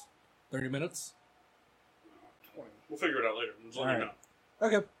your house? 30 minutes? We'll figure it out later. Just let All me right. know.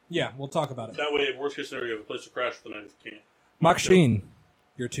 Okay. Yeah, we'll talk about it. That way, worst case scenario, you have a place to crash for the night if you can't. Mock Sheen,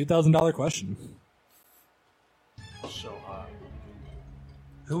 your $2,000 question. So hot.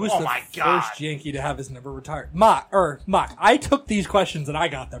 Who was Oh the my God. first Yankee to have his number retired? Mock, I took these questions and I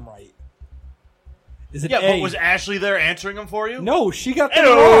got them right. Is it Yeah, A? but was Ashley there answering them for you? No, she got them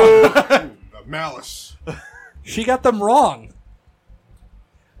wrong. The malice. She got them wrong.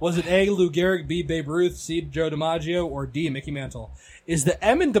 Was it A, Lou Gehrig, B, Babe Ruth, C, Joe DiMaggio, or D, Mickey Mantle? Is the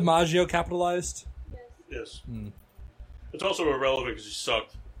M in DiMaggio capitalized? Yes. It's also irrelevant because he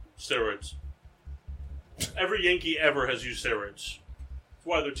sucked. Steroids. Every Yankee ever has used steroids. That's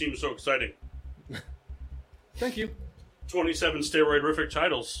why their team is so exciting. Thank you. 27 steroid-rific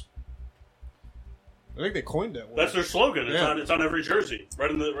titles. I think they coined that word. That's their slogan. Yeah. It's on every jersey.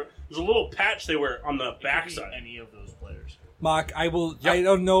 Right in there's a little patch they wear on the backside. Any of those players. Mock, I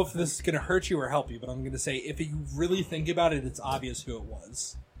don't know if this is going to hurt you or help you, but I'm going to say if you really think about it, it's obvious who it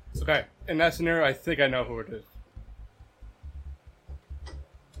was. Okay. In that scenario, I think I know who it is.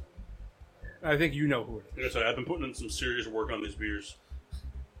 I think you know who it is. Like I said, I've been putting in some serious work on these beers.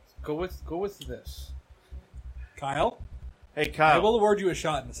 Go with this. Kyle, Hey, I Kyle. will award you a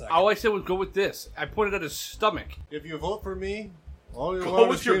shot in a second. All I said was go with this. I pointed at his stomach. If you vote for me, all you Go want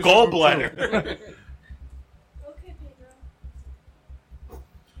with is your dreams come gallbladder. true. Okay, Pedro.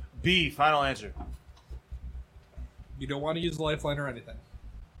 B, final answer. You don't want to use the lifeline or anything.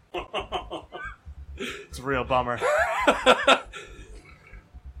 It's a real bummer.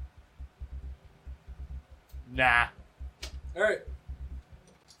 Nah. All right.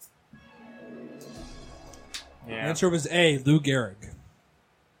 Yeah. Answer was A, Lou Gehrig.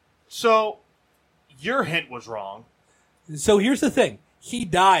 So, your hint was wrong. So here's the thing. He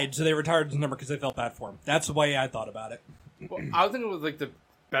died, so they retired his number because they felt bad for him. That's the way I thought about it. Well, I was thinking it was like the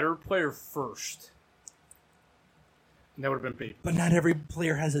better player first. And that would have been Babe. But not every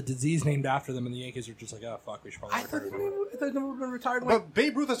player has a disease named after them, and the Yankees are just like, oh, fuck, we should probably I thought retire they him. would have been retired. But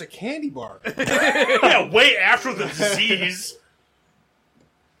Babe Ruth has a candy bar. Yeah, way after the disease.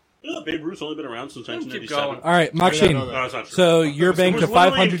 You know that Babe Ruth's only been around since Keep 1987. going. All right, Mock I Sheen. know that. No, that's not true. So you're banked was to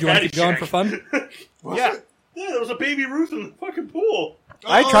literally 500. You want to keep going Caddyshack. for fun? Yeah. Yeah, there was a Baby Ruth in the fucking pool.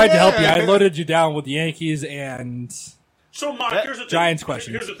 I Oh, tried to help you. yeah. I loaded you down with the Yankees and So, Mark, That- here's the thing. Giants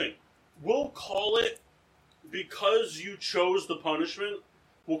question. Here's the thing. We'll call it, because you chose the punishment,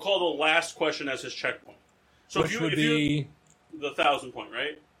 we'll call the last question as his checkpoint. So which would be the 1,000 point,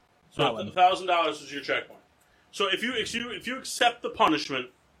 right? So That one. the $1,000 is your checkpoint. So if you accept the punishment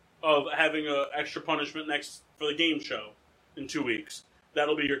of having an extra punishment next for the game show in 2 weeks,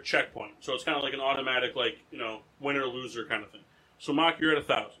 that'll be your checkpoint. So it's kind of like an automatic, like, winner loser kind of thing. So Mock, you're at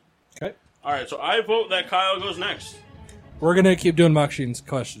 1,000. okay. All right, so I vote that Kyle goes next. We're going to keep doing Maksheen's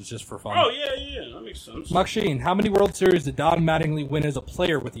questions just for fun. Oh, yeah, that makes sense. Maksheen, how many World Series did Don Mattingly win as a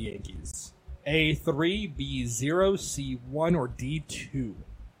player with the Yankees? A, 3, B, 0, C, 1, or D, 2?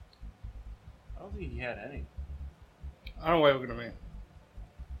 I don't think he had any. I don't know why you're looking at me.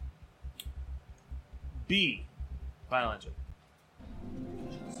 B. Final answer.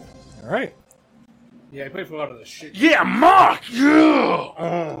 All right. Yeah, he played for a lot of the shit. Yeah, Mark!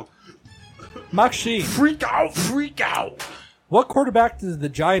 Yeah! Maksheen, Freak out! what quarterback did the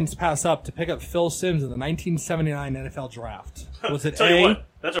Giants pass up to pick up Phil Simms in the 1979 NFL Draft? Was it Tell you A? what,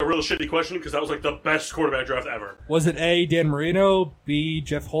 that's a real shitty question because that was like the best quarterback draft ever. Was it A, Dan Marino, B,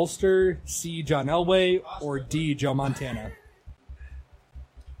 Jeff Holster, C, John Elway, or D, Joe Montana?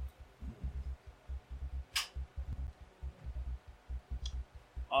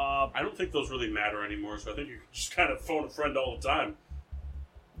 I don't think those really matter anymore, so I think you can just kind of phone a friend all the time.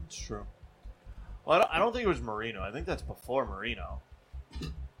 It's true. Well, I don't think it was Marino. I think that's before Marino.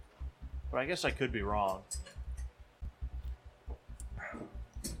 But I guess I could be wrong.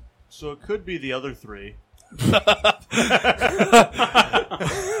 So it could be the other three.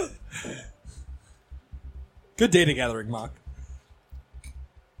 Good data gathering, Mock.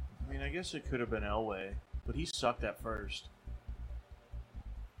 I mean, I guess it could have been Elway, but he sucked at first.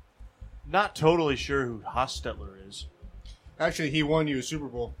 Not totally sure who Hostetler is. Actually, he won you a Super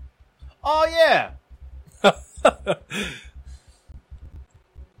Bowl. Oh, yeah! I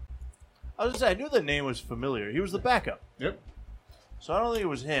was going to say, I knew the name was familiar. He was the backup. Yep. So I don't think it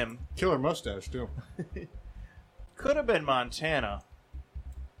was him. Killer mustache, too. Could have been Montana.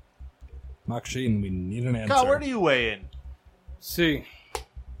 Maksheen, we need an answer. Kyle, where do you weigh in? C.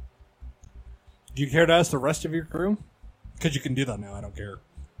 Do you care to ask the rest of your crew? Because you can do that now, I don't care.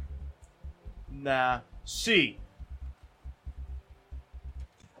 Nah. C.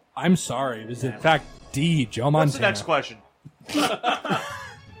 I'm sorry, it was in fact D, Joe Montana. What's the next question?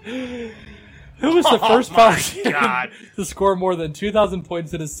 Who was the first player God. to score more than 2,000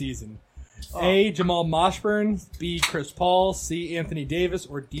 points in a season? A, Jamal Mashburn, B, Chris Paul, C, Anthony Davis,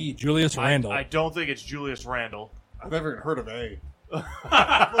 or D, Julius Randle? I don't think it's Julius Randle. I've never heard of A. You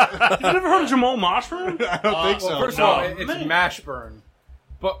never heard of Jamal Mashburn? I don't think so. Well, first no. of all, it's Mashburn,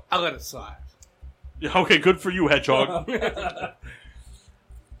 but I'll let it slide. Yeah, okay, good for you, Hedgehog.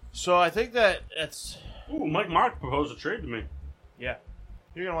 So I think that's... Ooh, Mike Mark proposed a trade to me. Yeah.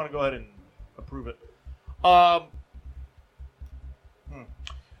 You're going to want to go ahead and approve it. Kyle,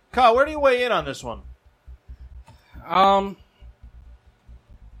 where do you weigh in on this one?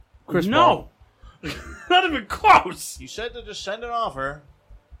 Chris No. Paul. Not even close. You said to just send an offer,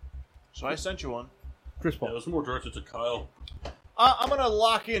 so I sent you one. Chris Yeah, Paul. it was more directed to Kyle. I'm going to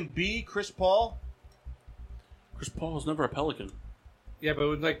lock in B, Chris Paul. Chris Paul was never a Pelican, Yeah, but it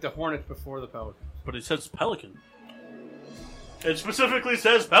was like the Hornets before the Pelicans. but it says Pelican. It specifically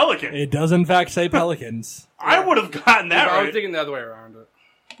says Pelican. It does in fact say Pelicans. I would have gotten that I was right. thinking the other way around it.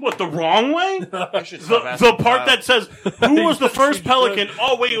 What, the wrong way? I should stop The asking part Kyle. that says, who was the first Pelican?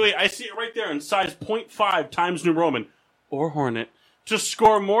 Oh, wait, I see it right there in size 0.5 times New Roman, or Hornet, to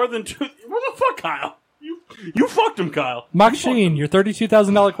score more than two. What the fuck, Kyle? You fucked him, Kyle. Maksheen, your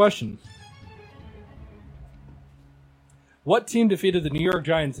 $32,000 question. What team defeated the New York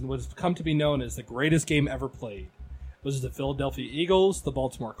Giants and was come to be known as the greatest game ever played? Was it the Philadelphia Eagles, the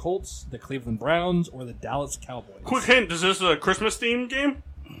Baltimore Colts, the Cleveland Browns, or the Dallas Cowboys? Quick hint, is this a Christmas-themed game?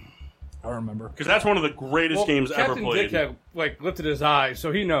 I don't remember. Because that's one of the greatest games ever Captain played. Dick had, lifted his eyes,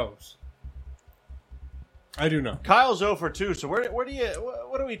 so he knows. I do know. Kyle's 0 for 2, so what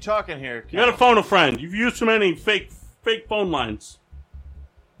are we talking here? You gotta phone a friend. You've used too many fake phone lines.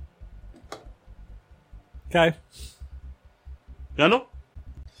 Okay. Yandel?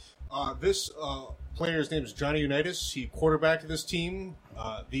 This player's name is Johnny Unitas. He quarterbacked this team.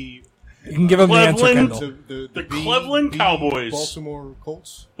 You can give him the answer, Cleveland. Kendall. The Cleveland Cowboys. Baltimore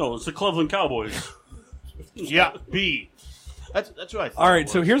Colts. No, it's the Cleveland Cowboys. Yeah, B. That's what I thought. All right, it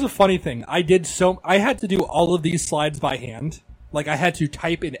so was. here's a funny thing. I had to do all of these slides by hand. Like, I had to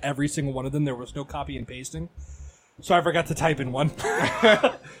type in every single one of them. There was no copy and pasting. So I forgot to type in one.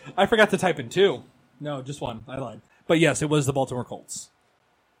 I forgot to type in two. No, just one. I lied. But yes, it was the Baltimore Colts.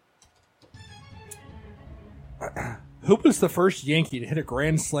 Who was the first Yankee to hit a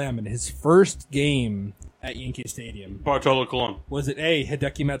grand slam in his first game at Yankee Stadium? Bartolo Colon. Was it A,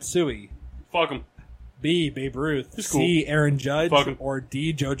 Hideki Matsui, Fuck him. B, Babe Ruth, He's C, Aaron Judge, Fuck him. or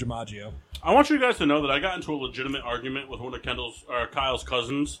D, Joe DiMaggio? I want you guys to know that I got into a legitimate argument with one of Kyle's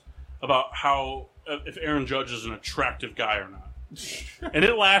cousins about how if Aaron Judge is an attractive guy or not. And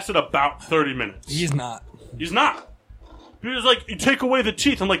it lasted about 30 minutes. He's not. He's not.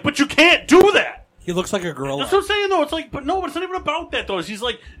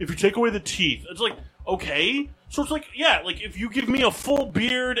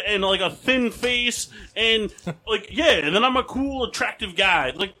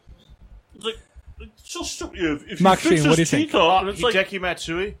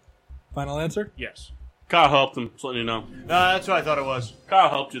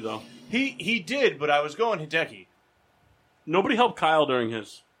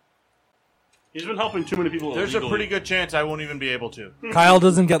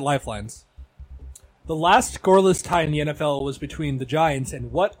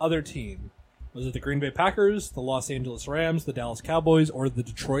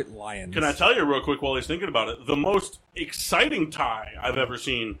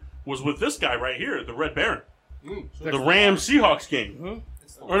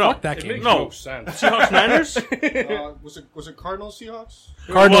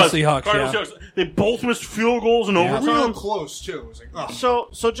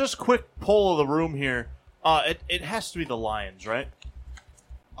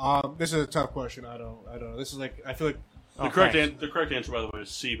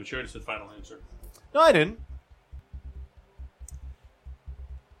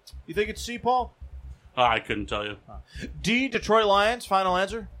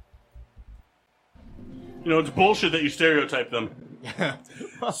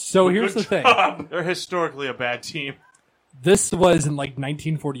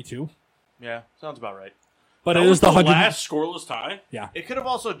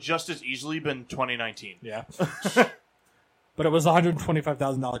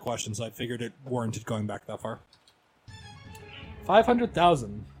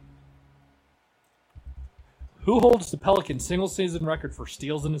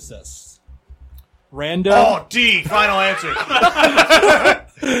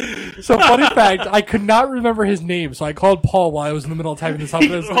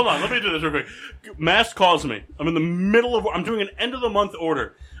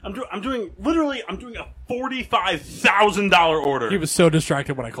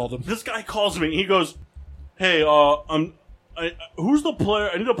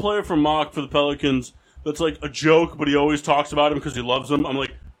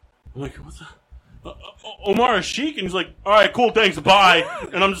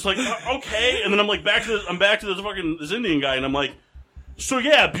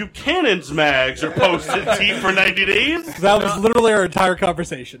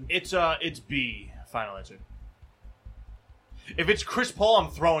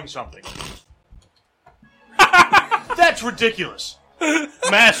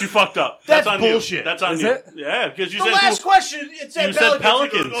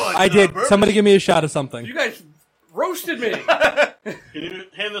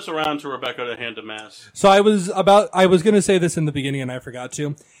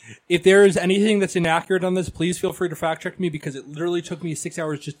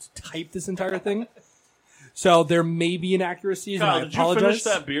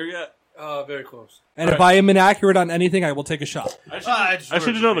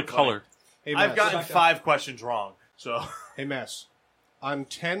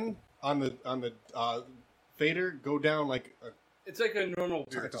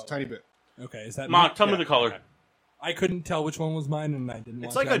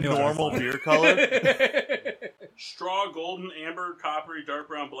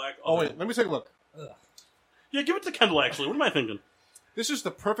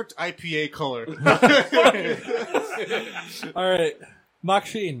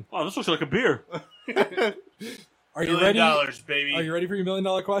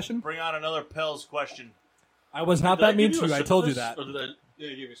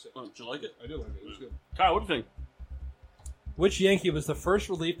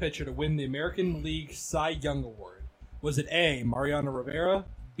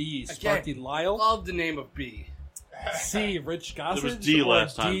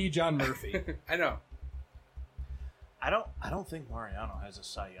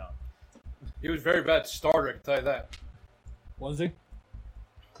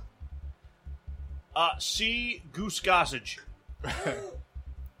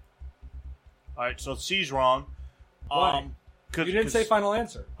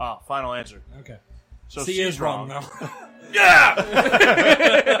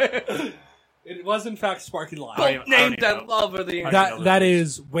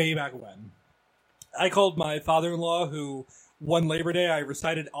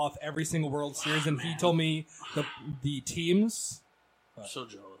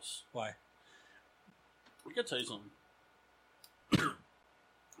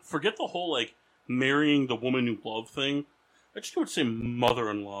 forget the whole, like, marrying the woman you love thing. I just would say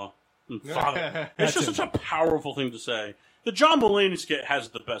mother-in-law and father. It's just such a powerful thing to say. The John Mulaney skit has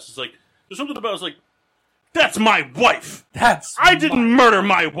it the best. It's like, there's something about it's like, that's my wife! I didn't murder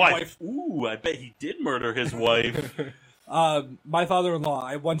my wife! Ooh, I bet he did murder his wife. My father-in-law,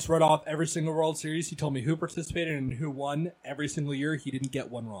 I once read off every single World Series. He told me who participated and who won every single year. He didn't get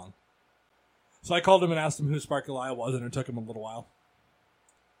one wrong. So I called him and asked him who Sparky Lyle was, and it took him a little while.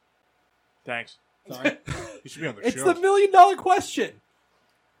 Thanks. Sorry. You should be on the It's show. the $1 million question.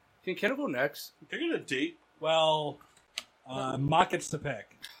 Can Kendall go next? Can I get a date? Well, Mock gets to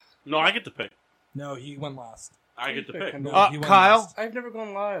pick. No, I get to pick. No, he went last. I get to pick. No, he went Kyle? last. I've never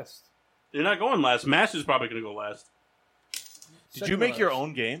gone last. You're not going last. Mass is probably going to go last. Did you make your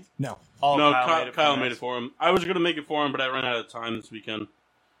own game? No. Oh, No, Kyle made it for him. I was going to make it for him, but I ran out of time this weekend.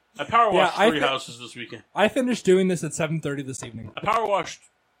 I power washed three houses this weekend. I finished doing this at 7:30 this evening. I power washed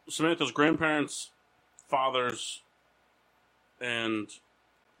Samantha's grandparents, fathers, and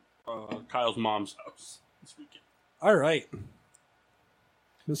Kyle's mom's house this weekend. All right.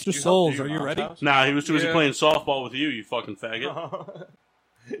 Mr. Souls, are you ready? Nah, he was too busy playing softball with you fucking faggot.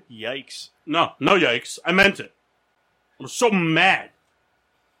 Yikes. No yikes. I meant it. I was so mad.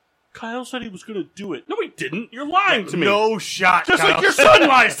 Kyle said he was going to do it. No, he didn't. You're lying to me. No shot, Just Kyle. like your son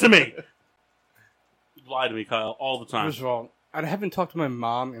lies to me. You lie to me, Kyle, all the time. First of all, I haven't talked to my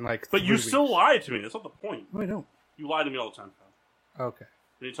mom in like. But 3 you weeks. still lie to me. That's not the point. No, I don't. You lie to me all the time, Kyle. Okay.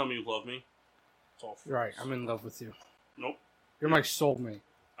 When you tell me you love me, it's all false. Right. I'm in love with you. Nope. You're my soulmate.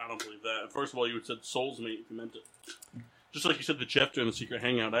 I don't believe that. First of all, you would said soul's mate if you meant it. Just like you said to Jeff during the secret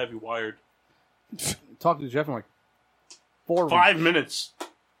hangout, I have you wired. Talking to Jeff in like 4 weeks. 5 minutes.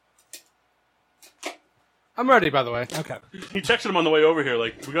 I'm ready, by the way. Okay. He texted him on the way over here,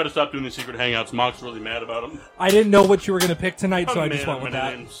 like, we got to stop doing these secret hangouts. Mock's really mad about him. I didn't know what you were going to pick tonight, so I just went with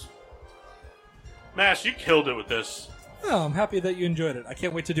that. Mash, you killed it with this. Oh, I'm happy that you enjoyed it. I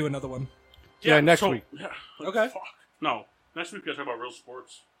can't wait to do another one. Yeah, next week. Yeah, Okay. Fuck. No. Next week we got to talk about real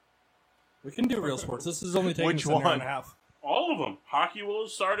sports. We can do real sports. This is only taking Which us an hour one? and a half. All of them. Hockey will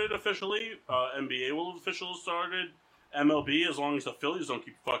have started officially. NBA will have officially started. MLB, as long as the Phillies don't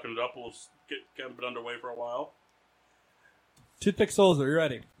keep fucking it up, will get it underway for a while. Toothpick Souls, are you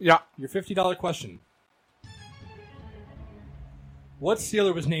ready? Yeah. Your $50 question. What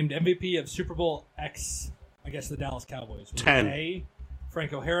Steeler was named MVP of Super Bowl X, I guess the Dallas Cowboys? Was it 10. A,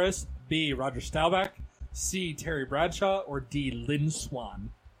 Franco Harris, B, Roger Staubach, C, Terry Bradshaw, or D, Lynn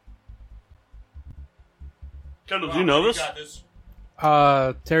Swan? Kendall, do you know this?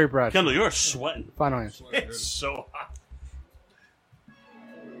 Terry Bradshaw. Kendall, you're sweating. Final answer. It's so hot.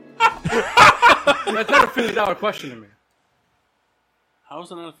 That's not a $50 question to me. How is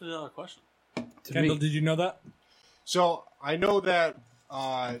that not a $50 question? To Kendall, me. did you know that? So I know that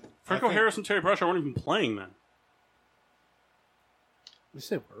Franco Harris and Terry Bradshaw weren't even playing then. Yes,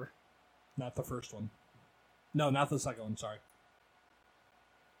 they were. Not the first one. No, not the second one, sorry.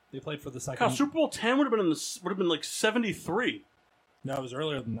 They played for the second. God, Super Bowl 10 would have been like 73. No, it was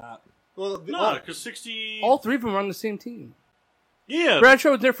earlier than that. Well, No, because 60. All three of them were on the same team. Yeah.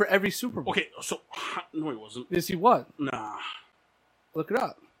 Bradshaw was there for every Super Bowl. Okay, so no, he wasn't. Yes, he was. Nah, Look it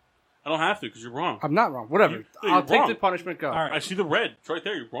up. I don't have to because you're wrong. I'm not wrong. Whatever. You're I'll take wrong. the punishment. Go. All right. I see the red. It's right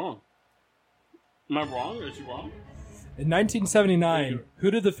there. You're wrong. Am I wrong or is he wrong? In 1979,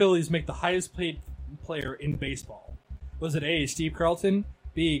 who did the Phillies make the highest paid player in baseball? Was it A, Steve Carlton,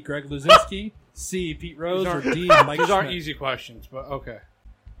 B, Greg Luzinski, C, Pete Rose, or D, Mike These aren't Schmidt? easy questions, but okay.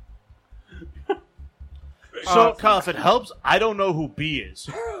 So, Kyle, if it helps, I don't know who B is.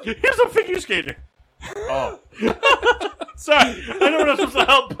 Here's a figure skater. Oh. Sorry, I know we're not supposed to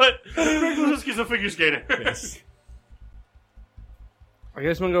help, but Greg Luzinski's a figure skater. Yes. I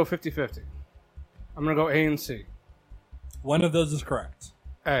guess I'm going to go 50-50. I'm going to go A and C. One of those is correct.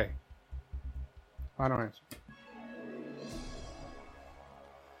 A. Final answer.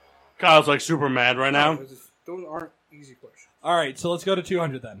 Kyle's like super mad right now. Those aren't easy questions. All right, so let's go to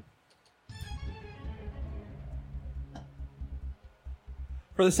 200 then.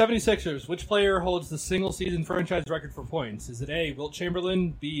 For the 76ers, which player holds the single-season franchise record for points? Is it A, Wilt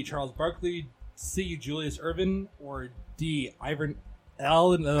Chamberlain, B, Charles Barkley, C, Julius Erving, or D, Allen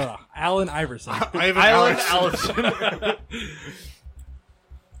Iverson? Island Allison.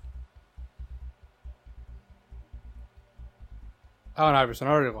 Allen Iverson.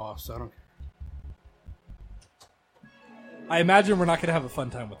 I already lost, so I don't care. I imagine we're not going to have a fun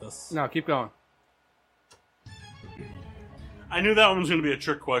time with this. No, keep going. I knew that one was going to be a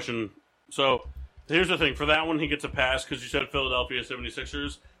trick question. So here's the thing. For that one, he gets a pass because you said Philadelphia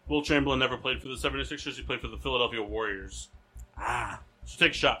 76ers. Wilt Chamberlain never played for the 76ers. He played for the Philadelphia Warriors. So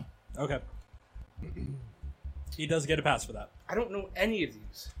take a shot. Okay. He does get a pass for that. I don't know any of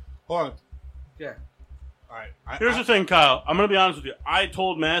these. Hold on. Yeah. All right. Here's the thing, Kyle. I'm going to be honest with you. I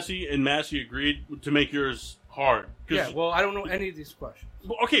told Massey, and Massey agreed to make yours hard. Yeah, well, I don't know any of these questions.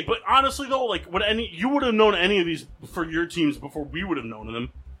 Okay, but honestly, though, like, you would have known any of these for your teams before we would have known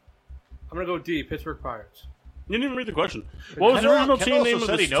them. I'm going to go D, Pittsburgh Pirates. You didn't even read the question. What was the original team name of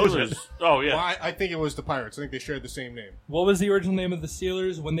the Steelers? Oh, yeah. Well, I think it was the Pirates. I think they shared the same name. What was the original name of the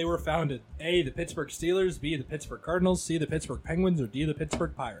Steelers when they were founded? A, the Pittsburgh Steelers, B, the Pittsburgh Cardinals, C, the Pittsburgh Penguins, or D, the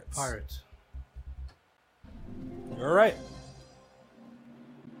Pittsburgh Pirates? Pirates. You're right.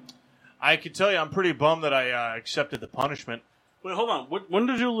 I can tell you, I'm pretty bummed that I accepted the punishment Wait, hold on. When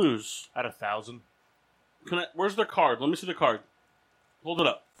did you lose? at 1,000. Where's the card? Let me see the card. Hold it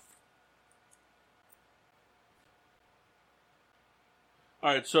up.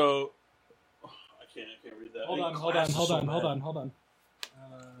 All right, so I can't read that. Hold on.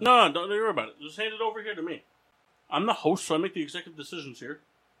 No, don't worry about it. Just hand it over here to me. I'm the host, so I make the executive decisions here.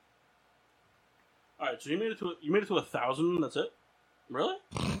 All right, so you made it to 1,000. That's it. Really?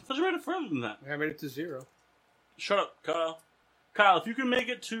 I thought you made it further than that. I made it to 0. Shut up, Kyle. Kyle, if you can make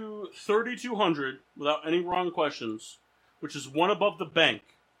it to 3,200 without any wrong questions, which is one above the bank.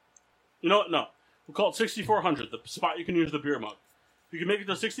 You know what? No. We'll call it 6,400, the spot you can use the beer mug. If you can make it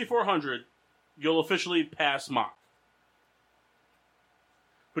to 6,400, you'll officially pass mock.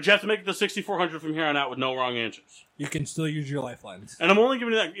 But you have to make it to 6,400 from here on out with no wrong answers. You can still use your lifelines. And I'm only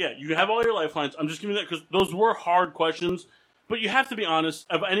giving you that. Yeah, you have all your lifelines. I'm just giving you that because those were hard questions. But you have to be honest.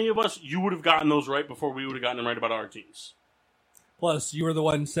 Of any of us, you would have gotten those right before we would have gotten them right about our teams. Plus, you were the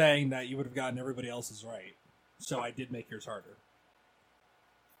one saying that you would have gotten everybody else's right. So I did make yours harder.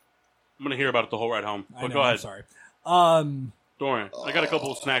 I'm going to hear about it the whole ride home. I But know, go ahead. I'm sorry. Don't worry. I got a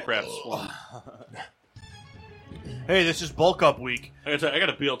couple of snack wraps for him. Hey, this is bulk up week. I got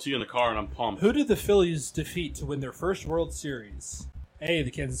a BLT in the car and I'm pumped. Who did the Phillies defeat to win their first World Series? A,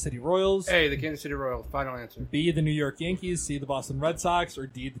 the Kansas City Royals. A, the Kansas City Royals. Final answer. B, the New York Yankees. C, the Boston Red Sox. Or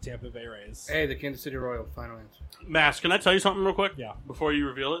D, the Tampa Bay Rays. A, the Kansas City Royals. Final answer. Mass, can I tell you something real quick? Yeah. Before you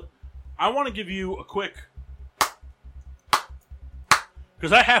reveal it? I want to give you a quick...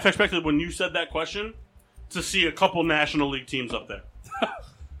 Because I half expected when you said that question to see a couple National League teams up there.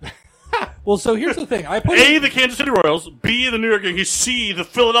 Well, so here's the thing. I put A, the Kansas City Royals. B, the New York Yankees. C, the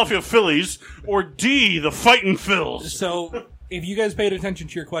Philadelphia Phillies. Or D, the Fightin' Phils. So if you guys paid attention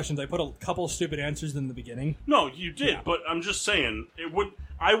to your questions, I put a couple stupid answers in the beginning. No, you did, but I'm just saying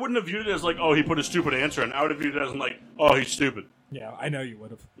I wouldn't have viewed it as like, oh, he put a stupid answer in. I would have viewed it as like, oh, he's stupid. Yeah, I know you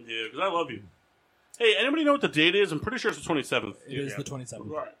would have. Yeah, because I love you. Hey, anybody know what the date is? I'm pretty sure it's the 27th. It is the 27th.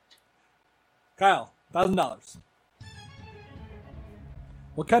 All right. Kyle, $1,000.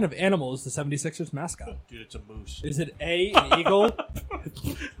 What kind of animal is the 76ers mascot? Dude, it's a moose. Is it A, an eagle,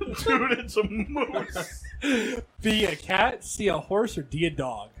 Dude, it's a moose. B, a cat, C, a horse, or D, a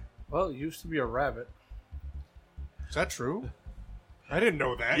dog? Well, it used to be a rabbit. Is that true? I didn't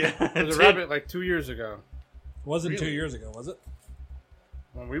know that. Yeah, It was a rabbit like 2 years ago. It wasn't 2 years ago, was it?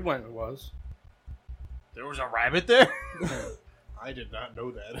 When we went, it was. There was a rabbit there? I did not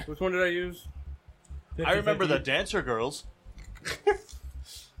know that. Which one did I use? I remember the Dancer Girls.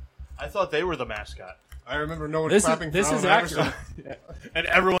 I thought they were the mascot. I remember no one This clapping is, this for is Allen accurate. And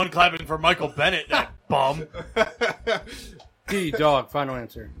everyone clapping for Michael Bennett, that bum. D, dog. Final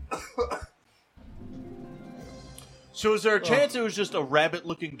answer. So is there a chance it was just a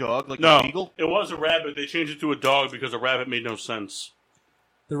rabbit-looking dog, like No, an eagle? it was a rabbit. They changed it to a dog because a rabbit made no sense.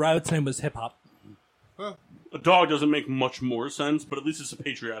 The rabbit's name was Hip Hop. A dog doesn't make much more sense, but at least it's a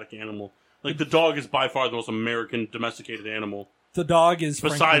patriotic animal. Like, the dog is by far the most American domesticated animal. The dog is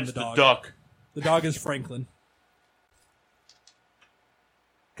Franklin Besides the the dog. duck. The dog is Franklin.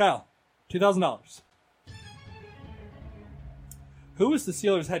 Kyle, $2,000. Who was the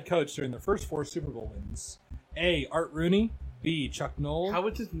Steelers' head coach during their first 4 Super Bowl wins? A, Art Rooney. B, Chuck Noll. How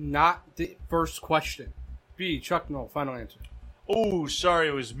is this not the first question? B, Chuck Noll. Final answer. Oh, sorry,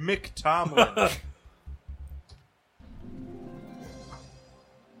 it was Mick Tomlin.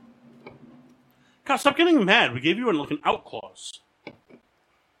 God, stop getting mad. We gave you an out clause.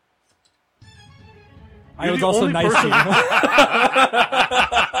 I You're was the also only nice to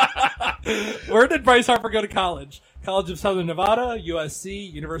you. Where did Bryce Harper go to college? College of Southern Nevada,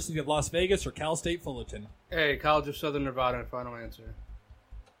 USC, University of Las Vegas, or Cal State Fullerton? A, College of Southern Nevada. Final answer.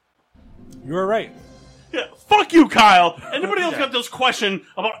 You were right. Yeah, fuck you, Kyle. Anybody else got this question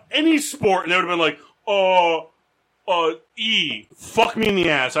about any sport, and they would have been like, E. Fuck me in the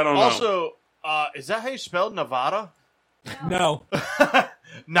ass. I don't know. Also, is that how you spelled Nevada? No.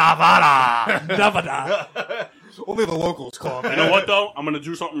 Nevada! Nevada. Only the locals call him. You know what, though? I'm going to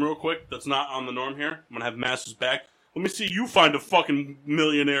do something real quick that's not on the norm here. I'm going to have Masters back. Let me see you find a fucking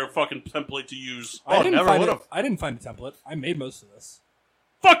millionaire fucking template to use. I didn't find would've. I didn't find a template. I made most of this.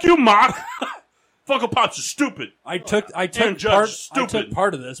 Fuck you, Mark! Funko Pops are stupid. I took Judge, stupid.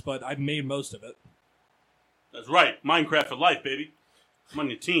 part of this, but I made most of it. That's right. Minecraft for life, baby. I'm on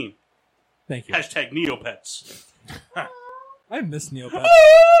your team. Thank you. Hashtag Neopets. I miss Neopets.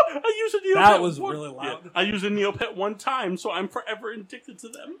 I use a Neopet. That was really loud. Yeah, I used a Neopet one time, so I'm forever addicted to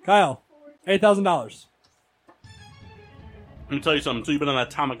them. Kyle, $8,000. Let me tell you something. Until you've been on that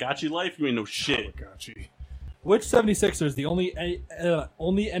Tamagotchi life, you ain't no shit. Tamagotchi. Which 76er is the only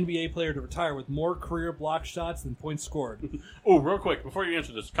NBA player to retire with more career block shots than points scored? Oh, real quick, before you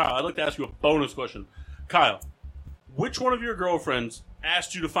answer this, Kyle, I'd like to ask you a bonus question. Kyle, which one of your girlfriends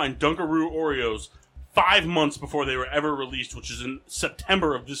asked you to find Dunkaroo Oreos 5 months before they were ever released, which is in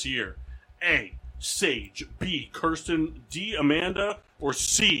September of this year? A, Sage. B, Kirsten. D, Amanda. Or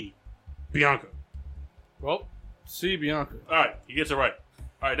C, Bianca? Well, C, Bianca. All right, he gets it right.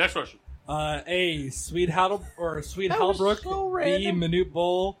 All right, next question. A, Sweet Halbrook. B, Manute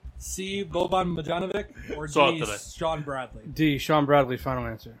Bowl. C, Boban Majanovic. Or Saw it D, today. Sean Bradley. D, Sean Bradley, final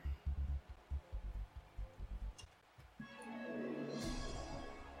answer.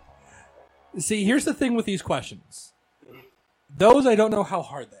 See, here's the thing with these questions. Those I don't know how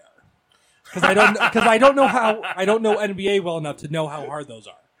hard they are. Because I don't know NBA well enough to know how hard those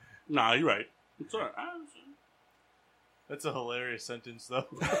are. Nah, you're right. It's all right. That's a hilarious sentence, though.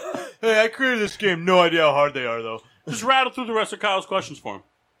 Hey, I created this game. No idea how hard they are, though. Just rattle through the rest of Kyle's questions for him.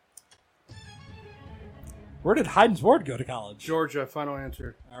 Where did Hyden's Ward go to college? Georgia, final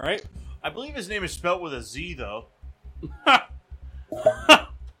answer. All right. I believe his name is spelt with a Z, though.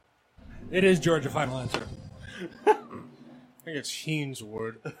 It is Georgia, final answer. I think it's Heen's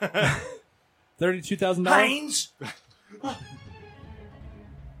word. $32,000. Heinz!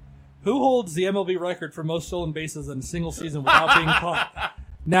 Who holds the MLB record for most stolen bases in a single season without being caught?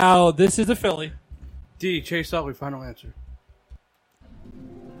 Now, this is a Philly. D, Chase Utley, final answer.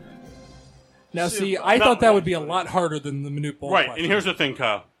 Now, see, I thought that would be a lot harder than the Manute Bowl Right, question. and here's the thing,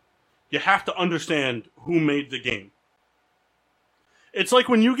 Kyle. You have to understand who made the game. It's like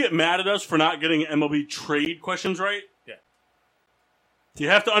when you get mad at us for not getting MLB trade questions right. Yeah. You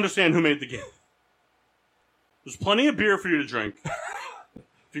have to understand who made the game. There's plenty of beer for you to drink.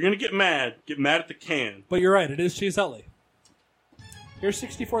 If you're going to get mad at the can. But you're right, it is Chase Utley. Here's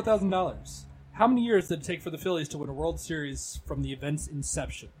 $64,000. How many years did it take for the Phillies to win a World Series from the event's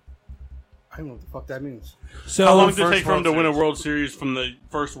inception? I don't know what the fuck that means. So, How long did it take for him to win a World Series from the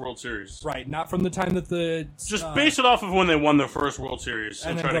first World Series? Right, not from the time that the... Just base it off of when they won their first World Series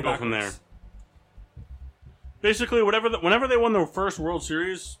and then try to go from there. backwards. Basically, whenever they won their first World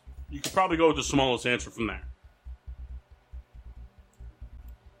Series, you could probably go with the smallest answer from there.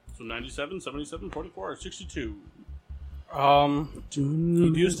 So 97, 77, 44, or 62.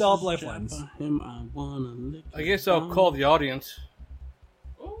 You do still have lifelines. I guess I'll call the audience.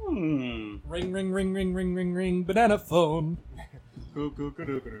 Ooh. Ring, ring, ring, ring, ring, ring, ring, banana phone.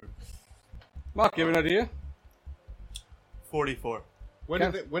 Mark, you have an idea? 44.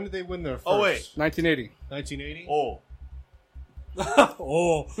 When did they win their first? Oh, wait. 1980. 1980? Oh.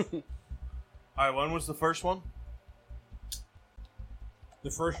 Oh. All right, when was the first one?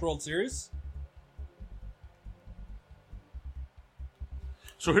 The first World Series?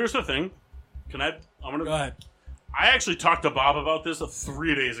 So here's the thing. I'm gonna Go ahead. I actually talked to Bob about this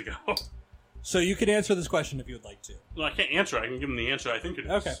 3 days ago. So you can answer this question if you would like to. No, I can't answer it. I can give him the answer I think it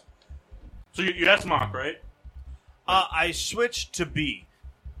is. Okay. So you asked Mock, right? I switched to B.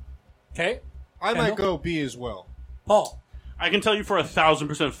 Okay. I Kendall? might go B as well. Paul. I can tell you for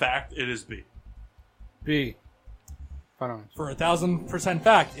 1,000% fact it is B. B. Final answer. For 1,000%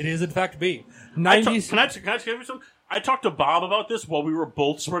 fact, it is in fact B. Can I 90s. tell you something? I talked to Bob about this while we were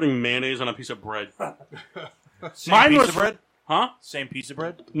both spreading mayonnaise on a piece of bread. Same Mine piece was of bread? Huh? Same piece of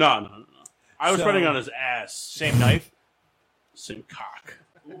bread? No. I was So- spreading on his ass. Same knife? Same cock.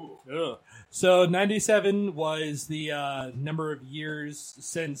 So 97 was the number of years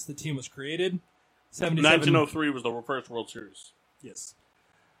since the team was created. 77. 1903 was the first World Series. Yes.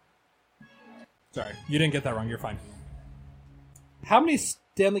 Sorry, you didn't get that wrong. You're fine. How many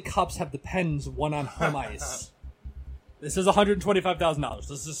Stanley Cups have the Pens won on home ice? This is $125,000.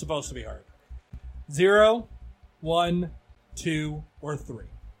 This is supposed to be hard. 0, 1, 2, or 3.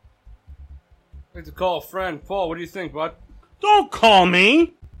 I'd like to call a friend. Paul, what do you think, bud? Don't call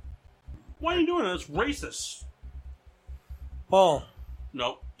me! Why are you doing that? That's racist. Paul,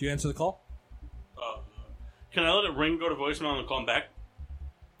 No. do you answer the call? Can I let it ring, go to voicemail, and call him back?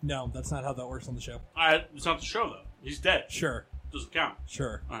 No, that's not how that works on the show. It's not the show, though. He's dead. Sure. Doesn't count.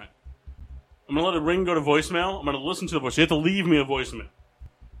 Sure. All right. I'm going to let it ring, go to voicemail. I'm going to listen to the voice. You have to leave me a voicemail.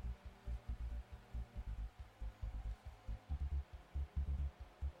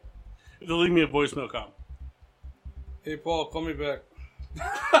 You have to leave me a voicemail, Kyle. Hey, Paul, call me back.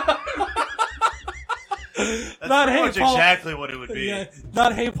 That's Not pretty hey, much Paul. exactly what it would be. Yeah,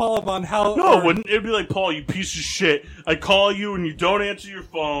 not hey Paul on how. No, it wouldn't. It'd be like, Paul, you piece of shit. I call you and you don't answer your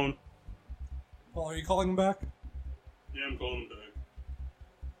phone. Paul, are you calling him back? Yeah, I'm calling him back.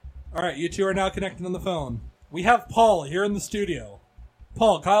 All right, you two are now connected on the phone. We have Paul here in the studio.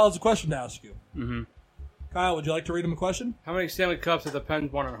 Paul, Kyle has a question to ask you. Mm-hmm. Kyle, would you like to read him a question? How many Stanley Cups have the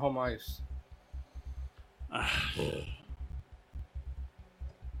Pens won on home ice?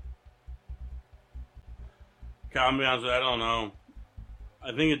 Kyle, I'm be honest with you, I don't know.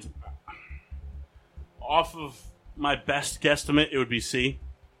 I think it's off of my best guesstimate. It would be C.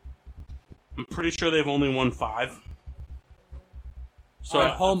 I'm pretty sure they've only won 5. So On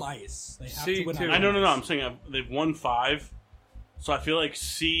home ice. They have C to win too. on I home no. ice. I'm saying they've won 5. So I feel like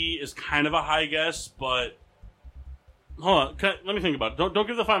C is kind of a high guess, but hold on. Let me think about it. Don't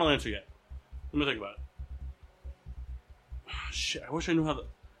give the final answer yet. Let me think about it. Shit, I wish I knew how the.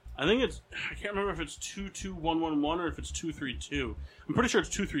 I think it's. I can't remember if it's 2-2-1-1-1 or if it's 2-3-2. I'm pretty sure it's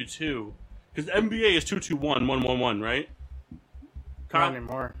 2-3-2 because the NBA is 2-2-1-1-1-1, right? Not Kyle?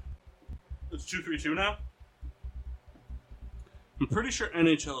 anymore. It's 2-3-2 now. I'm pretty sure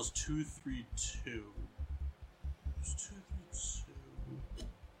NHL is 2-3-2. It's 2-3-2.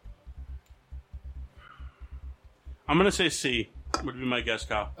 I'm gonna say C. Would be my guess,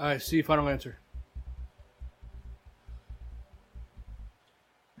 Kyle. All right, C, final answer.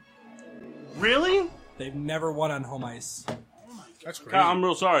 Really? They've never won on home ice. That's crazy. Kyle, I'm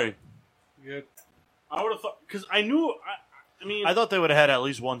real sorry. Good. I would have thought because I knew. I mean, I thought they would have had at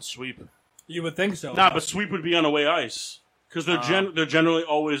least one sweep. You would think so. but sweep would be on away ice because they're generally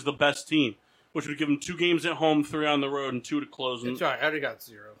always the best team, which would give them 2 games at home, 3 on the road, and 2 to close. It's all right. I already got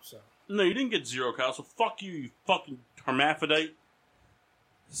 0, so. No, you didn't get 0, Kyle. So fuck you, you fucking hermaphrodite.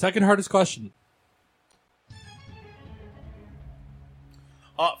 Second hardest question.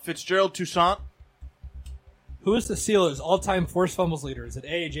 Fitzgerald Toussaint. Who is the Steelers' all-time forced fumbles leader? Is it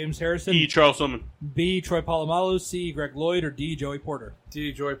A, James Harrison, E. Charles Tillman. B, Troy Polamalu, C, Greg Lloyd, or D, Joey Porter?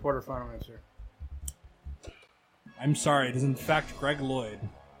 D, Joey Porter, final answer. I'm sorry, it is in fact Greg Lloyd.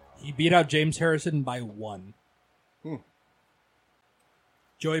 He beat out James Harrison by 1.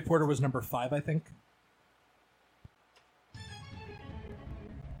 Joey Porter was number 5, I think. $1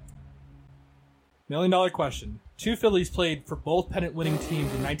 million question. 2 Phillies played for both pennant-winning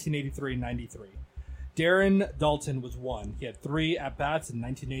teams in 1983 and 93. Darren Dalton was 1. He had 3 at-bats in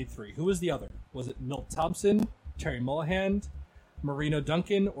 1983. Who was the other? Was it Milt Thompson, Terry Mullihan, Marino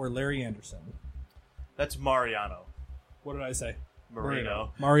Duncan, or Larry Anderson? That's Mariano. What did I say?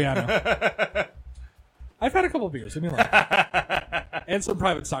 Marino. Mariano. I've had a couple beers. Leave me alone. And some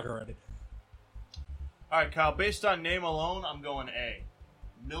private stock already. All right, Kyle. Based on name alone, I'm going A.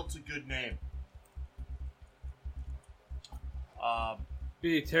 Milt's a good name.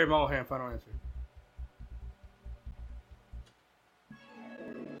 B, Terry Mullihan, final answer.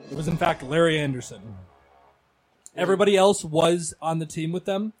 It was in fact Larry Anderson. Everybody else was on the team with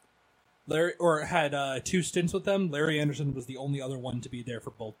them. Larry, or had 2 stints with them. Larry Anderson was the only other one to be there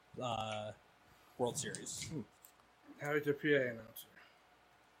for both World Series. How is your PA announcer?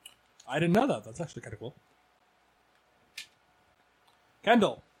 I didn't know that. That's actually kind of cool.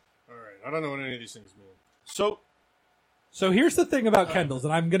 Kendall. All right. I don't know what any of these things mean. So here's the thing about Kendall's,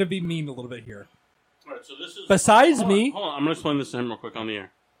 and I'm going to be mean a little bit here. All right, so this is Besides hold me, on, I'm going to explain this to him real quick on the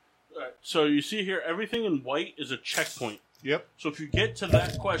air. All right, so you see here, everything in white is a checkpoint. Yep. So if you get to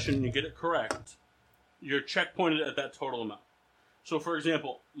that question and you get it correct, you're checkpointed at that total amount. So for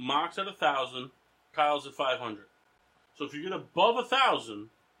example, Mock's at 1,000, Kyle's at 500. So if you get above 1,000,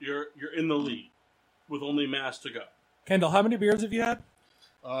 you're in the lead with only mass to go. Kendall, how many beers have you had?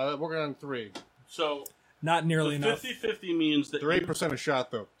 Working on 3. So Not nearly the enough. 50-50 means that They're 8% a shot,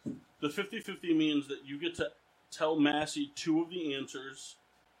 though. the 50-50 means that you get to tell Massey 2 of the answers,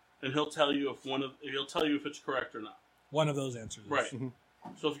 and he'll tell you if it's correct or not. One of those answers. Right.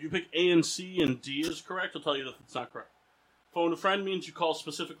 So if you pick A and C and D is correct, he'll tell you that it's not correct. Phone a friend means you call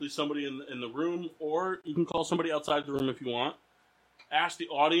specifically somebody in the room, or you can call somebody outside the room if you want. Ask the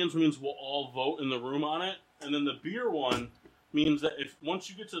audience means we'll all vote in the room on it. And then the beer one means that if once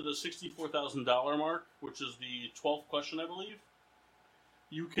you get to the $64,000 mark, which is the 12th question, I believe,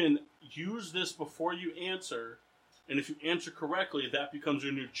 you can use this before you answer, and if you answer correctly, that becomes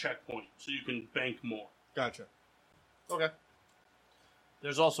your new checkpoint, so you can bank more. Gotcha. Okay.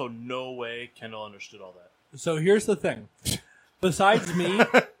 There's also no way Kendall understood all that. So here's the thing. Besides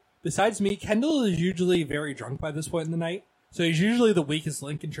me, Kendall is usually very drunk by this point in the night. So he's usually the weakest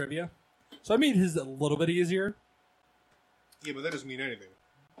link in trivia. So I made his a little bit easier. Yeah, but that doesn't mean anything.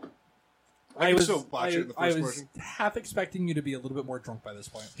 I was still watch it in the first portion. half expecting you to be a little bit more drunk by this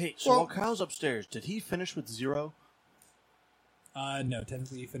point. Hey, so while Kyle's upstairs, did he finish with 0? No,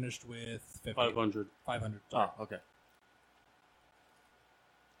 technically he finished with 50. 500. 500. Oh, okay.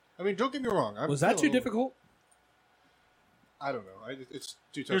 I mean, don't get me wrong. Was that too difficult? I don't know. It's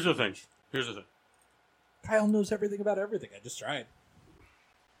too tough. Here's the thing. Kyle knows everything about everything. I just tried.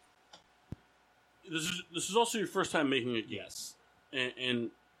 This is also your first time making a game. Yes.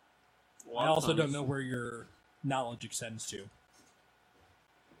 And I also don't know where your knowledge extends to.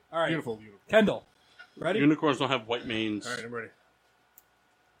 All right. Beautiful. Kendall, ready? Unicorns don't have white manes. All right, I'm ready.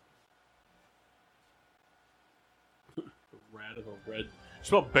 Rat of a red. You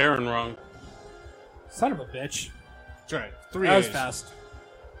spelled Baron wrong. Son of a bitch. That's right. 3 That was A's. fast.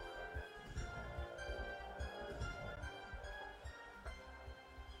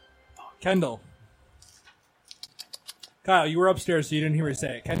 Kendall. Kyle, you were upstairs, so you didn't hear me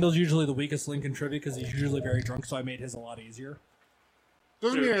say it. Kendall's usually the weakest link in trivia because he's usually very drunk, so I made his a lot easier.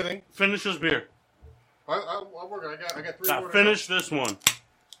 Doesn't mean anything. Finish this beer. I'll work it. I got 3 Now more. finish this one.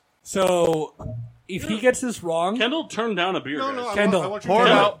 So, if he gets this wrong... Kendall turned down a beer. No, guys. no, Kendall. I want you Pour to it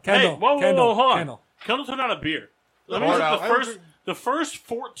Kendall. out. Kendall. Hey, whoa, Kendall. hold on. Kendall. Kendall turned down a beer. That Pour means it that out. the first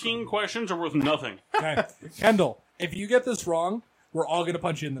 14 questions are worth nothing. Okay. Kendall, if you get this wrong, we're all going to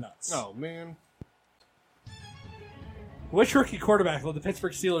punch you in the nuts. Oh, man. Which rookie quarterback led the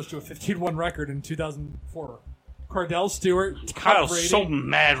Pittsburgh Steelers to a 15-1 record in 2004? Cordell Stewart, Tom Kyle's Brady. so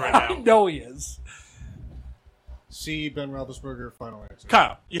mad right I now. know he is. C. Ben Roethlisberger, final answer.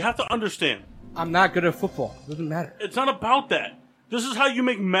 Kyle, you have to understand. I'm not good at football. Doesn't matter. It's not about that. This is how you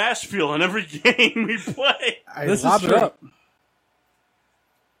make mass feel in every game we play. I This is lob it true. up.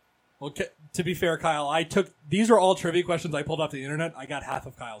 Well, to be fair, Kyle, these are all trivia questions I pulled off the internet. I got half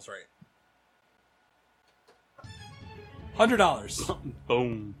of Kyle's right. $100.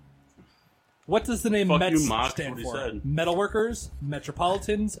 Boom. What does the name Fuck Mets you, Mox, stand what he for? said. Metalworkers,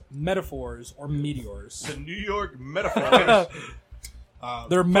 Metropolitans, Metaphors, or Meteors? The New York Metaphor.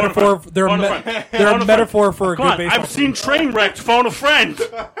 They're metaphor. They're Phone a a friend. they're Phone a a metaphor for a Come good on, baseball. I've seen Trainwrecked. Phone a friend.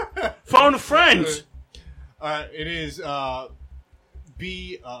 Phone a friend. It is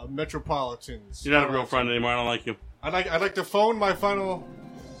B. Metropolitans. You're not a real friend anymore. I don't like you. I'd like to phone my final.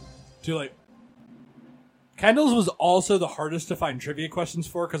 Too late. Kendall's was also the hardest to find trivia questions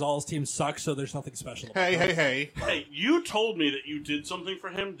for because all his teams suck, so there's nothing special about it. Hey. Hey, you told me that you did something for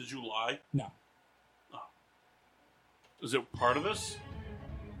him. Did you lie? No. Is it part of this?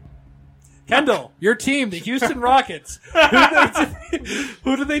 Kendall, your team, the Houston Rockets.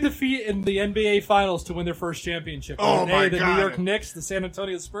 Who did they defeat in the NBA Finals to win their first championship? Oh, my The God. New York Knicks, the San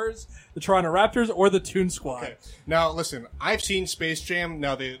Antonio Spurs, the Toronto Raptors, or the Toon Squad? Okay. Now, listen, I've seen Space Jam.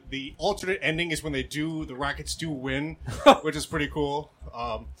 Now, the alternate ending is when the Rockets do win, which is pretty cool.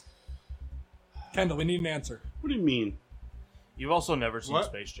 Kendall, we need an answer. What do you mean? You've also never seen What?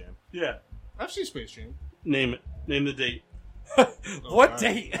 Space Jam. Yeah. I've seen Space Jam. Name it. Name the date. What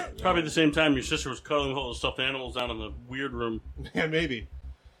date? Probably the same time your sister was cuddling all the stuffed animals down in the weird room. Yeah, maybe.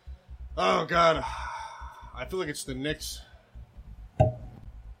 Oh, God. I feel like it's the Knicks.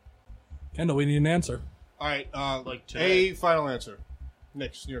 Kendall, we need an answer. All right. Like today. A final answer.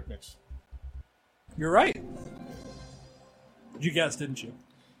 Knicks. New York Knicks. You're right. You guessed, didn't you?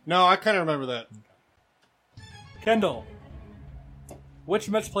 No, I kind of remember that. Kendall, which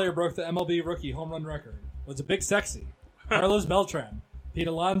Mets player broke the MLB rookie home run record? Was it Big Sexy, Carlos Beltran, Pete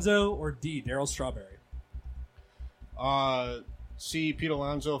Alonso, or D. Darryl Strawberry? C. Pete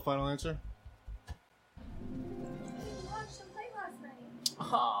Alonso. Final answer. watched them play last night.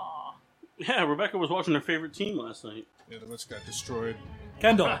 Yeah, Rebecca was watching her favorite team last night. Yeah, the Mets got destroyed.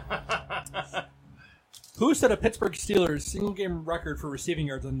 Kendall, who set a Pittsburgh Steelers single-game record for receiving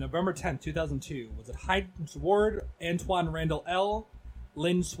yards on November 10th, 2002? Was it Hines Ward, Antoine Randall L.,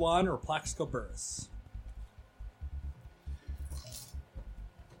 Lynn Swan, or Plaxico Burress?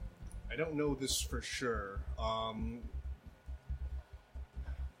 I don't know this for sure. Kyle,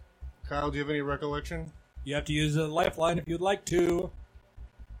 do you have any recollection? You have to use a lifeline if you'd like to.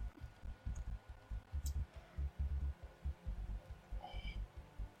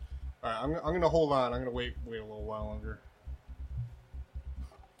 All right, I'm going to hold on. I'm going to wait a little while longer.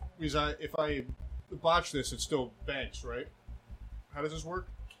 Because if I botch this, it's still banks, right? How does this work?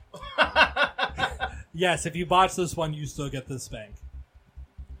 Yes, if you botch this one, you still get this bank.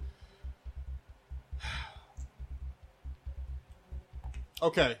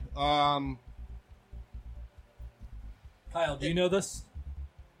 Okay. Kyle, do you know this?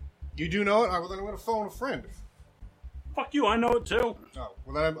 You do know it? All right, well, then I'm going to phone a friend. Fuck you, I know it too. Oh,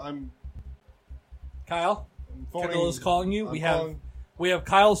 well, then I'm Kyle, phoning. Kendall is calling you. I'm We calling- have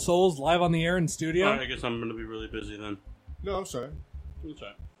Kyle Souls live on the air in studio. Alright, I guess I'm going to be really busy then. No, I'm sorry. That's all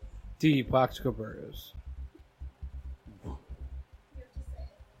right. D. Plaxico Burrios.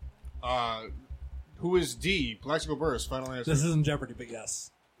 Who is D? Plaxico Burris, final answer. This isn't Jeopardy, but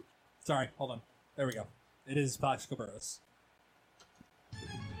yes. Sorry, hold on. There we go. It is Plaxico Burress.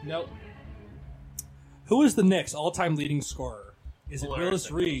 Nope. Who is the Knicks' all-time leading scorer? Is it Hilarious, Willis I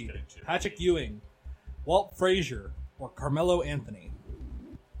knew I was Reed, getting to. Patrick Ewing, Walt Frazier, or Carmelo Anthony?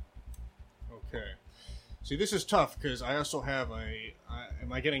 Okay. See, this is tough because I also have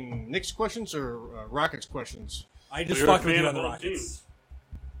am I getting Knicks questions or Rockets questions? I just You're a fucked with fan you of on the both Rockets. teams.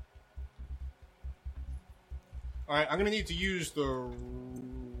 All right, I'm going to need to use the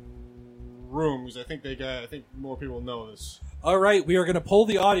rooms. I think more people know this. All right, we are going to poll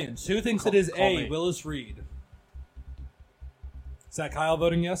the audience. Who thinks it is Call A, me. Willis Reed? Is that Kyle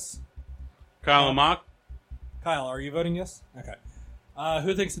voting yes? Kyle and Mock? Kyle, are you voting yes? Okay.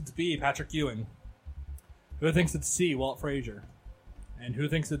 Who thinks it's B, Patrick Ewing? Who thinks it's C, Walt Frazier? And who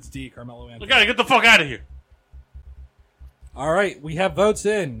thinks it's D, Carmelo Anthony? Look at it, get the fuck out of here. All right, we have votes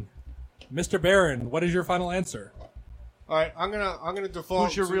in. Mr. Barron, what is your final answer? All right, I'm gonna default.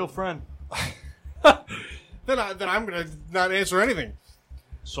 Who's your to- real friend? Then I'm gonna not answer anything.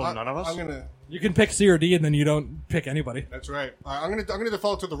 So none of us? I'm gonna. You can pick C or D, and then you don't pick anybody. That's right. I'm gonna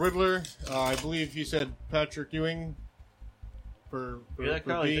default to the Riddler. I believe he said Patrick Ewing. For Yeah, for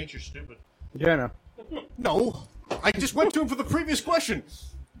Kyle, he B. thinks you're stupid. Yeah, no. No, I just went to him for the previous question.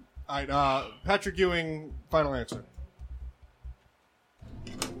 All right, Patrick Ewing. Final answer.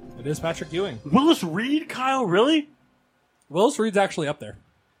 It is Patrick Ewing. Willis Reed, Kyle, really? Willis Reed's actually up there.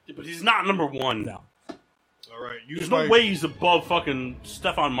 But he's not number one. No. All right, There's no way he's above fucking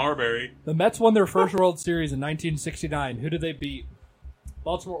Stephon Marbury. The Mets won their first World Series in 1969. Who did they beat?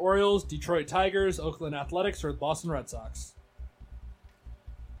 Baltimore Orioles, Detroit Tigers, Oakland Athletics, or the Boston Red Sox?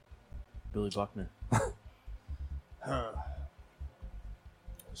 Billy Buckner.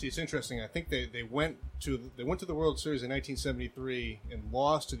 See, it's interesting. I think they went to the World Series in 1973 and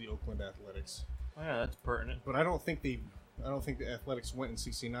lost to the Oakland Athletics. Oh, yeah, that's pertinent. But I don't think the Athletics went in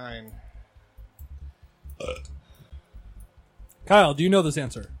 '69. Kyle, do you know this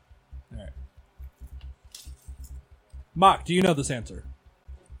answer? All right. Mock, do you know this answer?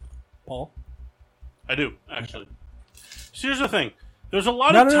 Paul? I do, actually. So here's the thing. There's a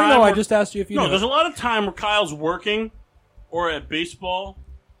lot No, of no, time. no, I where- just asked you if you No, knew there's it. a lot of time where Kyle's working, or at baseball,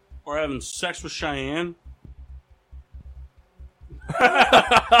 or having sex with Cheyenne.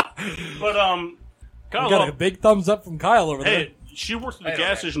 But We Kyle, got a big thumbs up from Kyle over there. hey, she works at the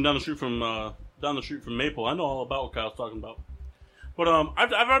gas station down the street from Maple. I know all about what Kyle's talking about. But I've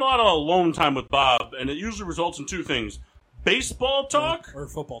had a lot of alone time with Bob, and it usually results in two things: baseball talk Or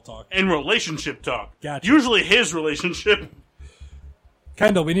football talk. and relationship talk. Gotcha. Usually his relationship.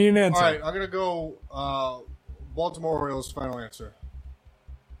 Kendall, we need an answer. All right, I'm gonna go Baltimore Orioles. Final answer.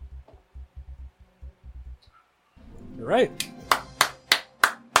 You're right.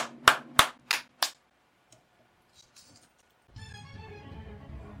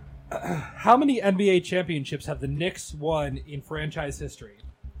 How many NBA championships have the Knicks won in franchise history?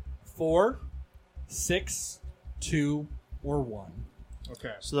 4, 6, 2, or 1?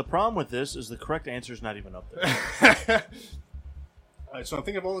 Okay. So the problem with this is the correct answer is not even up there. All right, so I'm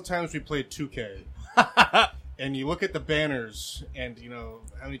thinking of all the times we played 2K, and you look at the banners, and you know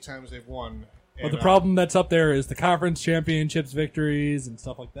how many times they've won. But And, the problem that's up there is the conference championships victories and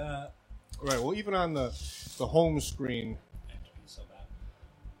stuff like that. right? Well, even on the home screen.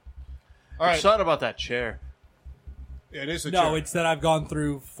 All There's right, something about that chair. yeah, it is a No, chair. it's that I've gone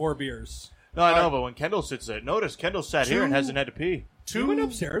through 4 beers. No, I know, right. but when Kendall sits there, notice Kendall sat here and Two- hasn't had to pee. We went two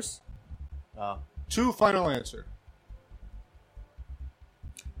upstairs. two final answer.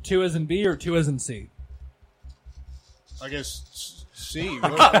 2 as in B or 2 as in C? I guess C.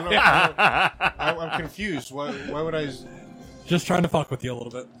 I'm confused. Why would I? Just trying to fuck with you a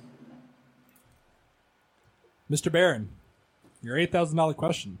little bit. Mr. Barron, your $8,000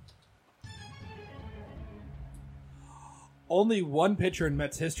 question. Only one pitcher in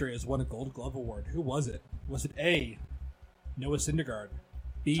Mets history has won a Gold Glove award. Who was it? Was it A, Noah Syndergaard,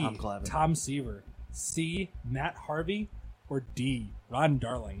 B, Tom Glavine. Tom Seaver, C, Matt Harvey, or D, Ron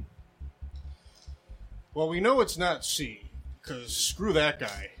Darling? Well, we know it's not C because screw that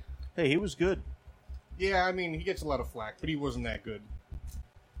guy. Hey, he was good. Yeah, I mean he gets a lot of flack, but he wasn't that good.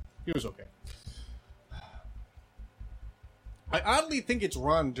 He was okay. I oddly think it's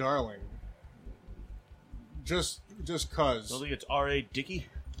Ron Darling. Just cause. Don't think it's R.A. Dickey?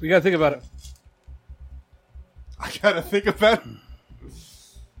 We got to think about it. I gotta think about it.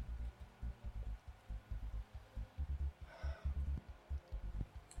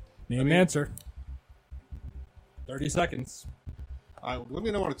 Name and answer. 30 seconds. Let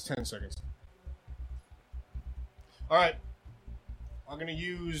me know when it's 10 seconds. All right. I'm going to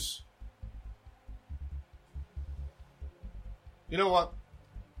use... You know what?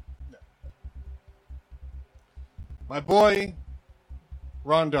 No. My boy,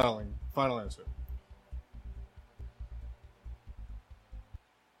 Ron Darling. Final answer.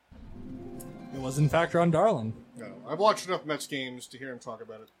 It was, in fact, Ron Darling. No. I've watched enough Mets games to hear him talk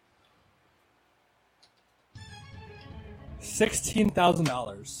about it.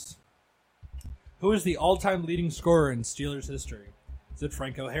 $16,000. Who is the all-time leading scorer in Steelers history? Is it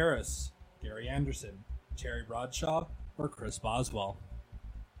Franco Harris, Gary Anderson, Terry Bradshaw, or Chris Boswell?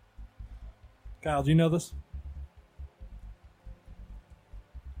 Kyle, do you know this?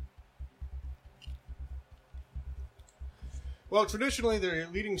 Well, traditionally, their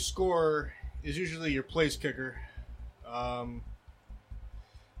leading scorer is usually your place kicker.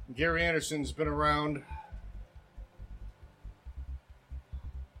 Gary Anderson's been around.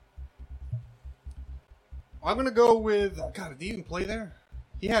 I'm going to go with... God, did he even play there?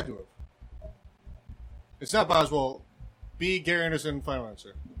 He had to have. It's not Boswell. B, Gary Anderson, final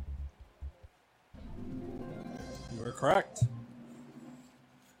answer. You are correct.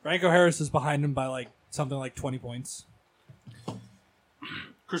 Franco Harris is behind him by something like 20 points.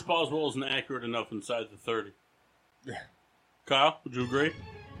 Chris Boswell isn't accurate enough inside the 30. Yeah. Kyle, would you agree?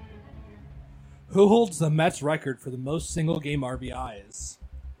 Who holds the Mets record for the most single-game RBIs?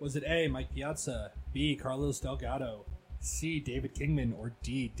 Was it A, Mike Piazza, B, Carlos Delgado, C, David Kingman, or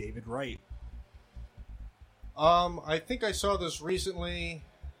D, David Wright? I think I saw this recently.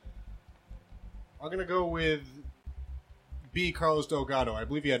 I'm going to go with B, Carlos Delgado. I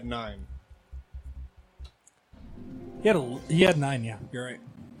believe he had 9. He had 9, yeah. You're right.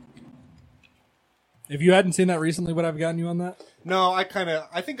 If you hadn't seen that recently, would I have gotten you on that? No, I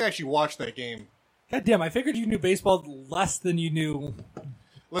think I actually watched that game. God damn, I figured you knew baseball less than you knew.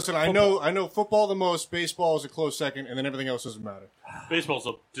 Listen, I know football the most, baseball is a close second, and then everything else doesn't matter. Baseball's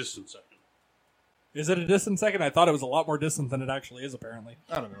a distant second. Is it a distant second? I thought it was a lot more distant than it actually is, apparently.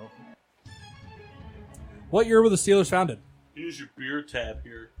 I don't know. What year were the Steelers founded? Use your beer tab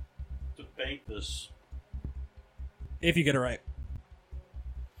here to bank this. If you get it right.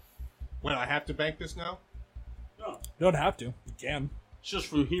 Wait, I have to bank this now? No, You don't have to. You can. it's just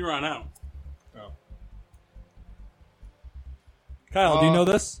from here on out. Oh. Kyle, do you know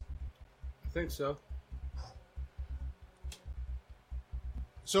this? I think so.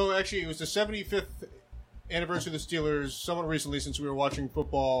 So, actually, it was the 75th anniversary of the Steelers somewhat recently since we were watching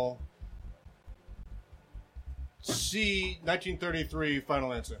football. C, 1933,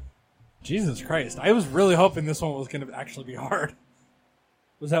 final answer. Jesus Christ. I was really hoping this one was going to actually be hard.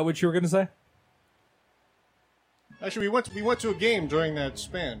 Was that what you were going to say? Actually, we went to a game during that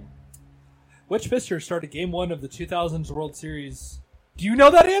span. Which pitcher started Game 1 of the 2000s World Series? Do you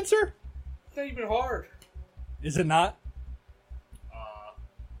know that answer? It's not even hard. Is it not?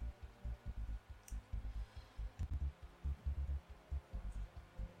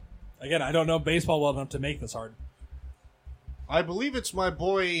 Again, I don't know baseball well enough to make this hard. I believe it's my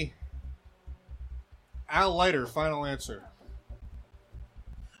boy Al Leiter, final answer.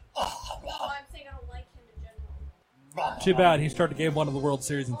 Well, I'm saying I don't like him in general. Too bad. He started Game 1 of the World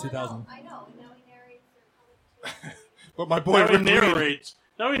Series in 2000. I know. And now he narrates their college. But my boy Rick Reed.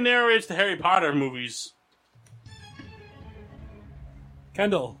 Now he narrates the Harry Potter movies.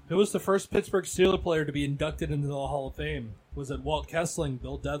 Kendall, who was the first Pittsburgh Steelers player to be inducted into the Hall of Fame? Was it Walt Kessling,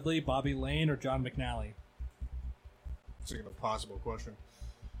 Bill Dudley, Bobby Lane, or John McNally? It's like an impossible question.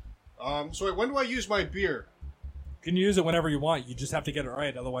 So wait, when do I use my beer? You can use it whenever you want. You just have to get it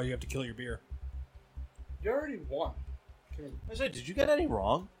right. Otherwise, you have to kill your beer. You already won. I said, did you get any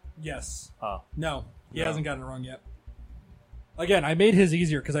wrong? Yes. Oh. No, he hasn't gotten it wrong yet. Again, I made his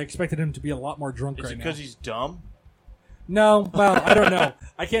easier because I expected him to be a lot more drunk Is right it now. because he's dumb? No, well, I don't know.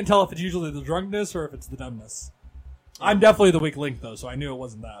 I can't tell if it's usually the drunkenness or if it's the dumbness. I'm definitely the weak link, though, so I knew it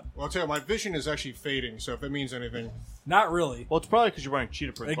wasn't that. Well, I'll tell you, my vision is actually fading, so if it means anything. Not really. Well, it's probably because you're wearing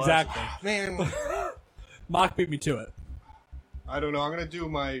cheetah print Exactly. glasses. Man, Mock beat me to it. I don't know. I'm going to do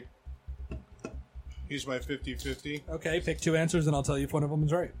my... Use my 50-50. Okay, pick two answers and I'll tell you if one of them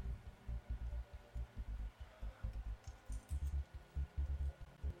is right.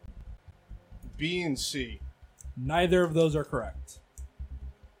 B and C. Neither of those are correct.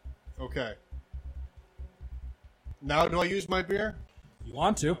 Okay. Now do I use my beer? You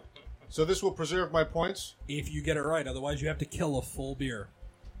want to, So this will preserve my points? if you get it right. Otherwise, you have to kill a full beer.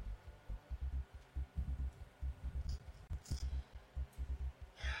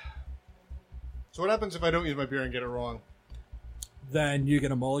 So what happens if I don't use my beer and get it wrong? Then you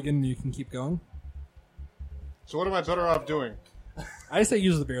get a mulligan and you can keep going. So what am I better off doing? I say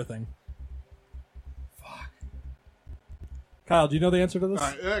use the beer thing. Fuck. Kyle, do you know the answer to this? All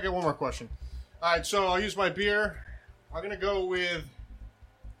right, I got one more question. All right, so I'll use my beer. I'm going to go with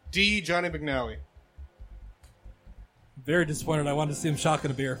D, Johnny McNally. Very disappointed. I wanted to see him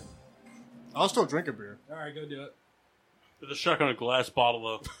shotgun a beer. I'll still drink a beer. All right, go do it. With a shotgun a glass bottle,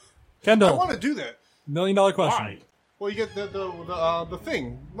 though. Kendall, I want to do that. $1 million question. Why? Well, you get the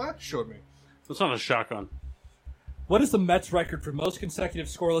thing Mark showed me. That's not a shotgun. What is the Mets record for most consecutive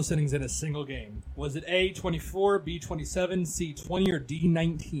scoreless innings in a single game? Was it A, 24, B, 27, C, 20, or D,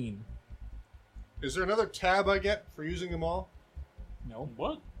 19? Is there another tab I get for using them all? No.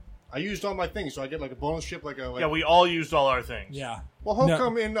 What? I used all my things, so I get like a bonus chip, like a. Like, Yeah, we all used all our things. Yeah. well, how No.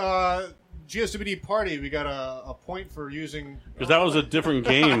 come in GSWD Party we got a point for using? Because that was a different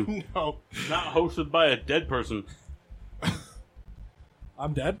game. No. Not hosted by a dead person.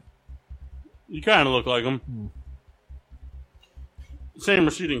 I'm dead. You kind of look like him. Same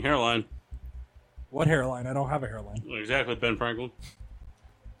receding hairline. What hairline? I don't have a hairline. Exactly, Ben Franklin.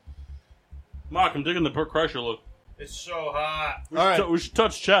 Mark, I'm digging the Burt Kreischer look. It's so hot. All right. We should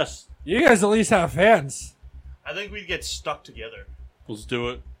touch chest. You guys at least have fans. I think we'd get stuck together. Let's do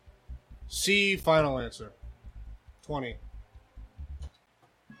it. C, final answer. 20.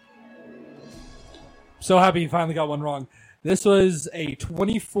 So happy you finally got one wrong. This was a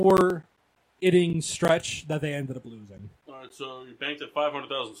 24 inning stretch that they ended up losing. All right, so you banked at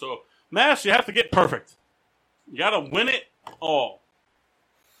 500,000. So, Mass, you have to get perfect. You got to win it all.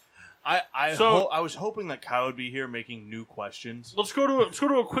 I was hoping that Kyle would be here making new questions. Let's go to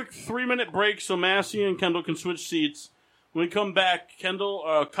a quick 3-minute break so Massey and Kendall can switch seats. When we come back,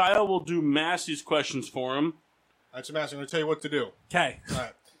 Kyle will do Massey's questions for him. All right, so Master, I'm going to tell you what to do. Okay. All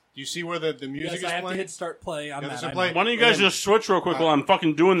right. Do you see where the music Yes, I is have to playing? hit start play on Yeah, that. there's a I play- know. Why don't you guys And then- just switch real quick while I'm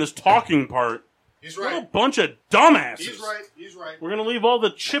fucking doing this talking part? He's What a right. bunch of dumbasses. He's right. He's right. We're going to leave all the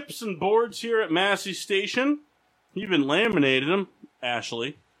chips and boards here at Massey Station. You even laminated them,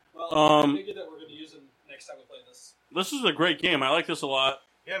 Ashley. Well, Um, I figured that we're going to use them next time we play this. This is a great game. I like this a lot.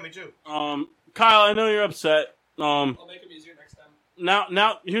 Yeah, me too. Kyle, I know you're upset. I'll make them easier next time.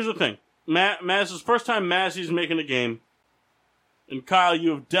 Now, here's the thing. Massey's first time Massey's making a game. And Kyle,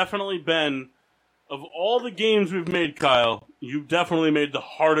 you have definitely been, of all the games we've made, Kyle, you've definitely made the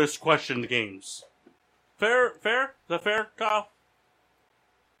hardest questioned games. Fair? Is that fair, Kyle?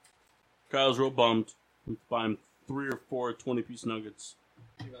 Kyle's real bummed. I'm buying 3 or 4 20-piece nuggets.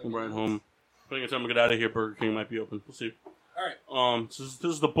 I'm right home. By the time we get out of here, Burger King might be open. We'll see. All right. This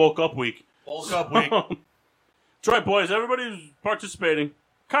is the bulk up week. Bulk up week. That's right, boys. Everybody's participating.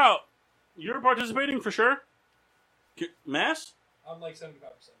 Kyle, you're participating for sure? Mass? I'm like 75%.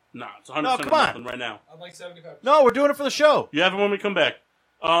 Nah, it's 100% No, come on. nothing right now. I'm like 75%. No, we're doing it for the show. You have it when we come back.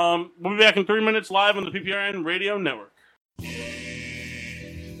 We'll be back in 3 minutes live on the PPRN Radio Network.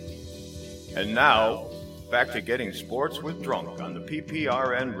 And now, back to getting sports with Drunk on the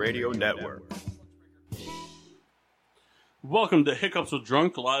PPRN Radio Network. Welcome to Hiccups with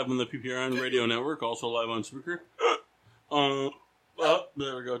Drunk, live on the PPRN Radio Network, also live on Speaker. There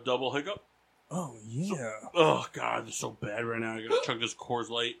we go, double hiccup. Oh, yeah. Oh, God, it's so bad right now. I gotta chug this Coors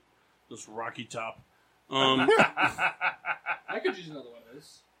Light, this Rocky Top. I could use another one of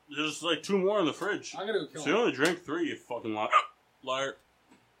those. There's like 2 more in the fridge. I'm going to go kill So you only drink 3, you fucking liar.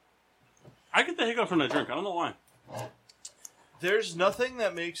 I get the hiccups when I drink. I don't know why. There's nothing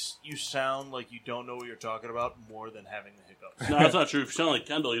that makes you sound like you don't know what you're talking about more than having the hiccups. No, that's not true. If you sound like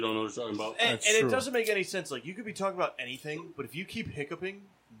Kendall, you don't know what you're talking about. And That's it true. doesn't make any sense. Like, you could be talking about anything, but if you keep hiccuping,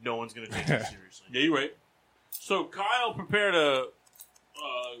 no one's going to take you seriously. Yeah, you're right. So Kyle prepared a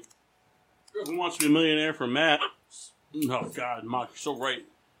Who Wants to Be a Millionaire for Matt. Oh, God, Mark, you're so right.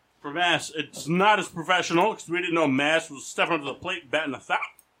 For Mass, it's not as professional because we didn't know Mass was stepping up to the plate batting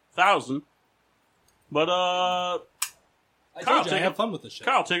 1,000. But, I Kyle, told you I take have it. fun with this shit.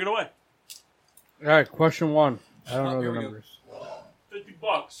 Kyle, take it away. All right, question 1. I don't know here the we go. numbers.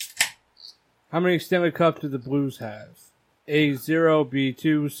 $50. How many Stanley Cups do the Blues have? A0,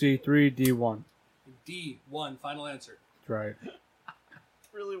 B2, C3, D1. D1, final answer. That's right. I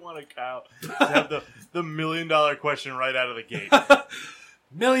really wanted Kyle to have the $1 million question right out of the gate. $1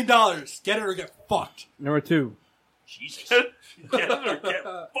 million. Get it or get fucked. Number 2. Jesus. Get it or get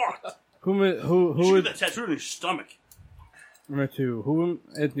fucked. Who You is should get that tattooed on your stomach. number 2? Who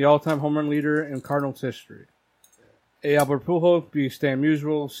is the all-time home run leader in Cardinals history? A. Albert Pujols, B. Stan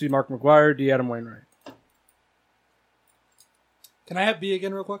Musial, C. Mark McGwire, D. Adam Wainwright. Can I have B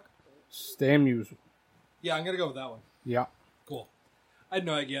again real quick? Stan Musial. Yeah, I'm going to go with that one. Yeah. Cool. I had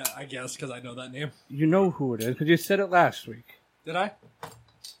no idea, I guess, because I know that name. You know who it is because you said it last week. Did I?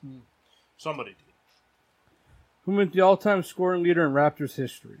 Somebody did. Who is the all-time scoring leader in Raptors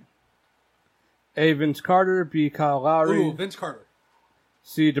history? A. Vince Carter, B. Kyle Lowry, Ooh, Vince Carter.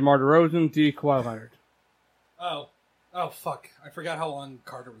 C. DeMar DeRozan, D. Kawhi Leonard. Oh, fuck. I forgot how long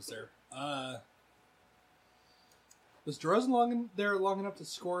Carter was there. Was DeRozan there long enough to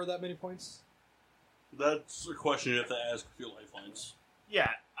score that many points? That's a question you have to ask a few lifelines.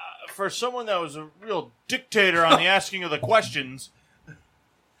 Yeah, for someone that was a real dictator on the asking of the questions.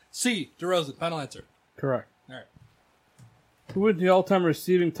 C. DeRozan. Final answer. Correct. All right. Who is the all-time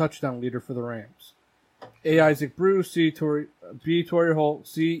receiving touchdown leader for the Rams? A. Isaac Bruce, B. Torrey Holt,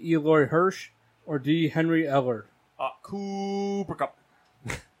 C. Eloy Hirsch, or D. Henry Ellard? Cooper Cup.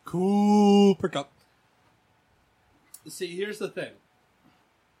 Cooper Cup. See, here's the thing.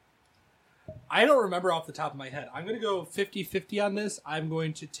 I don't remember off the top of my head. I'm going to go 50-50 on this. I'm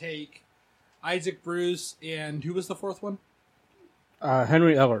going to take Isaac Bruce and who was the fourth one?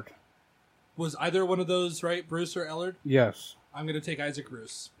 Henry Ellard. Was either one of those right, Bruce or Ellard? Yes. I'm going to take Isaac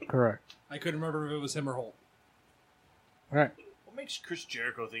Bruce. Correct. I couldn't remember if it was him or Holt. All right. What makes Chris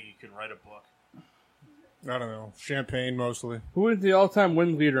Jericho think he can write a book? I don't know. Champagne, mostly. Who is the all-time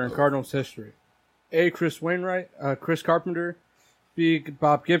win leader in Cardinals history? A. Chris Wainwright, Chris Carpenter, B.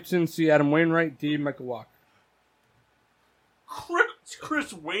 Bob Gibson, C. Adam Wainwright, D. Michael Walker.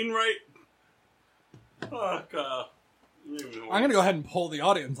 Chris Wainwright? Fuck. I'm going to go ahead and poll the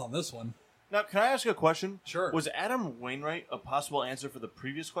audience on this one. Now, can I ask a question? Sure. Was Adam Wainwright a possible answer for the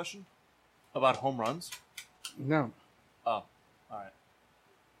previous question about home runs? No. Oh, all right.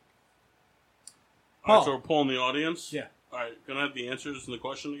 All right, so we're polling the audience? Yeah. All right, can I have the answers in the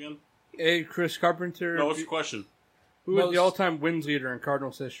question again? A. Chris Carpenter. No, what's the question? Who is the all-time wins leader in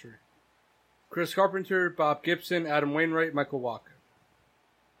Cardinals history? Chris Carpenter, Bob Gibson, Adam Wainwright, Michael Walker.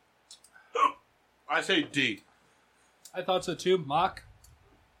 I say D. I thought so too. Mock.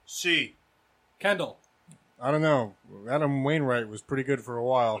 C. Kendall. I don't know. Adam Wainwright was pretty good for a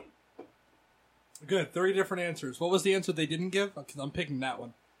while. Good. 3 different answers. What was the answer they didn't give? Because I'm picking that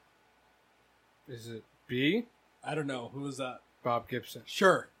one. Is it B? I don't know. Who was that? Bob Gibson.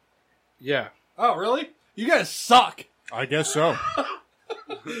 Sure. Yeah. Oh, really? You guys suck. I guess so.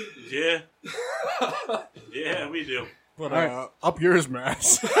 Yeah. Yeah, we do. But All up yours,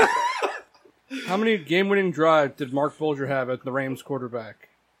 Mass. How many game-winning drives did Mark Bulger have as the Rams quarterback?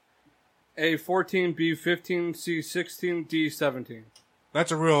 A. 14, B. 15, C. 16, D. 17.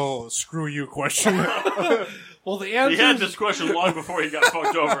 That's a real screw you question. Well, the He answer had this question long before he got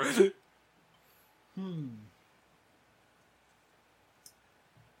fucked over.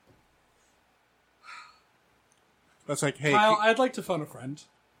 That's like, hey, Kyle, I'd like to phone a friend.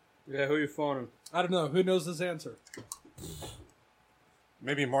 Yeah, who you phoning? I don't know. Who knows this answer?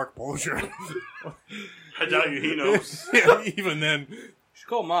 maybe Mark Bulger. I doubt you, he knows. Yeah, even then. You should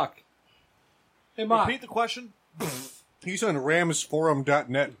call Mock. Hey, Mock. Repeat the question. He's on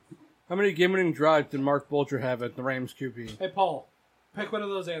ramsforum.net. How many game-winning drives did Mark Bulger have at the Rams QB? Hey, Paul. Pick one of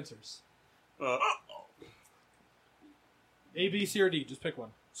those answers. A, B, C, or D. Just pick one.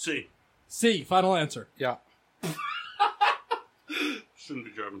 C. C. Final answer. Yeah. Shouldn't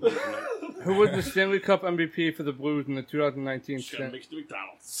be driving home tonight. Who was the Stanley Cup MVP for the Blues in the 2019 Just gotta mix the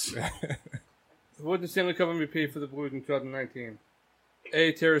McDonald's. Who was the Stanley Cup MVP for the Blues in 2019?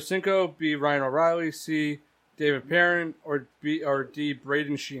 A. Tarasenko, B. Ryan O'Reilly, C. David Perrin, or D.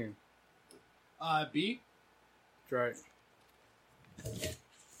 Braden Sheehan. B. That's right.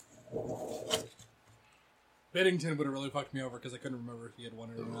 Bennington would have really fucked me over because I couldn't remember if he had won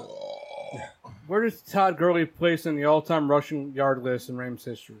it or not. Where does Todd Gurley place in the all-time rushing yard list in Rams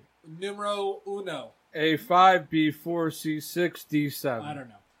history? Numero uno. A. 5, B. 4, C. 6, D. 7. I don't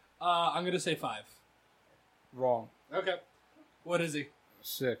know. I'm going to say 5. Wrong. Okay. What is he?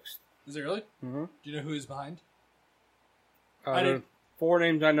 6. Is he really? Mm-hmm. Do you know who he's behind? There are 4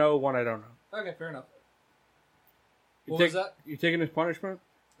 names I know, 1 I don't know. Okay, fair enough. You What was that? You taking his punishment?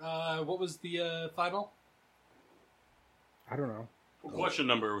 What was the final? I don't know. What question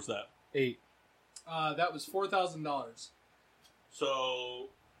number was that? 8. That was $4,000. So,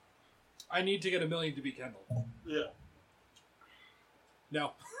 I need to get $1 million to beat Kendall. yeah.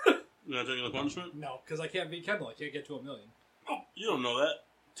 No. You're not taking the punishment? No, because I can't beat Kendall. I can't get to $1 million. Oh, you don't know that.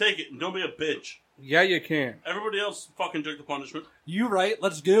 Take it and don't be a bitch. Yeah, you can. Everybody else fucking took the punishment. You right.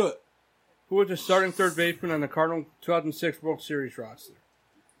 Let's do it. Who was the starting third baseman on the Cardinal 2006 World Series roster?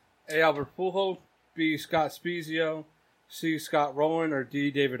 A. Albert Pujols, B. Scott Spezio, C. Scott Rowland, or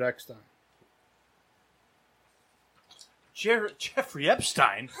D. David Eckstein? Jeffrey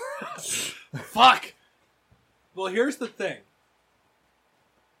Epstein? Fuck! Well, here's the thing.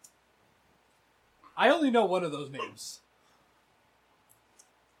 I only know one of those names.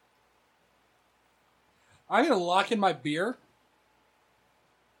 I'm going to lock in my beer,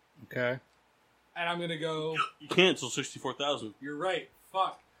 Okay. and I'm going to go... You can't till 64,000. You're right.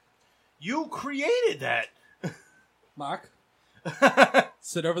 Fuck. You created that! Mock.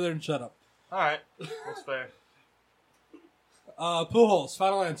 Sit over there and shut up. Alright, that's fair. Pujols,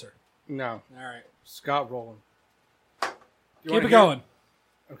 final answer. No. All right. Scott Rowland. Keep it going.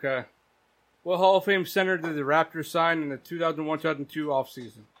 Okay. What Hall of Fame center did the Raptors sign in the 2001-2002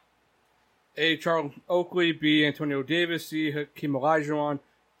 offseason? A. Charles Oakley, B. Antonio Davis, C. Hakeem Olajuwon,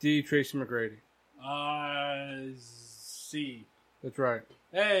 D. Tracy McGrady. C. That's right.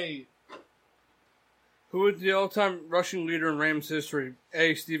 Hey. Who is the all-time rushing leader in Rams history?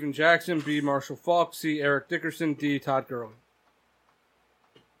 A. Steven Jackson, B. Marshall Faulk, C. Eric Dickerson, D. Todd Gurley.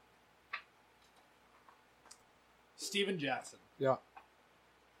 Steven Jackson. Yeah.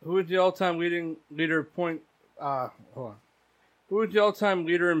 Who is the all-time leader in point? Hold on. Who is the all-time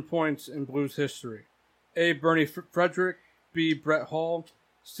leader in points in Blues history? A. Bernie Frederick, B. Brett Hall,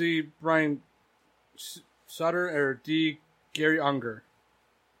 C. Brian Sutter, or D. Gary Unger.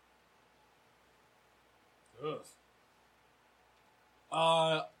 Ugh.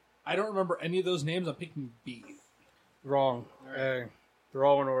 I don't remember any of those names. I'm picking B. Wrong. All right. A. They're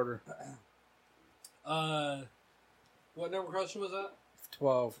all in order. What number question was that?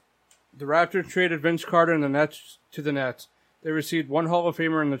 12. The Raptors traded Vince Carter and the Nets to the Nets. They received one Hall of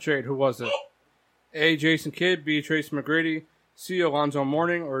Famer in the trade. Who was it? A. Jason Kidd, B. Tracy McGrady, C. Alonzo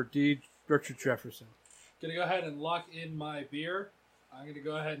Mourning, or D. Richard Jefferson. Gonna go ahead and lock in my beer. I'm gonna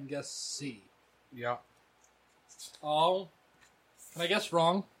go ahead and guess C. Yeah. Oh. Can I guess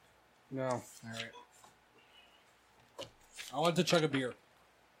wrong? No. All right. I want to chug a beer.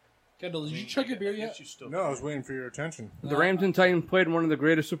 Kendall, did you chug your beer yet? No, I was waiting for your attention. The Rams and Titans played in one of the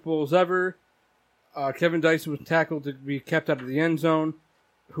greatest Super Bowls ever. Kevin Dyson was tackled to be kept out of the end zone.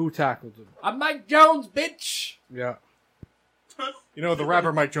 Who tackled him? I'm Mike Jones, bitch! Yeah. You know, the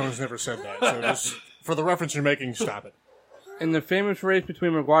rapper Mike Jones never said that. So just for the reference you're making, stop it. In the famous race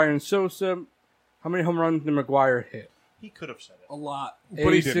between McGuire and Sosa, how many home runs did McGuire hit? He could have said it. A lot.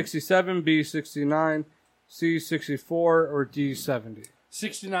 But he A. didn't. 67, B. 69, C. 64, or D. 70?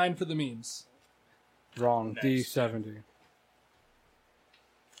 69 for the memes. Wrong. D. 70.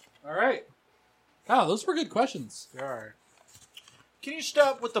 All right. Wow, those were good questions. All right. Can you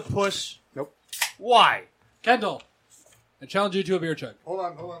stop with the puss? Nope. Why? Kendall, I challenge you to a beer chug. Hold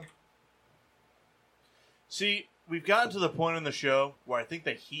on. See, we've gotten to the point in the show where I think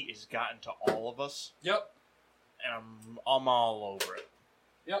the heat has gotten to all of us, Yep. and I'm all over it.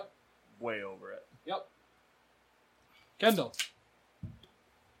 Yep. Way over it. Yep. Kendall.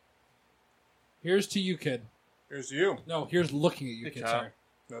 Here's to you, kid. Here's to you. No, here's looking at you, Hey, kid. Kyle. Sorry.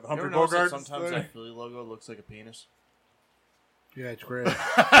 No, the You Humphrey ever notice that Bogart. sometimes that Philly logo looks like a penis? Yeah, it's great.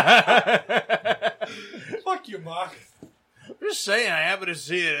 Fuck you, Mark. I'm just saying, I happen to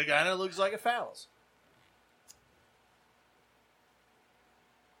see it. It kind of looks like a phallus.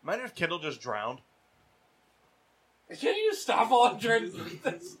 Imagine if Kendall just drowned. Can you stop while I'm trying to do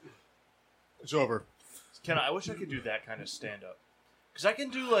this? It's over. I wish I could do that kind of stand-up. Because I can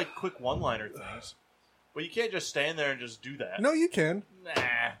do, like, quick one-liner things. But you can't just stand there and just do that. No, you can. Nah.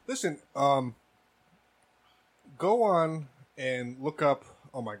 Listen, go on and look up.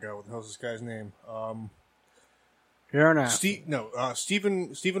 Oh my God, what the hell's this guy's name? Here now.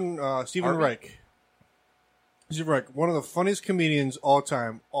 Stephen Harvey? Reich. Stephen Reich, one of the funniest comedians all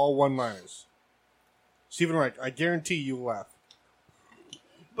time, all one-liners. Stephen Reich, I guarantee you'll laugh.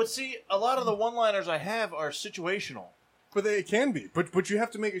 But see, a lot of the one-liners I have are situational. But it can be. But you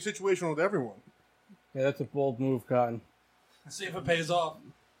have to make it situational with everyone. Yeah, that's a bold move, Cotton. See if it pays off.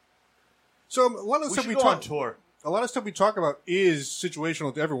 So a lot of the We stuff should we go on talk, tour. a lot of stuff we talk about is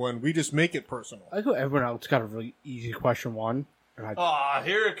situational to everyone. We just make it personal. I thought everyone else got a really easy question one. And I Ah,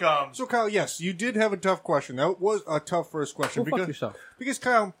 here it comes. So Kyle, yes, you did have a tough question. That was a tough first question Go fuck yourself. because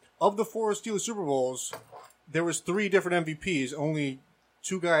Kyle, of the 4 Steelers Super Bowls, there was 3 different MVPs. Only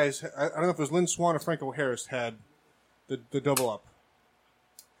 2 guys. I don't know if it was Lynn Swann or Franco Harris had the double up.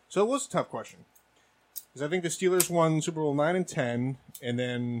 So it was a tough question. Because I think the Steelers won Super Bowl 9 and 10, and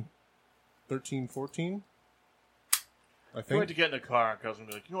then 13, 14. I I think. went to get in the car and I was going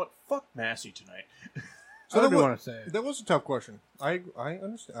to be like, you know what? Fuck Massey tonight. I that do was, want to say it. that was a tough question. I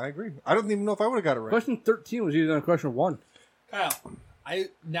understand. I agree. I don't even know if I would have got it right. Question 13 was easier than question 1. Kyle,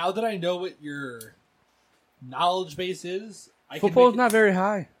 now that I know what your knowledge base is. Football's not very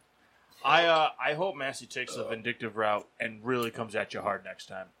high. I hope Massey takes the vindictive route and really comes at you hard next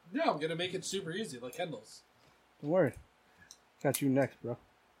time. Yeah, I'm gonna make it super easy, like Kendall's. Don't worry. Got you next, bro.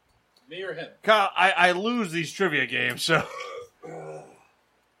 Me or him? Kyle, I lose these trivia games, so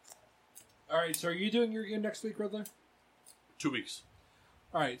All right. So are you doing your game next week, Riddler? 2 weeks.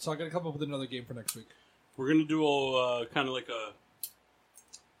 All right. So I'm gonna come up with another game for next week. We're gonna do a kind of like a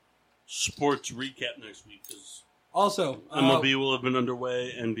sports recap next week because Also, MLB will have been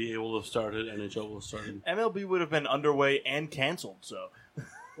underway, NBA will have started, NHL will have started. MLB would have been underway and canceled. So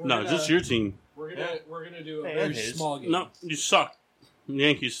No, just your team. We're gonna do a Hey, very and his. small game. No, you suck. The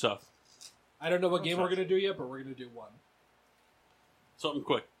Yankees suck. I don't know what game we're gonna do yet, but we're gonna do one. Something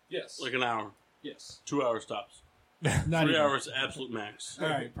quick, Yes. like an hour, yes. 2 hour stops, Not 3 even. hours absolute max. All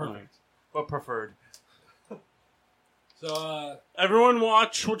right. Perfect. but preferred. So, Everyone,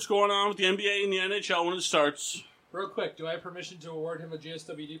 watch what's going on with the NBA and the NHL when it starts. real quick, do I have permission to award him a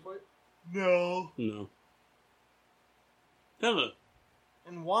GSWD point? No. No. Never.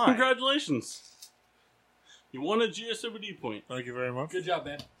 And why? Congratulations. You won a GSWD point. Thank you very much. Good job,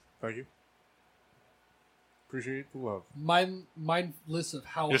 man. Thank you. Appreciate the love. Mindless of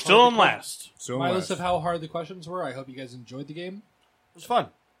how You're hard still the in que- last. So Mindless last. of how hard the questions were. I hope you guys enjoyed the game. It was fun.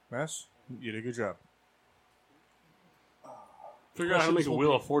 Mass, you did a good job. Figure out how to make a Questions will Wheel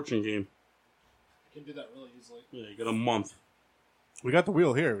be- of Fortune game. I can do that really easily. Yeah, you got a month. We got the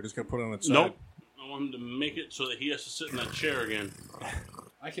wheel here. We just got to put it on its side. Nope. I want him to make it so that he has to sit in that chair again.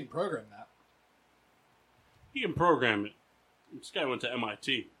 I can program that. He can program it. This guy went to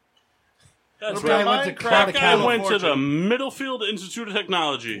MIT. That's Okay, right. I went to Minecraft That guy Wheel of went to the Fortune. Middlefield Institute of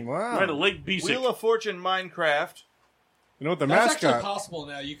Technology. Wow. Right at Lake Besic. Wheel of Fortune Minecraft. You know what the That's actually mascot? possible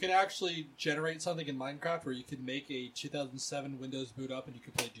now. You can actually generate something in Minecraft where you can make a 2007 Windows boot up and you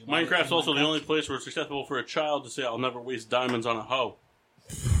can play Doom. on it Minecraft's in also the Minecraft. only place where it's acceptable for a child to say, I'll never waste diamonds on a hoe.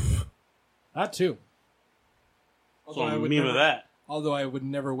 That too. So a meme of that. Although I would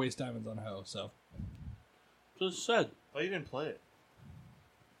never waste diamonds on a hoe, so Just said. Oh, you didn't play it.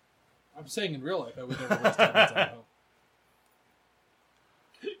 I'm saying in real life I would never waste diamonds on a hoe.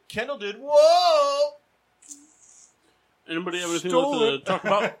 Kendall did. Whoa! Anybody have anything Stole left to it. talk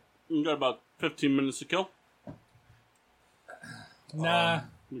about? We got about 15 minutes to kill. Nah.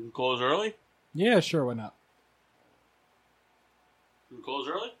 We can close early. Yeah, sure, why not? We can close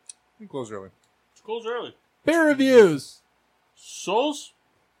early. We close early. Let's close early. Beer reviews. Souls?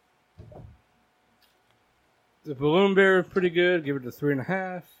 The Balloon Bear is pretty good. Give it a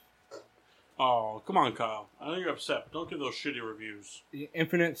 3.5. Oh, come on, Kyle. I know you're upset, but don't give those shitty reviews. The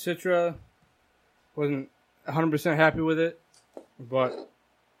Infinite Citra wasn't 100% happy with it, but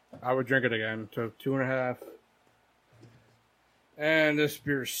I would drink it again. So 2.5. And this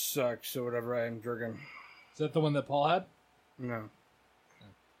beer sucks, so whatever I am drinking. Is that the one that Paul had? No.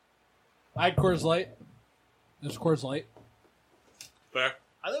 I had Coors Light. There's Coors Light. Fair?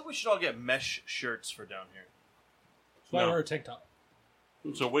 I think we should all get mesh shirts for down here. That's why I No. wear a tank top.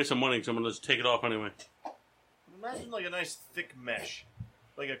 It's a waste of money because I'm going to just take it off anyway. Imagine like a nice thick mesh,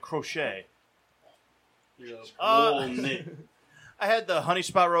 like a crochet. Wool knit. I had the Honey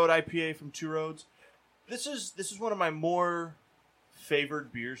Spot Road IPA from Two Roads. This is one of my more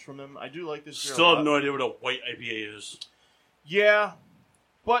favored beers from them. I do like this beer a Still lot. have no idea what a white IPA is. Yeah,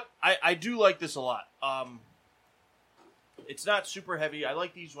 but I do like this a lot. It's not super heavy. I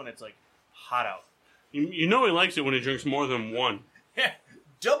like these when it's like hot out. You know he likes it when he drinks more than one.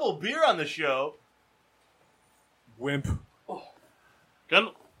 Double beer on the show. Wimp. Gun-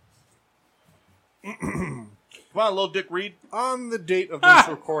 Come on, little Dick Reed. On the date of this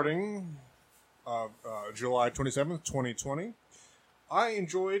recording of July 27th, 2020, I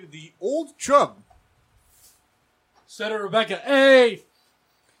enjoyed the Old Chub. Said it, Rebecca. Hey!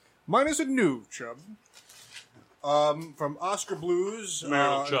 Mine is a new Chub. From Oscar Blues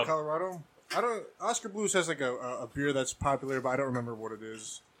Marital in Chub. Colorado. Oscar Blues has like a beer that's popular, but I don't remember what it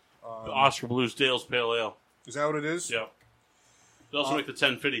is. The Oscar Blues Dale's Pale Ale. Is that what it is? Yeah. They also make the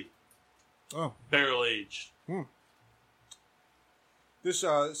 1050. Oh. Barrel aged. This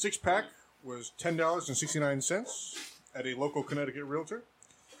 6-pack was $10.69 at a local Connecticut realtor.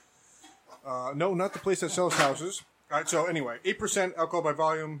 No, not the place that sells houses. All right, so anyway, 8% alcohol by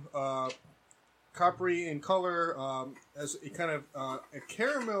volume, coppery in color, has a kind of a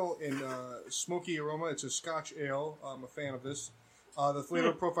caramel and smoky aroma. It's a Scotch ale. I'm a fan of this. The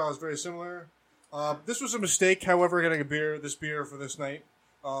flavor profile is very similar. This was a mistake, however, getting this beer for this night.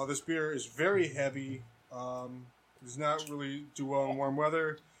 This beer is very heavy. Does not really do well in warm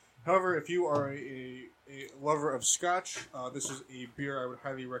weather. However, if you are a lover of Scotch, this is a beer I would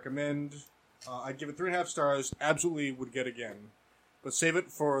highly recommend. I'd give it 3.5 stars. Absolutely would get again. But save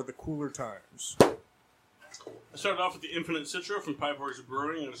it for the cooler times. I started off with the Infinite Citra from Pipeworks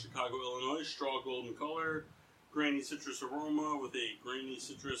Brewing out of Chicago, Illinois. Straw golden color, grainy citrus aroma with a grainy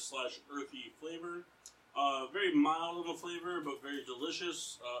citrus / earthy flavor. Very mild of a flavor, but very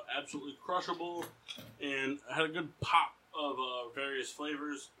delicious. Absolutely crushable, and had a good pop of various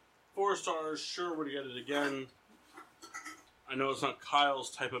flavors. 4 stars. Sure would get it again. I know it's not Kyle's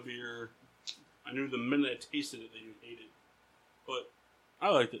type of beer. I knew the minute I tasted it that you hated, but I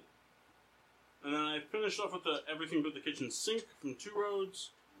liked it. And then I finished off with the Everything But the Kitchen Sink from Two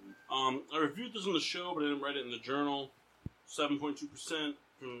Roads. I reviewed this on the show, but I didn't write it in the journal. 7.2%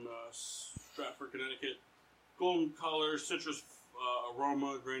 from Stratford, Connecticut. Golden color, citrus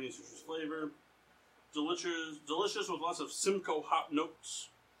aroma, grainy citrus flavor. Delicious with lots of Simcoe hop notes.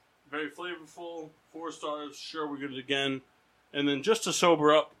 Very flavorful. 4 stars. Sure, we get it again. And then just to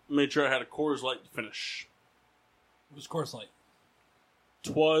sober up, made sure I had a Coors Light to finish. It was Coors Light.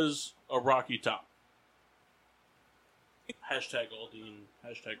 'Twas a rocky top. Hashtag Aldine.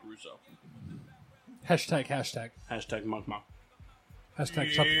 Hashtag Russo. Hashtag. Hashtag Mock Mock. Hashtag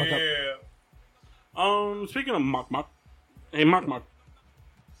shut the fuck up. Speaking of Mock Mock. Hey, Mock Mock.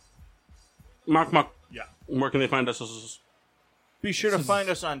 Mock Mock. Yeah. Where can they find us? Be sure to find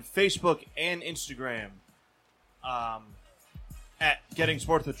us on Facebook and Instagram at Getting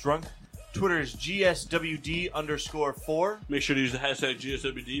Sports with Drunk. Twitter is GSWD_4. Make sure to use the hashtag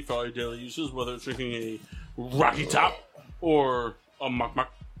GSWD for all your daily uses, whether it's drinking a Rocky Top or a Mock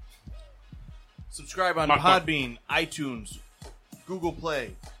Mock. Subscribe on Mock Mock. Podbean, iTunes, Google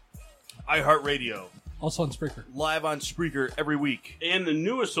Play, iHeartRadio. Also on Spreaker. Live on Spreaker every week. And the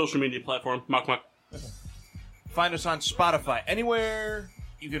newest social media platform, Mock Mock. Find us on Spotify. Anywhere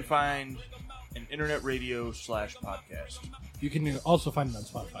you can find an internet radio / podcast. You can also find it on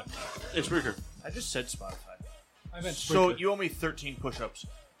Spotify. And Spreaker. I just said Spotify. I meant So Spreaker. you owe me 13 push-ups.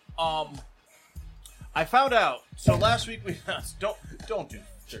 I found out. So last week we don't do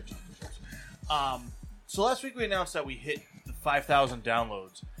 13 push-ups. So last week we announced that we hit the 5,000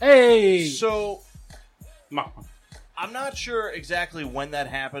 downloads. Hey! So Mock Mock. I'm not sure exactly when that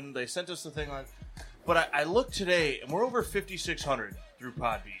happened. They sent us the thing but I looked today and we're over 5,600 through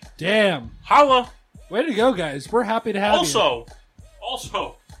Podbean. Damn. Holla! Way to go, guys. We're happy to have you.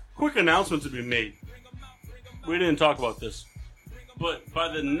 Also, quick announcement to be made. We didn't talk about this. But by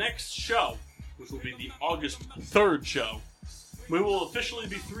the next show, which will be the August 3rd show, we will officially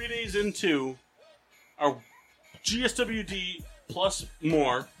be 3 days into our GSWD plus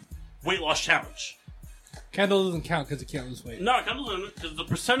more weight loss challenge. Kendall doesn't count because he can't lose weight. No, Kendall doesn't, because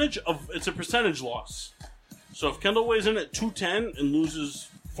it's a percentage loss. So if Kendall weighs in at 210 and loses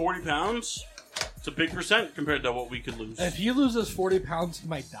 40 pounds, it's a big percent compared to what we could lose. If he loses 40 pounds, he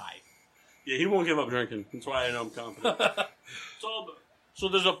might die. Yeah, he won't give up drinking. That's why I know I'm confident. So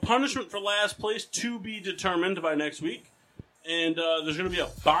there's a punishment for last place to be determined by next week. And there's going to be a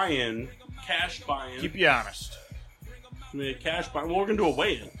buy-in, cash buy-in. Keep you honest. I mean, a cash buy-in. Well, we're going to do a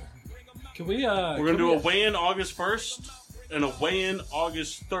weigh-in. Can we? We're going to do a weigh-in August 1st and a weigh-in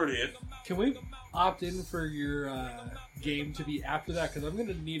August 30th. Can we opt in for your game to be after that? Because I'm going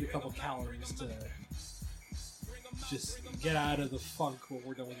to need a couple calories to just get out of the funk when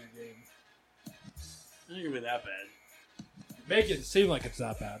we're done with your game. It's not going to be that bad. Make it seem like it's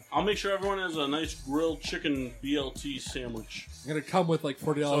that bad. I'll make sure everyone has a nice grilled chicken BLT sandwich. I'm going to come with like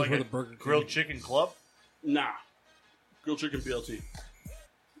 $40 So like worth a of Burger King. Grilled Chicken Club? Nah. Grilled chicken BLT.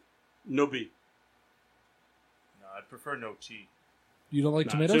 No B. No, I'd prefer no tea. You don't like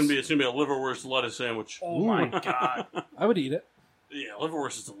Nah, tomatoes? it's gonna be a liverwurst lettuce sandwich. Oh my god. I would eat it. Yeah,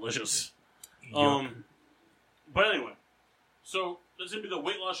 liverwurst is delicious. But anyway, so that's gonna be the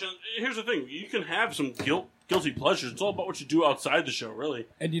weight loss challenge. Here's the thing: you can have some guilty pleasures. It's all about what you do outside the show, really.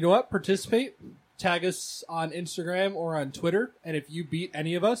 And you know what? Participate. Tag us on Instagram or on Twitter, and if you beat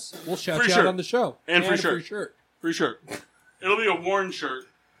any of us, we'll shout Free you shirt. out on the show. And free a shirt. free shirt. Free shirt. It'll be a worn shirt.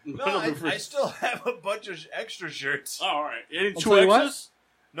 No, It'll be free. I still have a bunch of extra shirts. Oh, all right. Any I'll two tell you what. X's?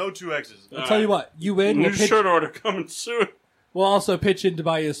 No 2X's. I'll tell you what. You win. New We'll, pitch, shirt order coming soon. we'll also pitch in to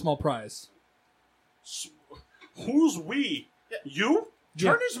buy you a small prize. Who's we? You?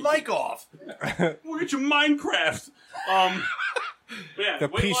 Turn his mic off. We'll get you Minecraft. Yeah, The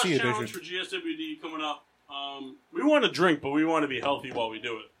weight loss PC challenge for GSWD coming up. We want to drink, but we want to be healthy while we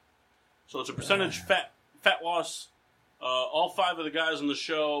do it. So it's a percentage fat loss. All 5 of the guys on the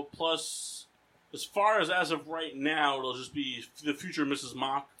show, plus, as of right now, it'll just be the future Mrs.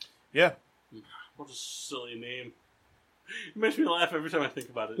 Mock. Yeah. What a silly name. It makes me laugh every time I think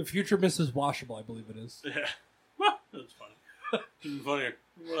about The it. future Mrs. Washable, I believe it is. Yeah. Well, that's funny. Even funnier.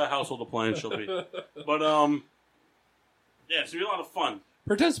 What a household appliance she'll be. But, yeah, it's going to be a lot of fun.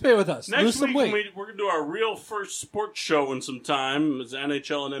 Participate with us. Lose Next some week, weight. we're going to do our real first sports show in some time. As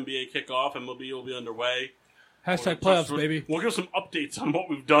NHL and NBA kick off, and will be underway. Hashtag playoffs, baby. We'll give some updates on what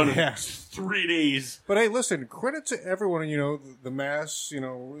we've done Yeah. in 3 days. But hey, listen, credit to everyone, the Mass,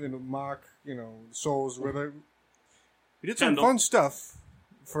 Mock, Souls, whether we did some Kendall. fun stuff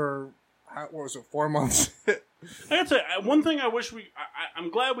for, what was it, 4 months? I gotta say, one thing I wish I'm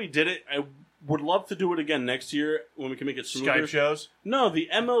glad we did it. I would love to do it again next year when we can make it smoother. Skype shows. No, the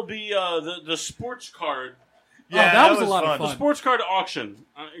MLB, the sports card. Yeah, that was a lot of The fun. sports card auction.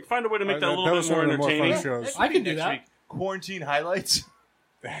 Find a way to make that a little That bit was more one of the more entertaining. fun shows. I can do Next that. week. Quarantine highlights.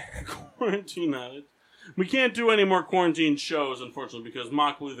 Quarantine night. We can't do any more quarantine shows, unfortunately, because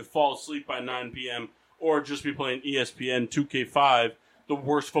Mock will either fall asleep by 9 p.m. or just be playing ESPN 2K5, the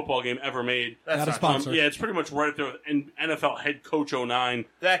worst football game ever made. That's Not a not sponsor. Yeah, it's pretty much right up there with NFL head coach 09.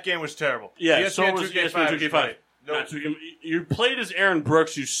 That game was terrible. Yeah, ESPN so was 2K5 ESPN 2K5. great. Nope. Matt, so you played as Aaron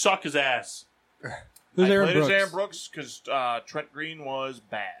Brooks. You suck his ass. Who's I Aaron played Brooks? as Aaron Brooks because Trent Green was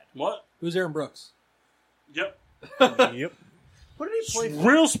bad. What? Who's Aaron Brooks? Yep. Yep. What did he play for?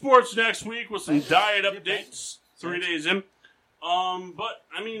 Real sports next week with some diet updates. 3 days in. But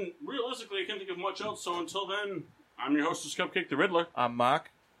I mean, realistically, I can't think of much else. So until then, I'm your hostess, Cupcake the Riddler. I'm Mock.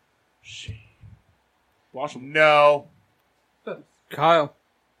 Wash 'em. No. Kyle.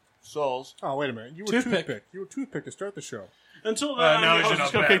 Souls. Oh, wait a minute. You were Toothpick. Toothpick. You were Toothpick to start the show. Until then, no, I'm your he's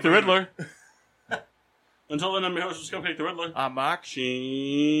hostess, not Cupcake bad. the Riddler. Until then, I'm your hostess, Cupcake the Riddler. I'm Mock.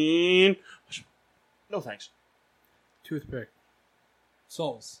 Sheen. No thanks. Toothpick.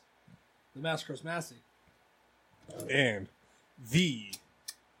 Souls. The Massacre's Massey. And the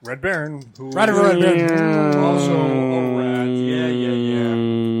Red Baron, who Red Baron. also a rat. Yeah.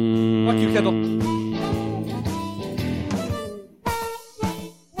 Fuck you, Kendall.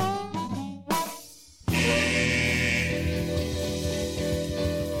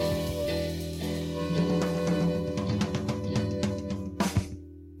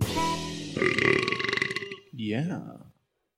 Yeah.